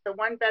apartments? The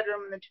 1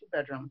 bedroom and the 2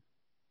 bedroom?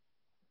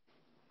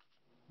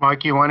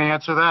 Mike, you want to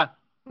answer that?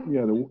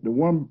 Yeah, the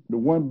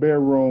one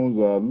bedrooms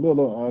are a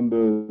little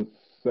under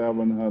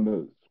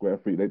 700 square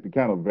feet. They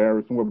kind of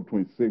vary somewhere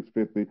between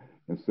 650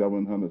 and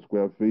 700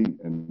 square feet,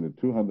 and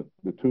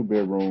the 2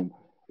 bedroom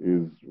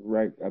is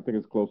right. I think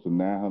it's close to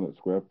 900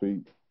 square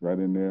feet, right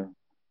in there.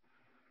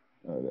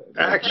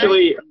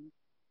 Actually,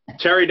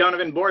 Terry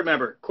Donovan, board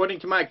member, according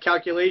to my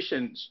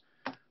calculations,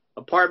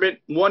 apartment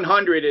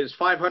 100 is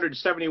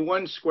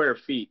 571 square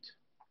feet.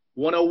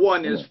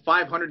 101 is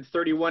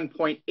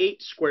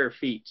 531.8 square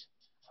feet.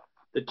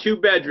 The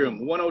 2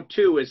 bedroom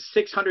 102 is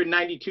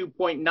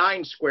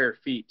 692.9 square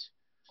feet.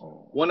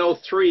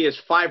 103 is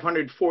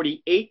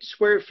 548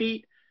 square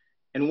feet,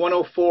 and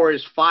 104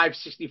 is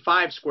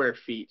 565 square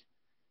feet.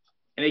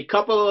 And a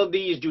couple of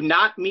these do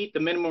not meet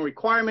the minimum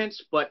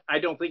requirements, but I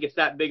don't think it's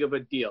that big of a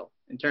deal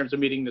in terms of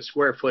meeting the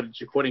square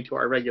footage according to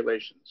our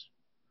regulations.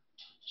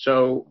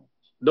 So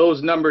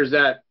those numbers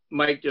that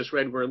Mike just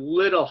read were a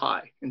little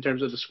high in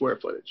terms of the square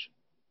footage.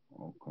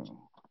 Okay.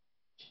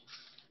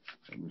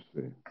 Let me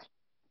see.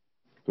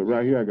 So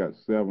right here I got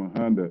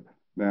 700.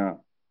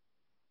 Now,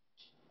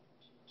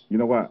 you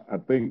know what? I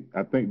think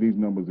these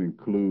numbers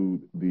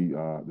include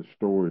the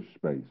storage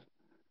space.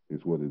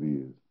 Is what it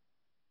is.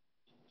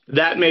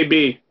 That may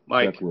be,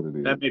 Mike. That's what it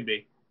is. That may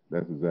be.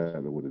 That's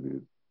exactly what it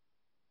is.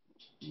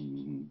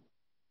 Mm-hmm.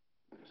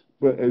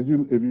 But if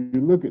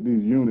you look at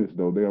these units,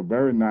 though, they are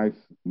very nice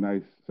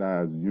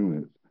sized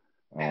units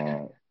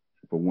for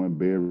 1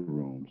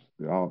 bedrooms.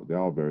 They're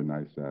all very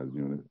nice sized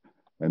units.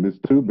 And this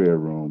 2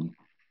 bedroom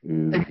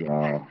is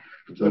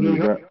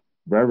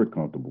very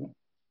comfortable.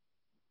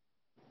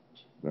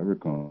 Very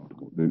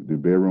comfortable. The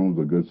bedrooms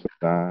are good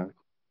size,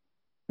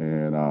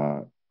 and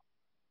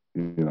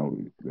you know,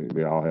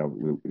 they all have,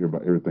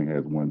 everything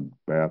has 1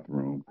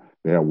 bathroom.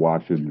 They have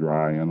washer and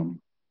dry in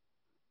them,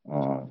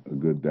 a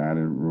good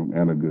dining room,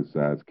 and a good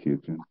sized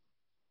kitchen.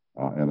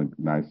 and a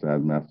nice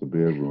sized master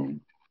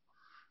bedroom.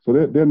 So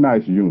they're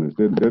nice units.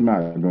 They're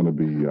not going to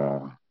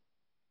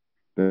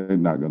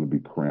be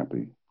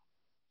crampy.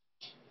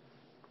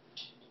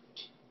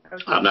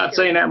 I'm not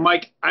saying that,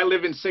 Mike. I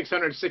live in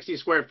 660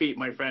 square feet,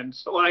 my friend,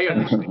 so I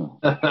understand.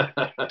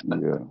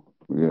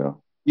 Yeah.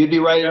 You'd be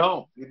right at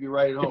home. You'd be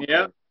right at home.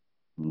 Yeah.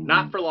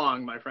 Not for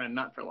long, my friend.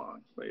 Not for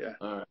long. But yeah.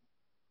 All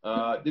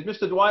right. Did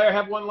Mr. Dwyer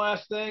have one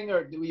last thing,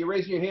 or were you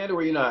raising your hand, or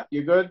were you not?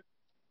 You're good?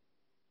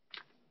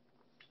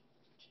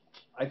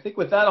 I think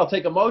with that, I'll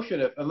take a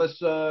motion,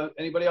 unless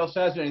anybody else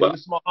has anything.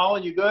 Mr.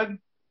 Mulholland, you good?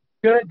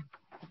 Good.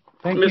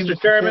 Thank you,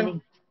 Mr.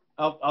 Chairman.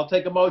 I'll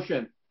take a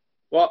motion.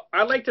 Well,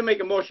 I'd like to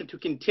make a motion to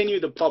continue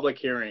the public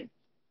hearing.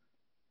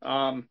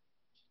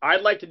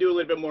 I'd like to do a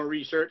little bit more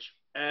research.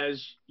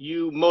 As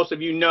most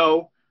of you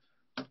know,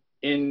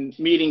 in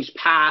meetings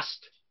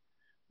past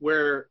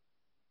where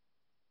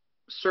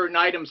certain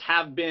items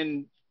have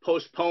been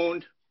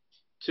postponed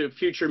to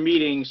future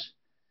meetings,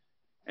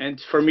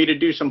 and for me to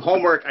do some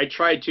homework, I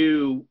tried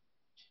to,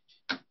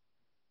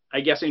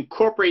 I guess,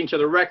 incorporate into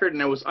the record,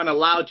 and I was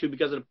unallowed to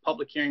because the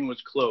public hearing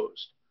was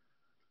closed.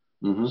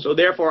 So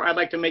therefore, I'd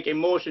like to make a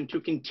motion to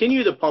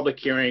continue the public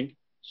hearing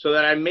so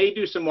that I may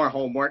do some more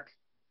homework.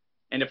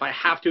 And if I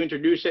have to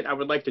introduce it, I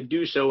would like to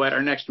do so at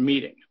our next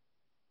meeting.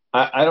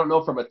 I don't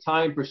know from a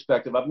time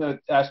perspective. I'm going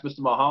to ask Mr.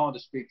 Mulholland to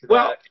speak to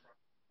that.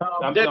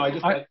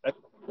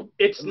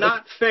 It's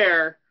not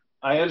fair.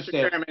 I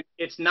understand. Mr. Chairman,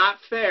 it's not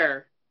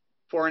fair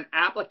for an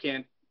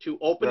applicant to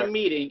open a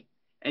meeting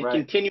and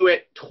continue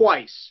it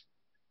twice.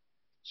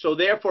 So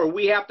therefore,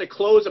 we have to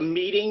close a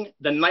meeting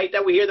the night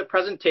that we hear the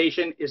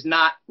presentation is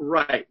not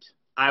right.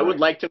 I would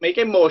like to make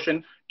a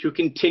motion to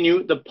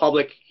continue the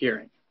public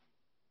hearing.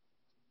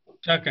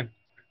 Second.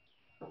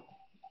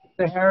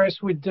 Mr.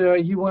 Harris, would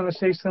you want to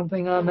say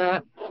something on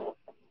that?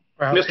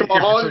 Well, Mr.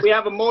 Mulholland, we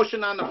have a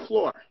motion on the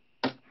floor.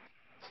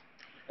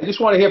 I just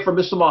want to hear from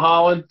Mr.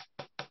 Mulholland,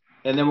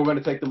 and then we're going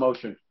to take the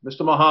motion.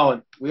 Mr.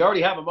 Mulholland, we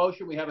already have a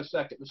motion. We have a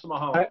second. Mr.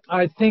 Mulholland.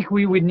 I think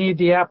we would need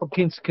the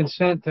applicant's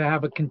consent to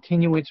have a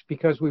continuance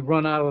because we've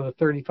run out of the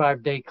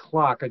 35-day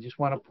clock. I just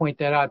want to point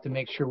that out to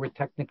make sure we're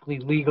technically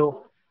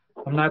legal.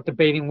 I'm not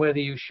debating whether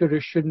you should or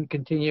shouldn't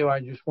continue. I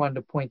just wanted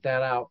to point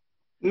that out.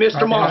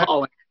 Mr.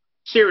 Mulholland,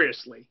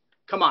 seriously,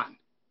 come on.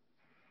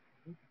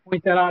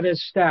 Point that out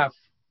as staff.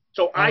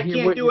 So I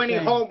can't do any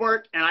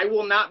homework, and I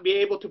will not be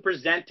able to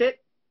present it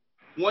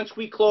once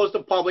we close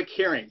the public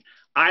hearing.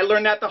 I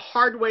learned that the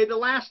hard way the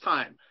last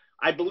time.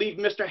 I believe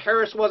Mr.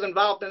 Harris was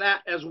involved in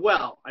that as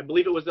well. I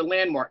believe it was the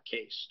Landmark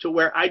case, to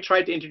where I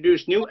tried to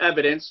introduce new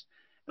evidence.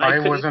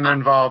 I wasn't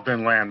involved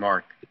in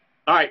Landmark.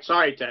 All right,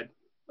 sorry, Ted.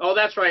 Oh,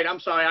 that's right. I'm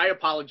sorry. I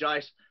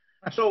apologize.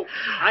 So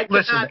I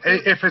listen.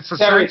 If it's the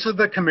sense of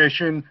the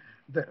commission,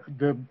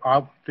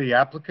 the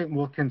applicant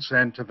will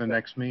consent to the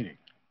next meeting.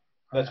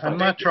 I'm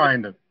not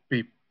trying to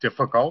be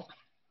difficult.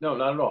 No,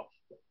 not at all.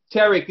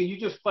 Terry, can you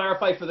just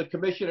clarify for the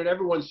commission and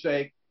everyone's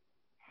sake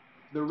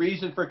the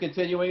reason for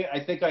continuing it?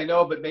 I think I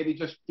know, but maybe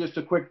just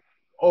a quick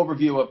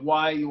overview of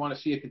why you want to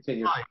see it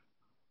continue.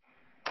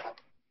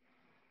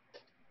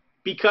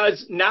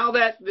 Because now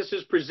that this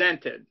is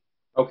presented,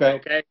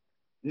 okay,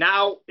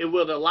 now it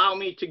will allow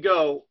me to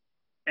go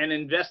and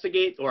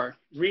investigate or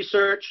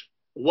research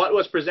what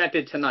was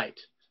presented tonight.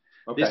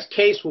 Okay. This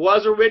case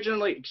was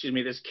originally,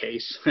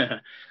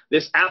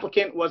 this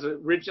applicant was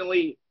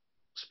originally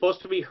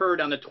supposed to be heard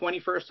on the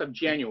 21st of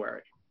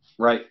January.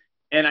 Right.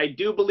 And I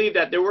do believe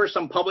that there were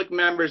some public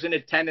members in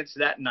attendance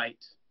that night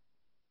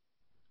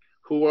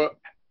who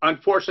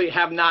unfortunately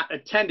have not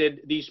attended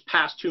these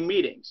past two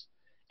meetings.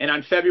 And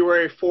on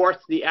February 4th,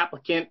 the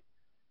applicant,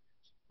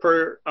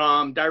 per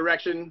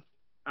direction,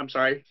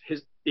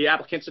 the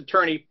applicant's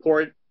attorney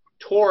poured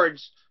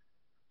towards,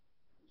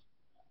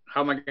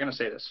 how am I going to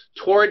say this?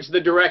 Towards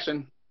the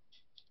direction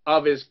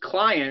of his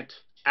client,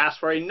 asked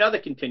for another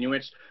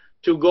continuance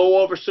to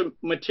go over some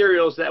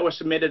materials that were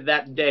submitted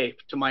that day,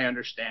 to my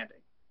understanding.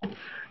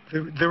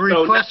 The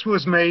request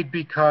was made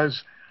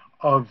because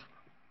of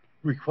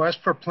request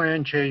for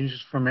plan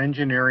changes from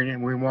engineering,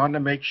 and we wanted to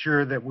make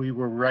sure that we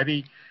were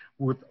ready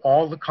with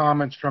all the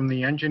comments from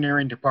the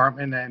engineering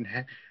department,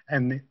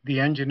 and the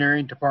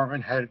engineering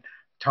department had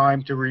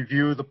time to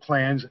review the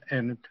plans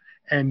and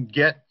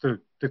get the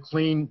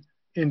clean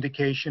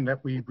indication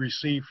that we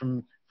received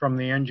from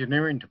the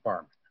engineering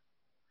department.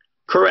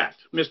 Correct,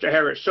 Mr.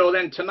 Harris. So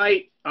then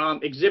tonight,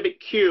 Exhibit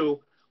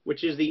Q,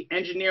 which is the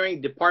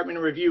engineering department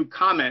review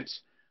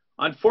comments,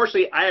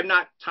 unfortunately, I have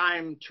not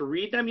time to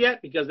read them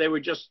yet because they were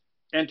just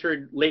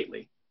entered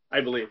lately,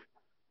 I believe.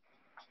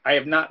 I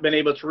have not been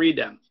able to read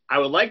them. I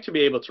would like to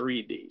be able to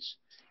read these.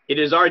 It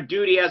is our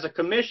duty as a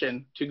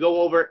commission to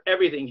go over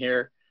everything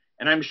here,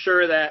 and I'm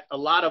sure that a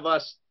lot of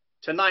us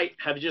tonight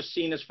have just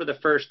seen this for the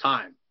first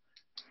time.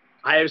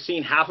 I have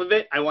seen half of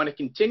it. I want to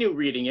continue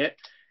reading it,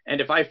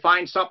 and if I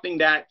find something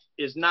that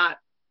is not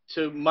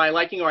to my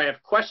liking or I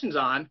have questions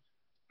on,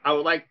 I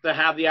would like to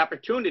have the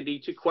opportunity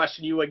to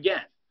question you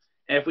again.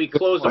 And if we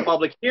close the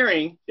public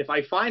hearing, if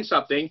I find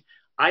something,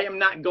 I am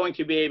not going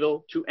to be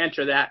able to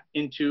enter that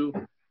into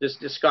this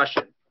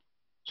discussion.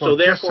 So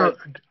therefore,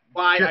 just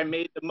why I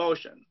made the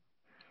motion.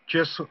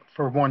 just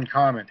for one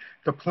comment,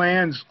 the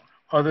plans,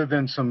 other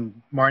than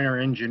some minor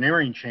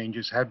engineering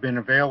changes, have been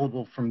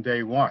available from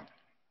day one.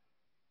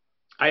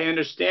 I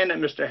understand that,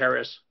 Mr.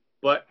 Harris,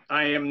 but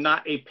I am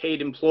not a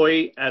paid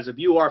employee as of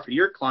you are for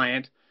your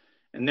client,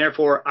 and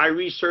therefore I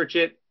research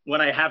it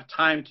when I have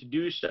time to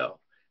do so.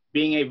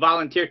 Being a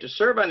volunteer to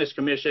serve on this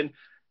commission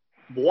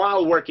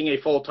while working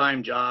a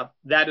full-time job,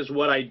 that is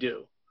what I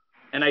do.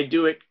 And I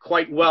do it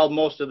quite well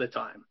most of the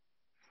time.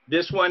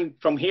 This one,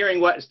 from hearing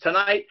what is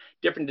tonight,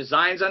 different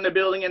designs on the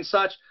building and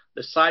such,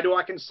 the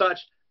sidewalk and such,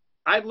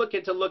 I'd look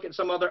at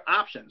some other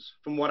options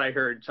from what I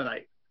heard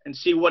tonight and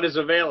see what is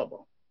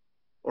available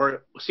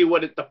or see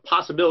what the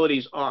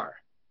possibilities are.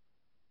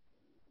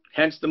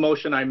 Hence the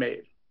motion I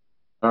made.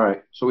 All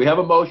right. So we have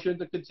a motion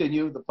to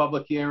continue the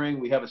public hearing.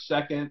 We have a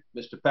second.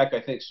 Mr. Peck,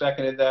 I think,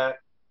 seconded that.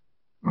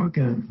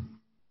 Okay.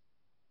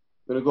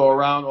 Going to go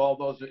around all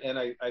those, and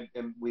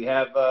and we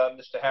have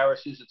Mr.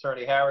 Harris's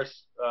attorney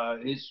Harris,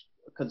 his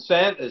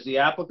consent as the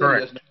applicant.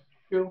 Correct. He has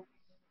no issue.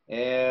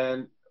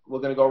 And we're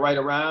going to go right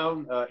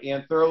around.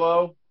 Ann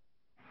Thurlow.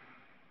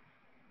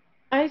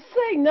 I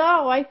say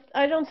no.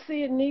 I don't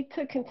see a need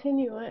to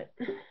continue it.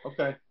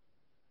 Okay.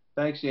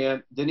 Thanks,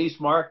 Ann. Denise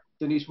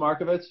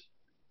Markovitz.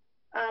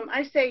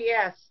 I say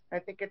yes. I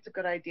think it's a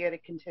good idea to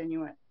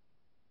continue it.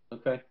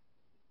 Okay.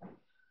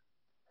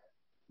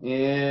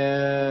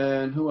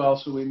 And who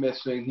else are we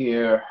missing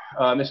here?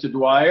 Mr.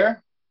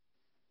 Dwyer?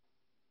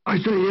 I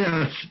say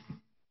yes.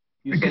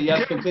 You say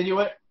yes, continue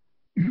it?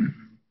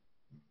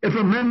 If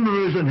a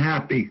member isn't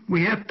happy,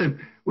 we have to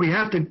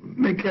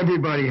make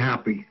everybody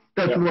happy.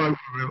 That's why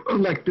we're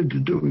elected to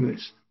do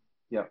this.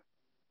 Yeah.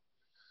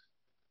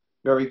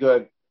 Very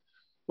good.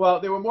 Well,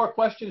 there were more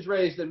questions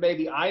raised than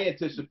maybe I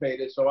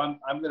anticipated, so I'm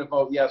going to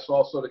vote yes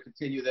also to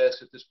continue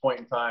this at this point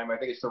in time. I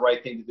think it's the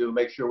right thing to do.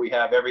 Make sure we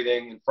have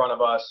everything in front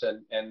of us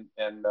and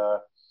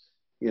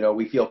you know,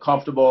 we feel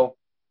comfortable.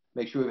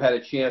 Make sure we've had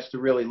a chance to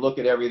really look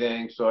at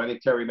everything. So I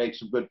think Terry makes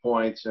some good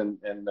points and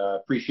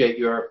appreciate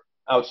your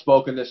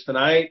outspokenness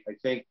tonight. I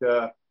think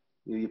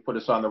you put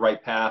us on the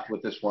right path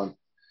with this one.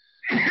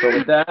 So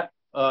with that,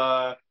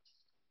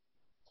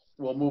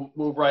 we'll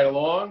move right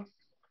along.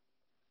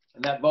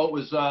 And that vote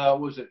was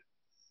it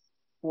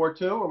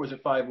 4-2 or was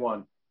it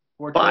 5-1?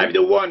 5-1,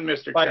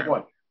 Mr.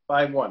 Chairman.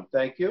 5-1.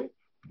 Thank you.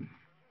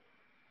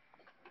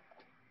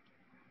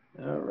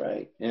 All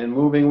right. And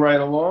moving right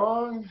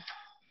along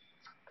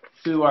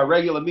to our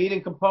regular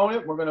meeting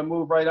component, we're going to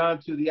move right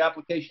on to the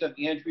application of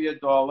Andrea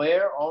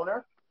Dallaire,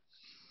 owner,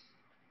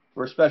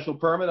 for a special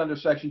permit under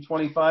section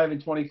 25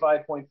 and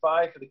 25.5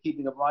 for the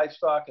keeping of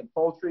livestock and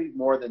poultry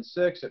more than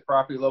 6 at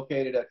property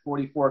located at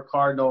 44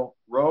 Cardinal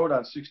Road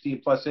on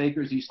 16 plus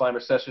acres, East Lyme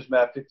Assessors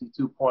Map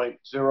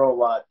 52.0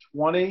 Lot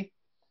 20.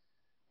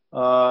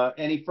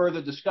 Any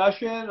further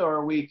discussion, or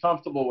are we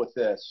comfortable with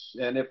this?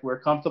 And if we're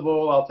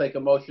comfortable, I'll take a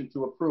motion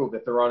to approve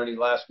if there aren't any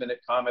last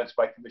minute comments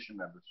by commission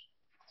members.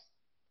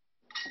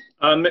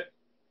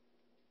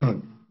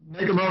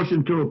 Make a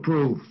motion to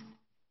approve.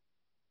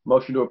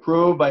 Motion to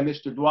approve by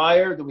Mr.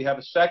 Dwyer. Do we have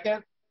a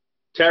second?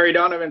 Terry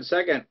Donovan,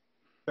 second.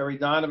 Terry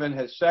Donovan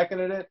has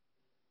seconded it.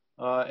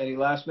 Any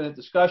last minute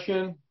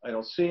discussion? I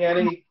don't see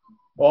any.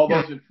 All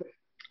those in,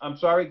 I'm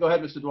sorry, go ahead,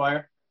 Mr.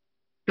 Dwyer.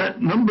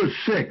 That number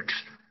 6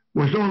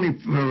 was only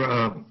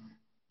for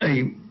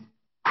a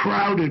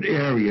crowded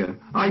area.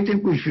 I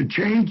think we should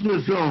change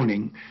the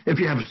zoning. If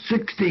you have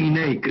 16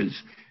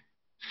 acres,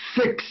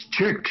 6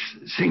 chicks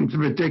seems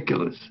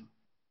ridiculous.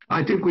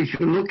 I think we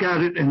should look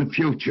at it in the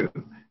future.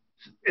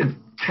 If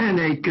 10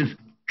 acres,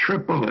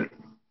 triple it.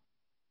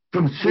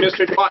 From 6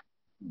 Mr. Dwyer,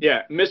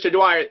 yeah, Mr.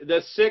 Dwyer,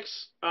 the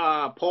 6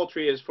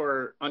 poultry is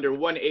for under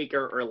 1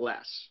 acre or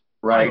less.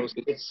 Right.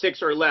 So it's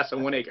 6 or less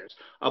than 1 acre.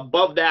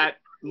 Above that,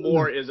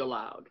 more is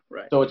allowed.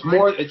 Right. So it's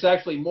more. It's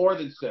actually more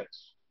than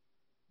 6.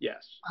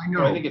 Yes. I know.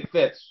 So I think it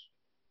fits.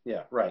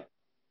 Yeah. Right.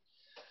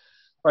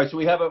 All right. So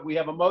we have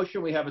a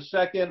motion. We have a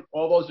second.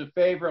 All those in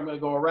favor. I'm going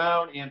to go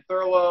around. Ann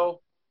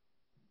Thurlow.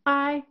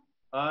 Aye.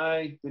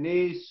 Aye.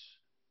 Denise.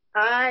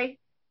 Aye.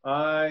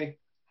 Aye.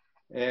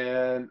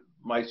 And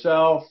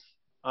myself.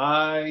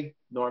 Aye.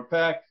 Norm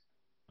Peck.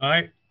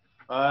 Aye.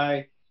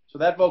 Aye. So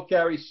that vote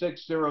carries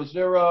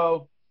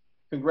 6-0-0.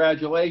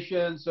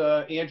 Congratulations,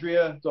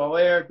 Andrea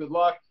Dallaire. Good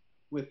luck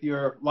with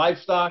your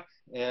livestock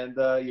and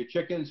your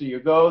chickens and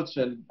your goats.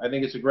 And I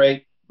think it's a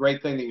great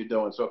thing that you're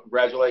doing. So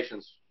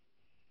congratulations.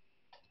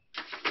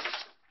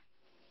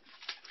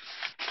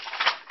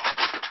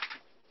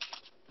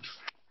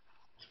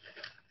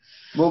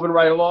 Moving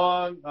right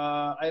along,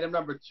 item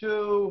number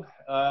 2,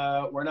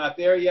 we're not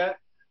there yet.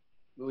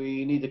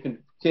 We need to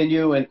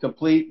continue and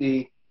complete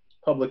the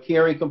public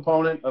hearing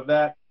component of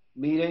that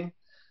meeting.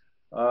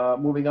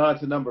 Moving on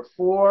to number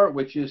 4,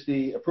 which is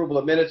the approval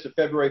of minutes of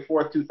February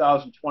 4th,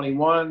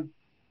 2021.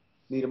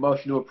 Need a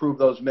motion to approve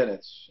those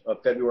minutes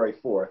of February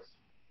 4th.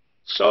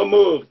 So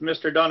moved,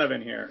 Mr.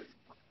 Donovan here.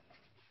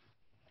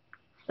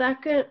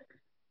 Second.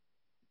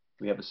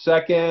 We have a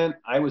second.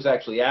 I was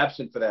actually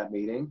absent for that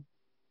meeting.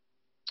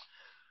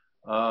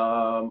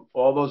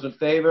 All those in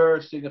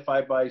favor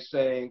signify by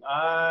saying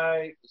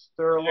aye. Mr.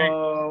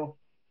 Thurlow.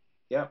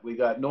 Yep, we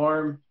got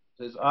Norm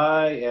says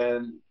aye,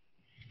 and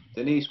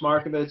Denise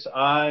Markovitz,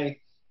 aye.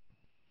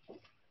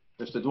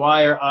 Mr.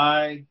 Dwyer,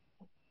 aye.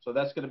 So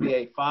that's going to be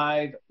a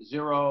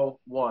 5-0-1.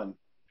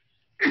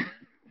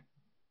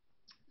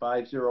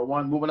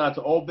 5-0-1. Moving on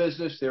to old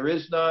business, there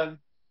is none.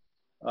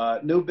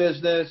 New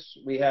business,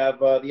 we have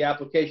the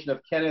application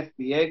of Kenneth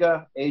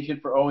Biega,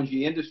 agent for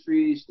O&G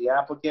Industries, the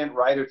applicant,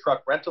 Ryder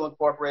Truck Rental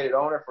Incorporated,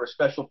 owner, for a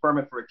special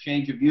permit for a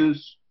change of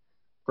use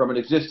from an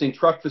existing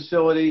truck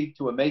facility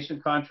to a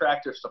mason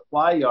contractor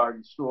supply yard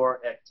and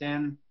store at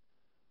 10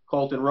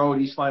 Colton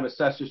Road, East Lyme,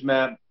 Assessors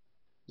Map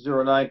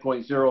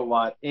 09.0,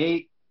 Lot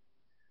 8.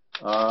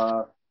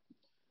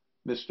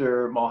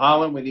 Mr.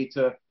 Mulholland, we need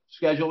to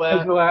schedule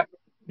that.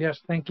 Yes,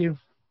 thank you.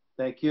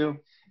 Thank you.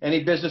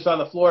 Any business on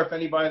the floor? If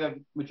anybody, the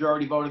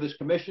majority vote of this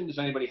commission, does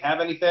anybody have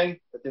anything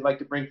that they'd like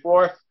to bring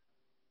forth?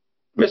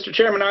 Mr.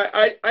 Chairman,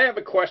 I have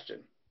a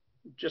question,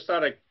 just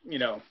out of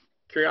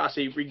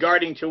curiosity,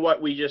 regarding to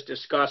what we just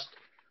discussed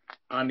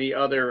on the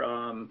other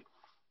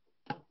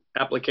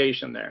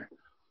application there.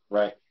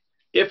 Right.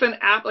 If an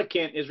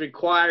applicant is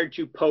required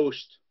to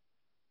post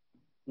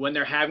when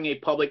they're having a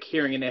public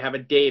hearing and they have a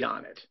date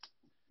on it,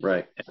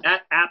 right, and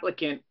that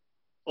applicant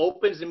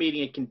opens the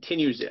meeting and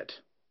continues it,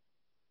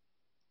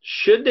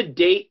 should the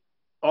date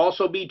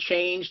also be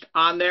changed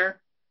on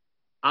there,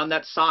 on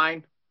that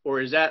sign, or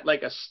is that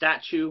like a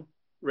statute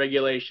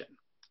regulation?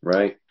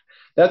 Right.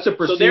 That's a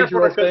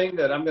procedural thing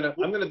that I'm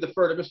gonna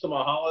defer to Mr.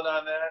 Mulholland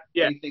on that.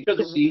 Yeah.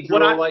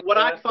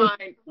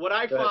 What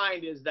I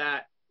find is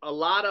that a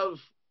lot of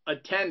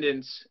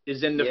attendance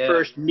is in the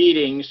first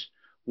meetings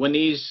when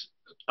these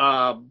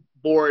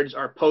boards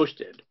are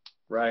posted.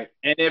 Right.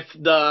 And if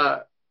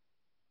the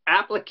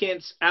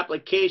applicant's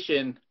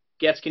application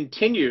gets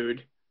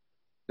continued,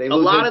 a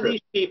lot of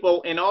these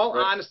people, in all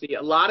honesty,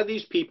 a lot of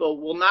these people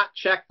will not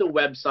check the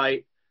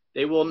website.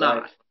 They will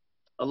not. Right.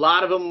 A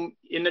lot of them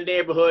in the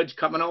neighborhoods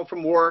coming home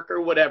from work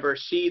or whatever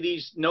see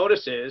these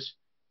notices.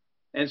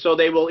 And so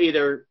they will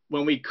either,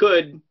 when we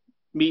could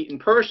meet in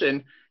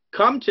person,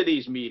 come to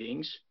these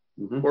meetings,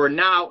 or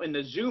now in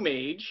the Zoom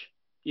age,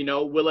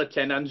 will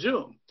attend on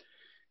Zoom.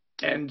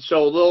 And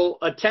so they'll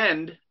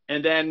attend,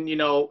 and then,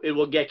 it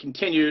will get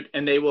continued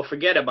and they will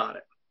forget about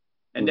it.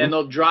 And then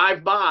they'll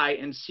drive by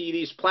and see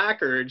these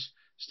placards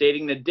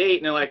stating the date,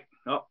 and they're like,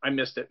 oh, I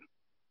missed it,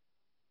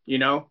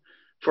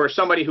 for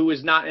somebody who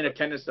is not in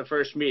attendance the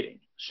first meeting.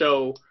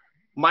 So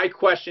my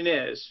question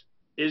is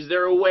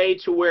there a way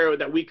to where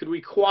that we could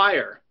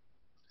require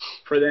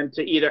for them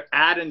to either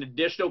add an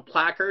additional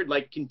placard,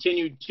 like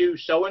continued to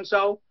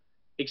so-and-so,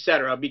 et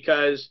cetera?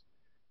 Because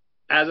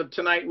as of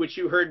tonight, which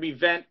you heard me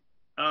vent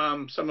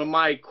some of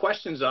my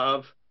questions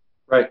of,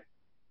 right,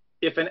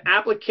 if an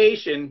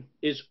application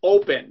is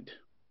opened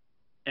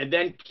and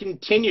then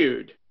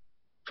continued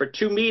for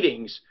 2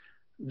 meetings,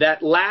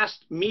 that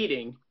last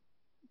meeting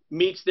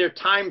meets their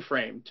time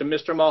frame, to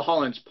Mr.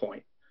 Mulholland's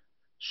point.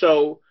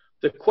 So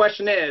the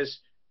question is,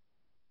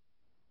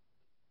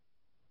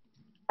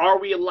 are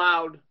we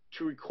allowed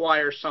to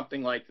require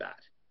something like that?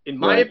 In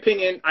my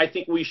opinion, I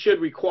think we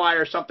should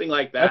require something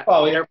like that. I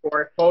follow you.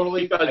 Therefore,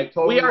 totally, because I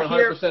totally we are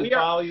 100% here,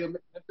 follow you.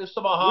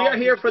 Mr. Mulholland, we are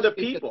here for the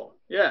people.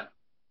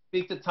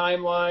 Speak the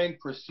timeline,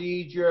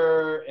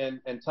 procedure,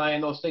 and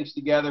tying those things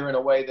together in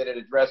a way that it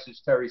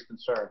addresses Terry's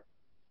concern.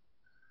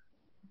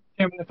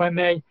 Chairman, if I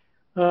may,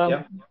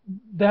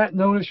 that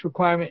notice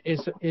requirement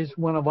is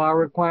one of our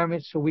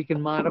requirements, so we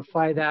can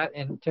modify that.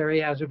 And Terry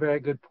has a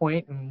very good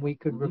point, and we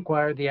could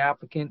require the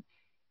applicant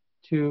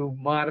to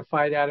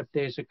modify that if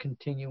there's a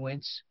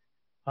continuance.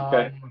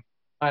 Okay.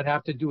 I'd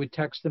have to do a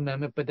text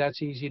amendment, but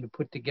that's easy to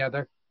put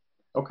together.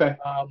 Okay.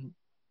 A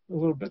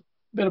little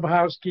bit of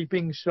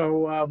housekeeping,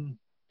 so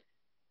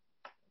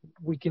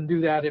we can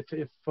do that if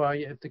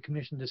the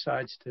commission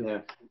decides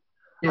to.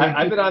 Yeah.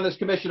 I've been on this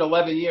commission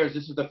 11 years.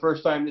 This is the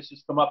first time this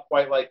has come up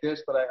quite like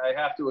this, but I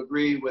have to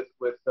agree with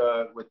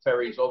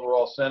Terry's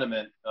overall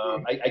sentiment.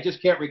 I just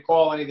can't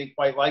recall anything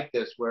quite like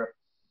this where,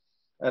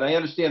 and I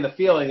understand the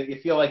feeling that you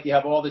feel like you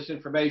have all this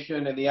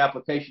information and the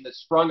application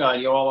that's sprung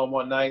on you all on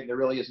one night, and there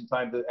really isn't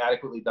time to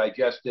adequately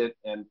digest it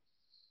and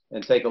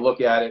take a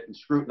look at it and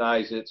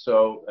scrutinize it.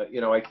 So,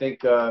 I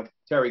think,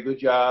 Terry, good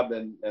job,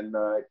 and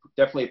I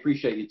definitely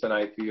appreciate you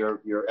tonight for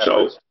your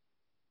efforts.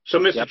 So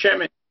Mr.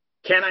 Chairman,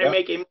 can I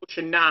make a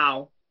motion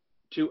now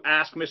to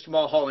ask Mr.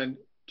 Mulholland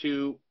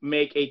to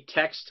make a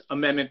text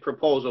amendment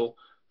proposal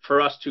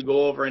for us to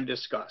go over and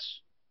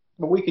discuss?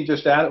 Well, we can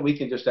just add it. We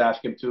can just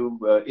ask him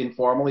to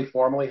informally,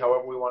 formally,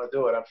 however we want to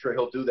do it. I'm sure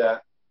he'll do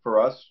that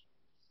for us.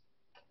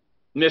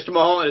 Mr.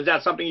 Mulholland, is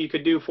that something you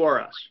could do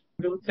for us?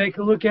 We'll take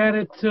a look at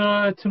it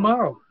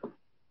tomorrow.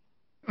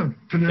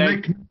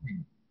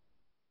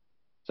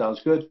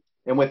 Sounds good.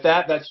 And with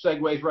that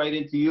segues right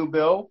into you,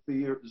 Bill, for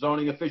your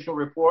zoning official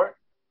report.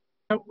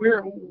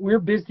 We're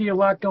busy, a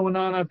lot going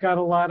on. I've got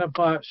a lot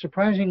of,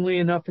 surprisingly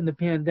enough, in the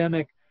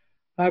pandemic,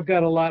 I've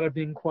got a lot of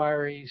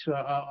inquiries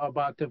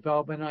about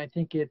development. I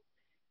think it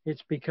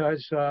it's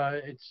because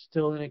it's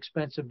still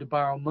inexpensive to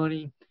borrow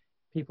money.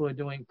 People are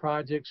doing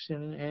projects,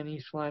 and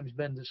East Lyme's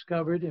been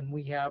discovered, and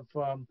we have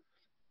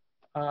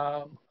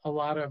a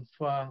lot of,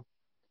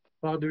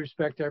 all due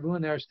respect to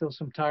everyone, there are still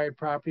some tired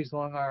properties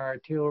along our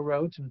arterial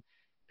roads, and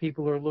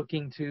people are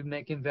looking to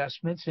make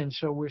investments, and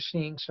so we're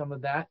seeing some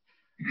of that.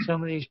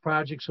 Some of these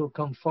projects will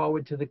come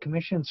forward to the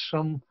commission.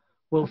 Some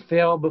will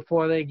fail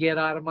before they get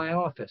out of my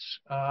office.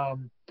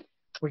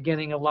 We're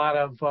getting a lot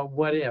of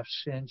what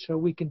ifs, and so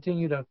we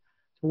continue to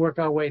work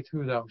our way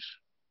through those.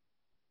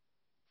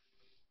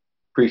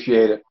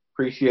 Appreciate it.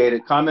 Appreciate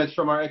it. Comments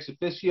from our ex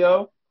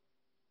officio?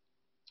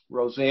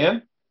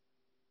 Roseanne,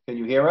 can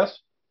you hear us?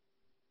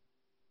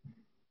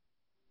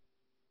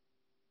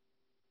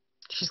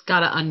 She's got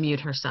to unmute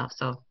herself,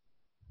 so.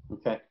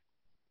 Okay.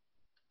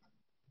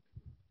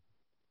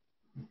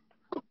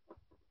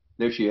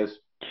 There she is.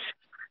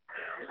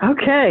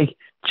 Okay.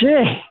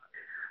 Jay,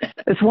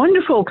 it's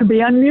wonderful to be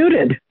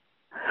unmuted.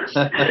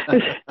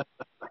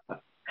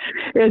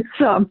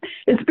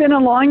 It's been a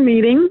long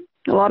meeting,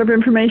 a lot of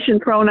information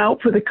thrown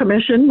out for the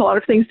commission, a lot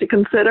of things to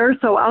consider,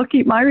 so I'll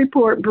keep my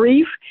report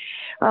brief.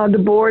 The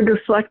Board of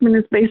Selectmen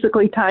is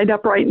basically tied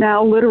up right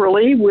now,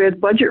 literally, with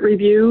budget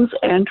reviews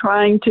and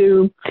trying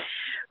to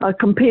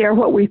compare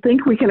what we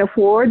think we can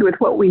afford with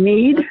what we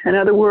need. In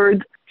other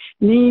words,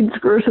 needs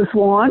versus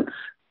wants,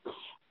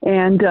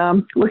 and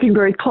looking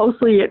very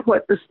closely at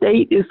what the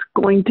state is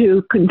going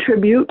to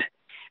contribute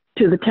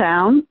to the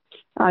town.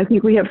 I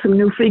think we have some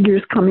new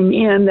figures coming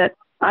in that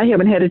I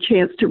haven't had a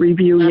chance to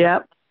review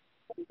yet.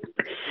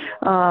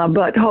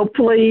 But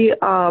hopefully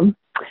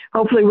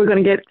we're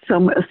going to get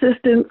some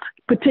assistance,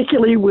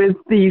 particularly with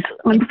these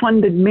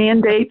unfunded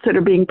mandates that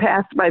are being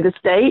passed by the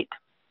state,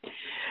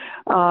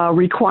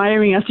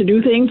 requiring us to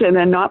do things and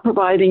then not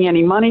providing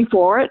any money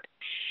for it.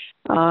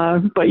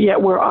 But yet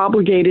we're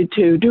obligated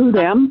to do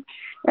them.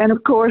 And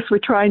of course, we're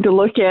trying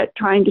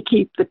to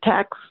keep the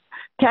tax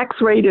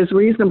rate as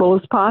reasonable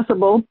as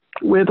possible,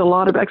 with a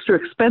lot of extra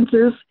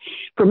expenses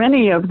for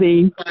many of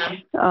the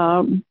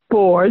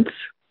boards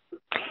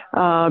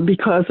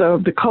because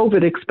of the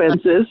COVID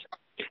expenses.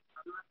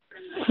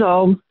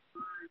 So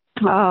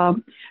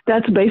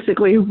that's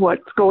basically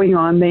what's going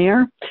on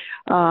there.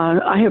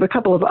 I have a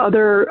couple of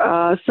other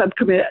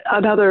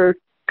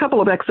couple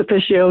of ex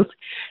officios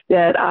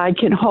that I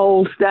can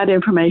hold that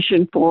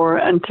information for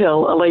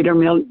until a later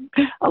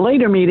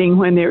meeting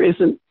when there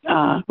isn't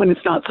when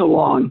it's not so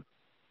long.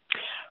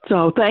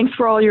 So thanks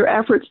for all your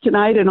efforts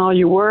tonight and all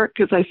your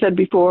work. As I said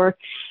before,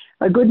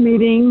 a good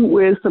meeting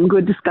with some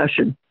good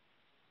discussion.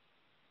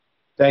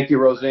 Thank you,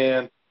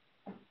 Roseanne.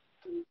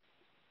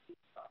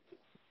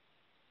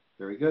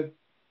 Very good.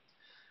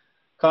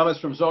 Comments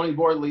from Zoning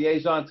Board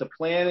Liaison to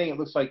Planning. It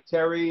looks like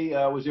Terry,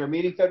 was there a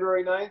meeting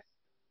February 9th?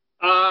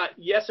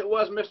 Yes, it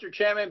was, Mr.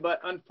 Chairman, but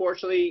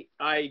unfortunately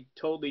I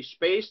totally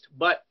spaced,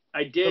 but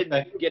I did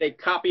get a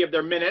copy of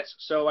their minutes,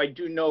 so I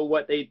do know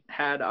what they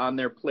had on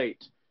their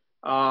plate.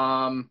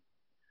 From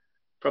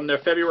their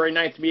February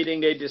 9th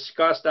meeting, they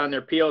discussed on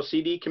their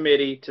POCD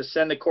committee to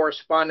send the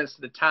correspondence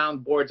to the town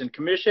boards and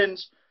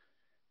commissions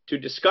to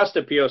discuss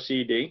the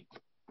POCD.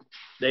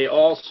 They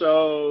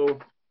also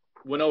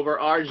went over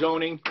our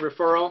zoning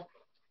referral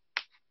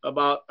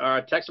about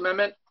our text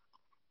amendment,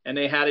 and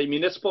they had a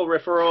municipal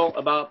referral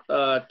about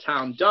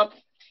town dump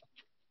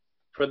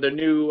for the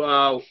new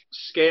house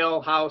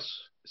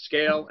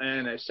scale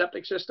and a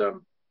septic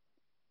system.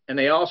 And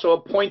they also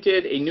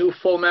appointed a new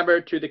full member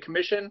to the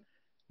commission,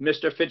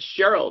 Mr.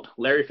 Fitzgerald.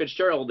 Larry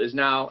Fitzgerald is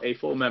now a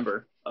full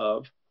member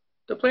of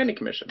the Planning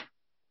Commission.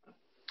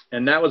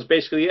 And that was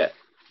basically it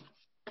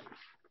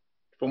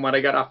from what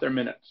I got off their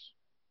minutes.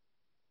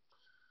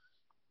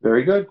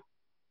 Very good.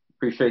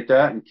 Appreciate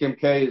that. And Kim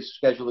K is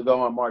scheduled to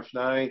go on March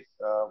 9th.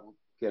 We'll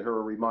get her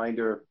a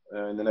reminder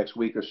in the next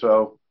week or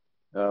so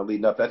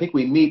leading up. I think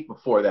we meet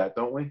before that,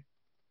 don't we?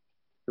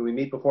 Do we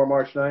meet before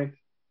March 9th?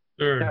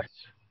 Sure. Yes.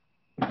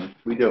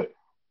 We do.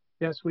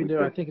 Yes, we do.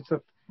 I think it's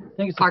the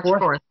March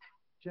 4th.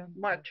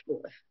 March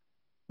 4th.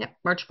 Yep,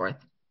 March 4th.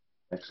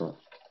 Excellent.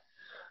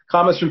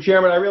 Comments from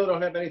Chairman. I really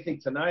don't have anything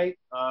tonight.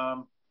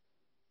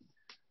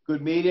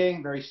 Good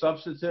meeting, very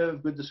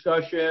substantive, good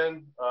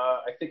discussion.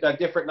 I think on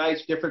different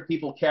nights, different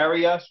people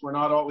carry us. We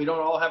don't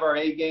all have our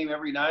A game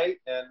every night,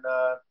 and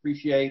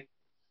appreciate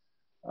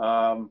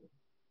the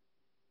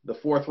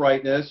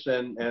forthrightness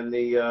and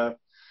the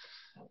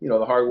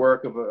the hard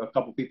work of a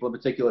couple people in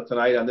particular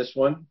tonight on this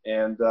one,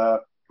 and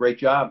great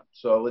job.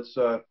 So let's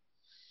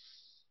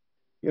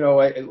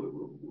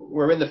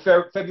we're in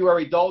the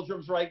February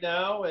doldrums right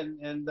now,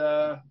 and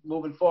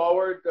moving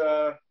forward,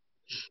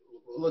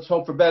 let's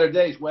hope for better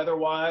days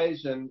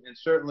weather-wise, and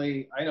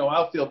certainly I know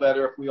I'll feel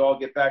better if we all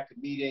get back to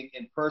meeting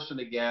in person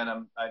again.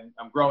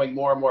 I'm growing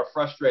more and more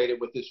frustrated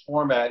with this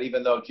format,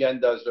 even though Jen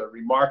does a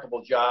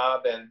remarkable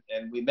job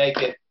and we make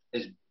it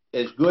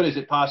as good as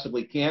it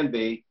possibly can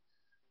be.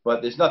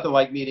 But there's nothing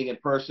like meeting in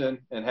person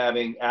and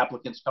having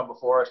applicants come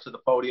before us to the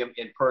podium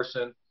in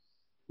person,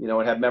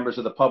 and have members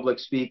of the public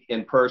speak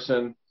in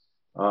person.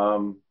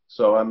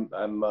 So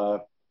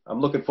I'm I'm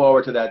looking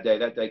forward to that day.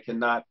 That day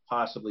cannot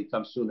possibly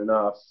come soon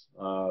enough.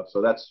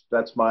 So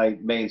that's my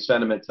main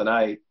sentiment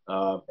tonight.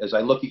 As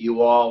I look at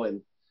you all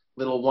in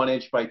little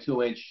 1-inch by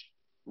 2-inch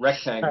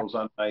rectangles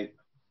on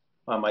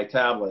my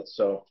tablet.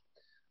 So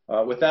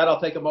with that, I'll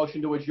take a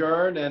motion to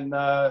adjourn, and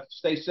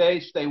stay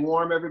safe, stay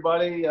warm,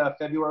 everybody.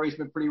 February's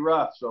been pretty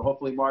rough, so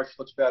hopefully March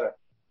looks better.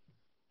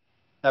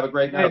 Have a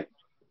great night.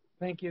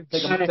 Thank you.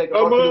 Take a motion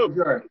to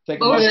adjourn.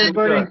 Take a motion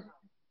to adjourn.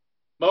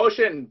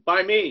 Motion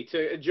by me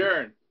to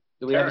adjourn.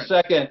 Do we have a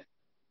second?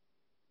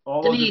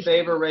 All those in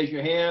favor, raise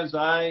your hands.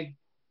 Aye.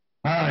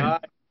 Aye.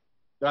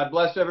 God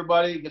bless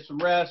everybody. Get some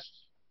rest.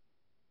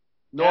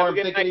 Norm,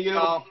 thinking of you.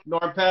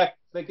 Norm Peck,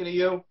 thinking of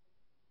you.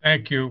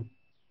 Thank you.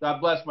 God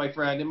bless, my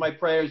friend. In my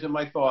prayers and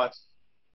my thoughts.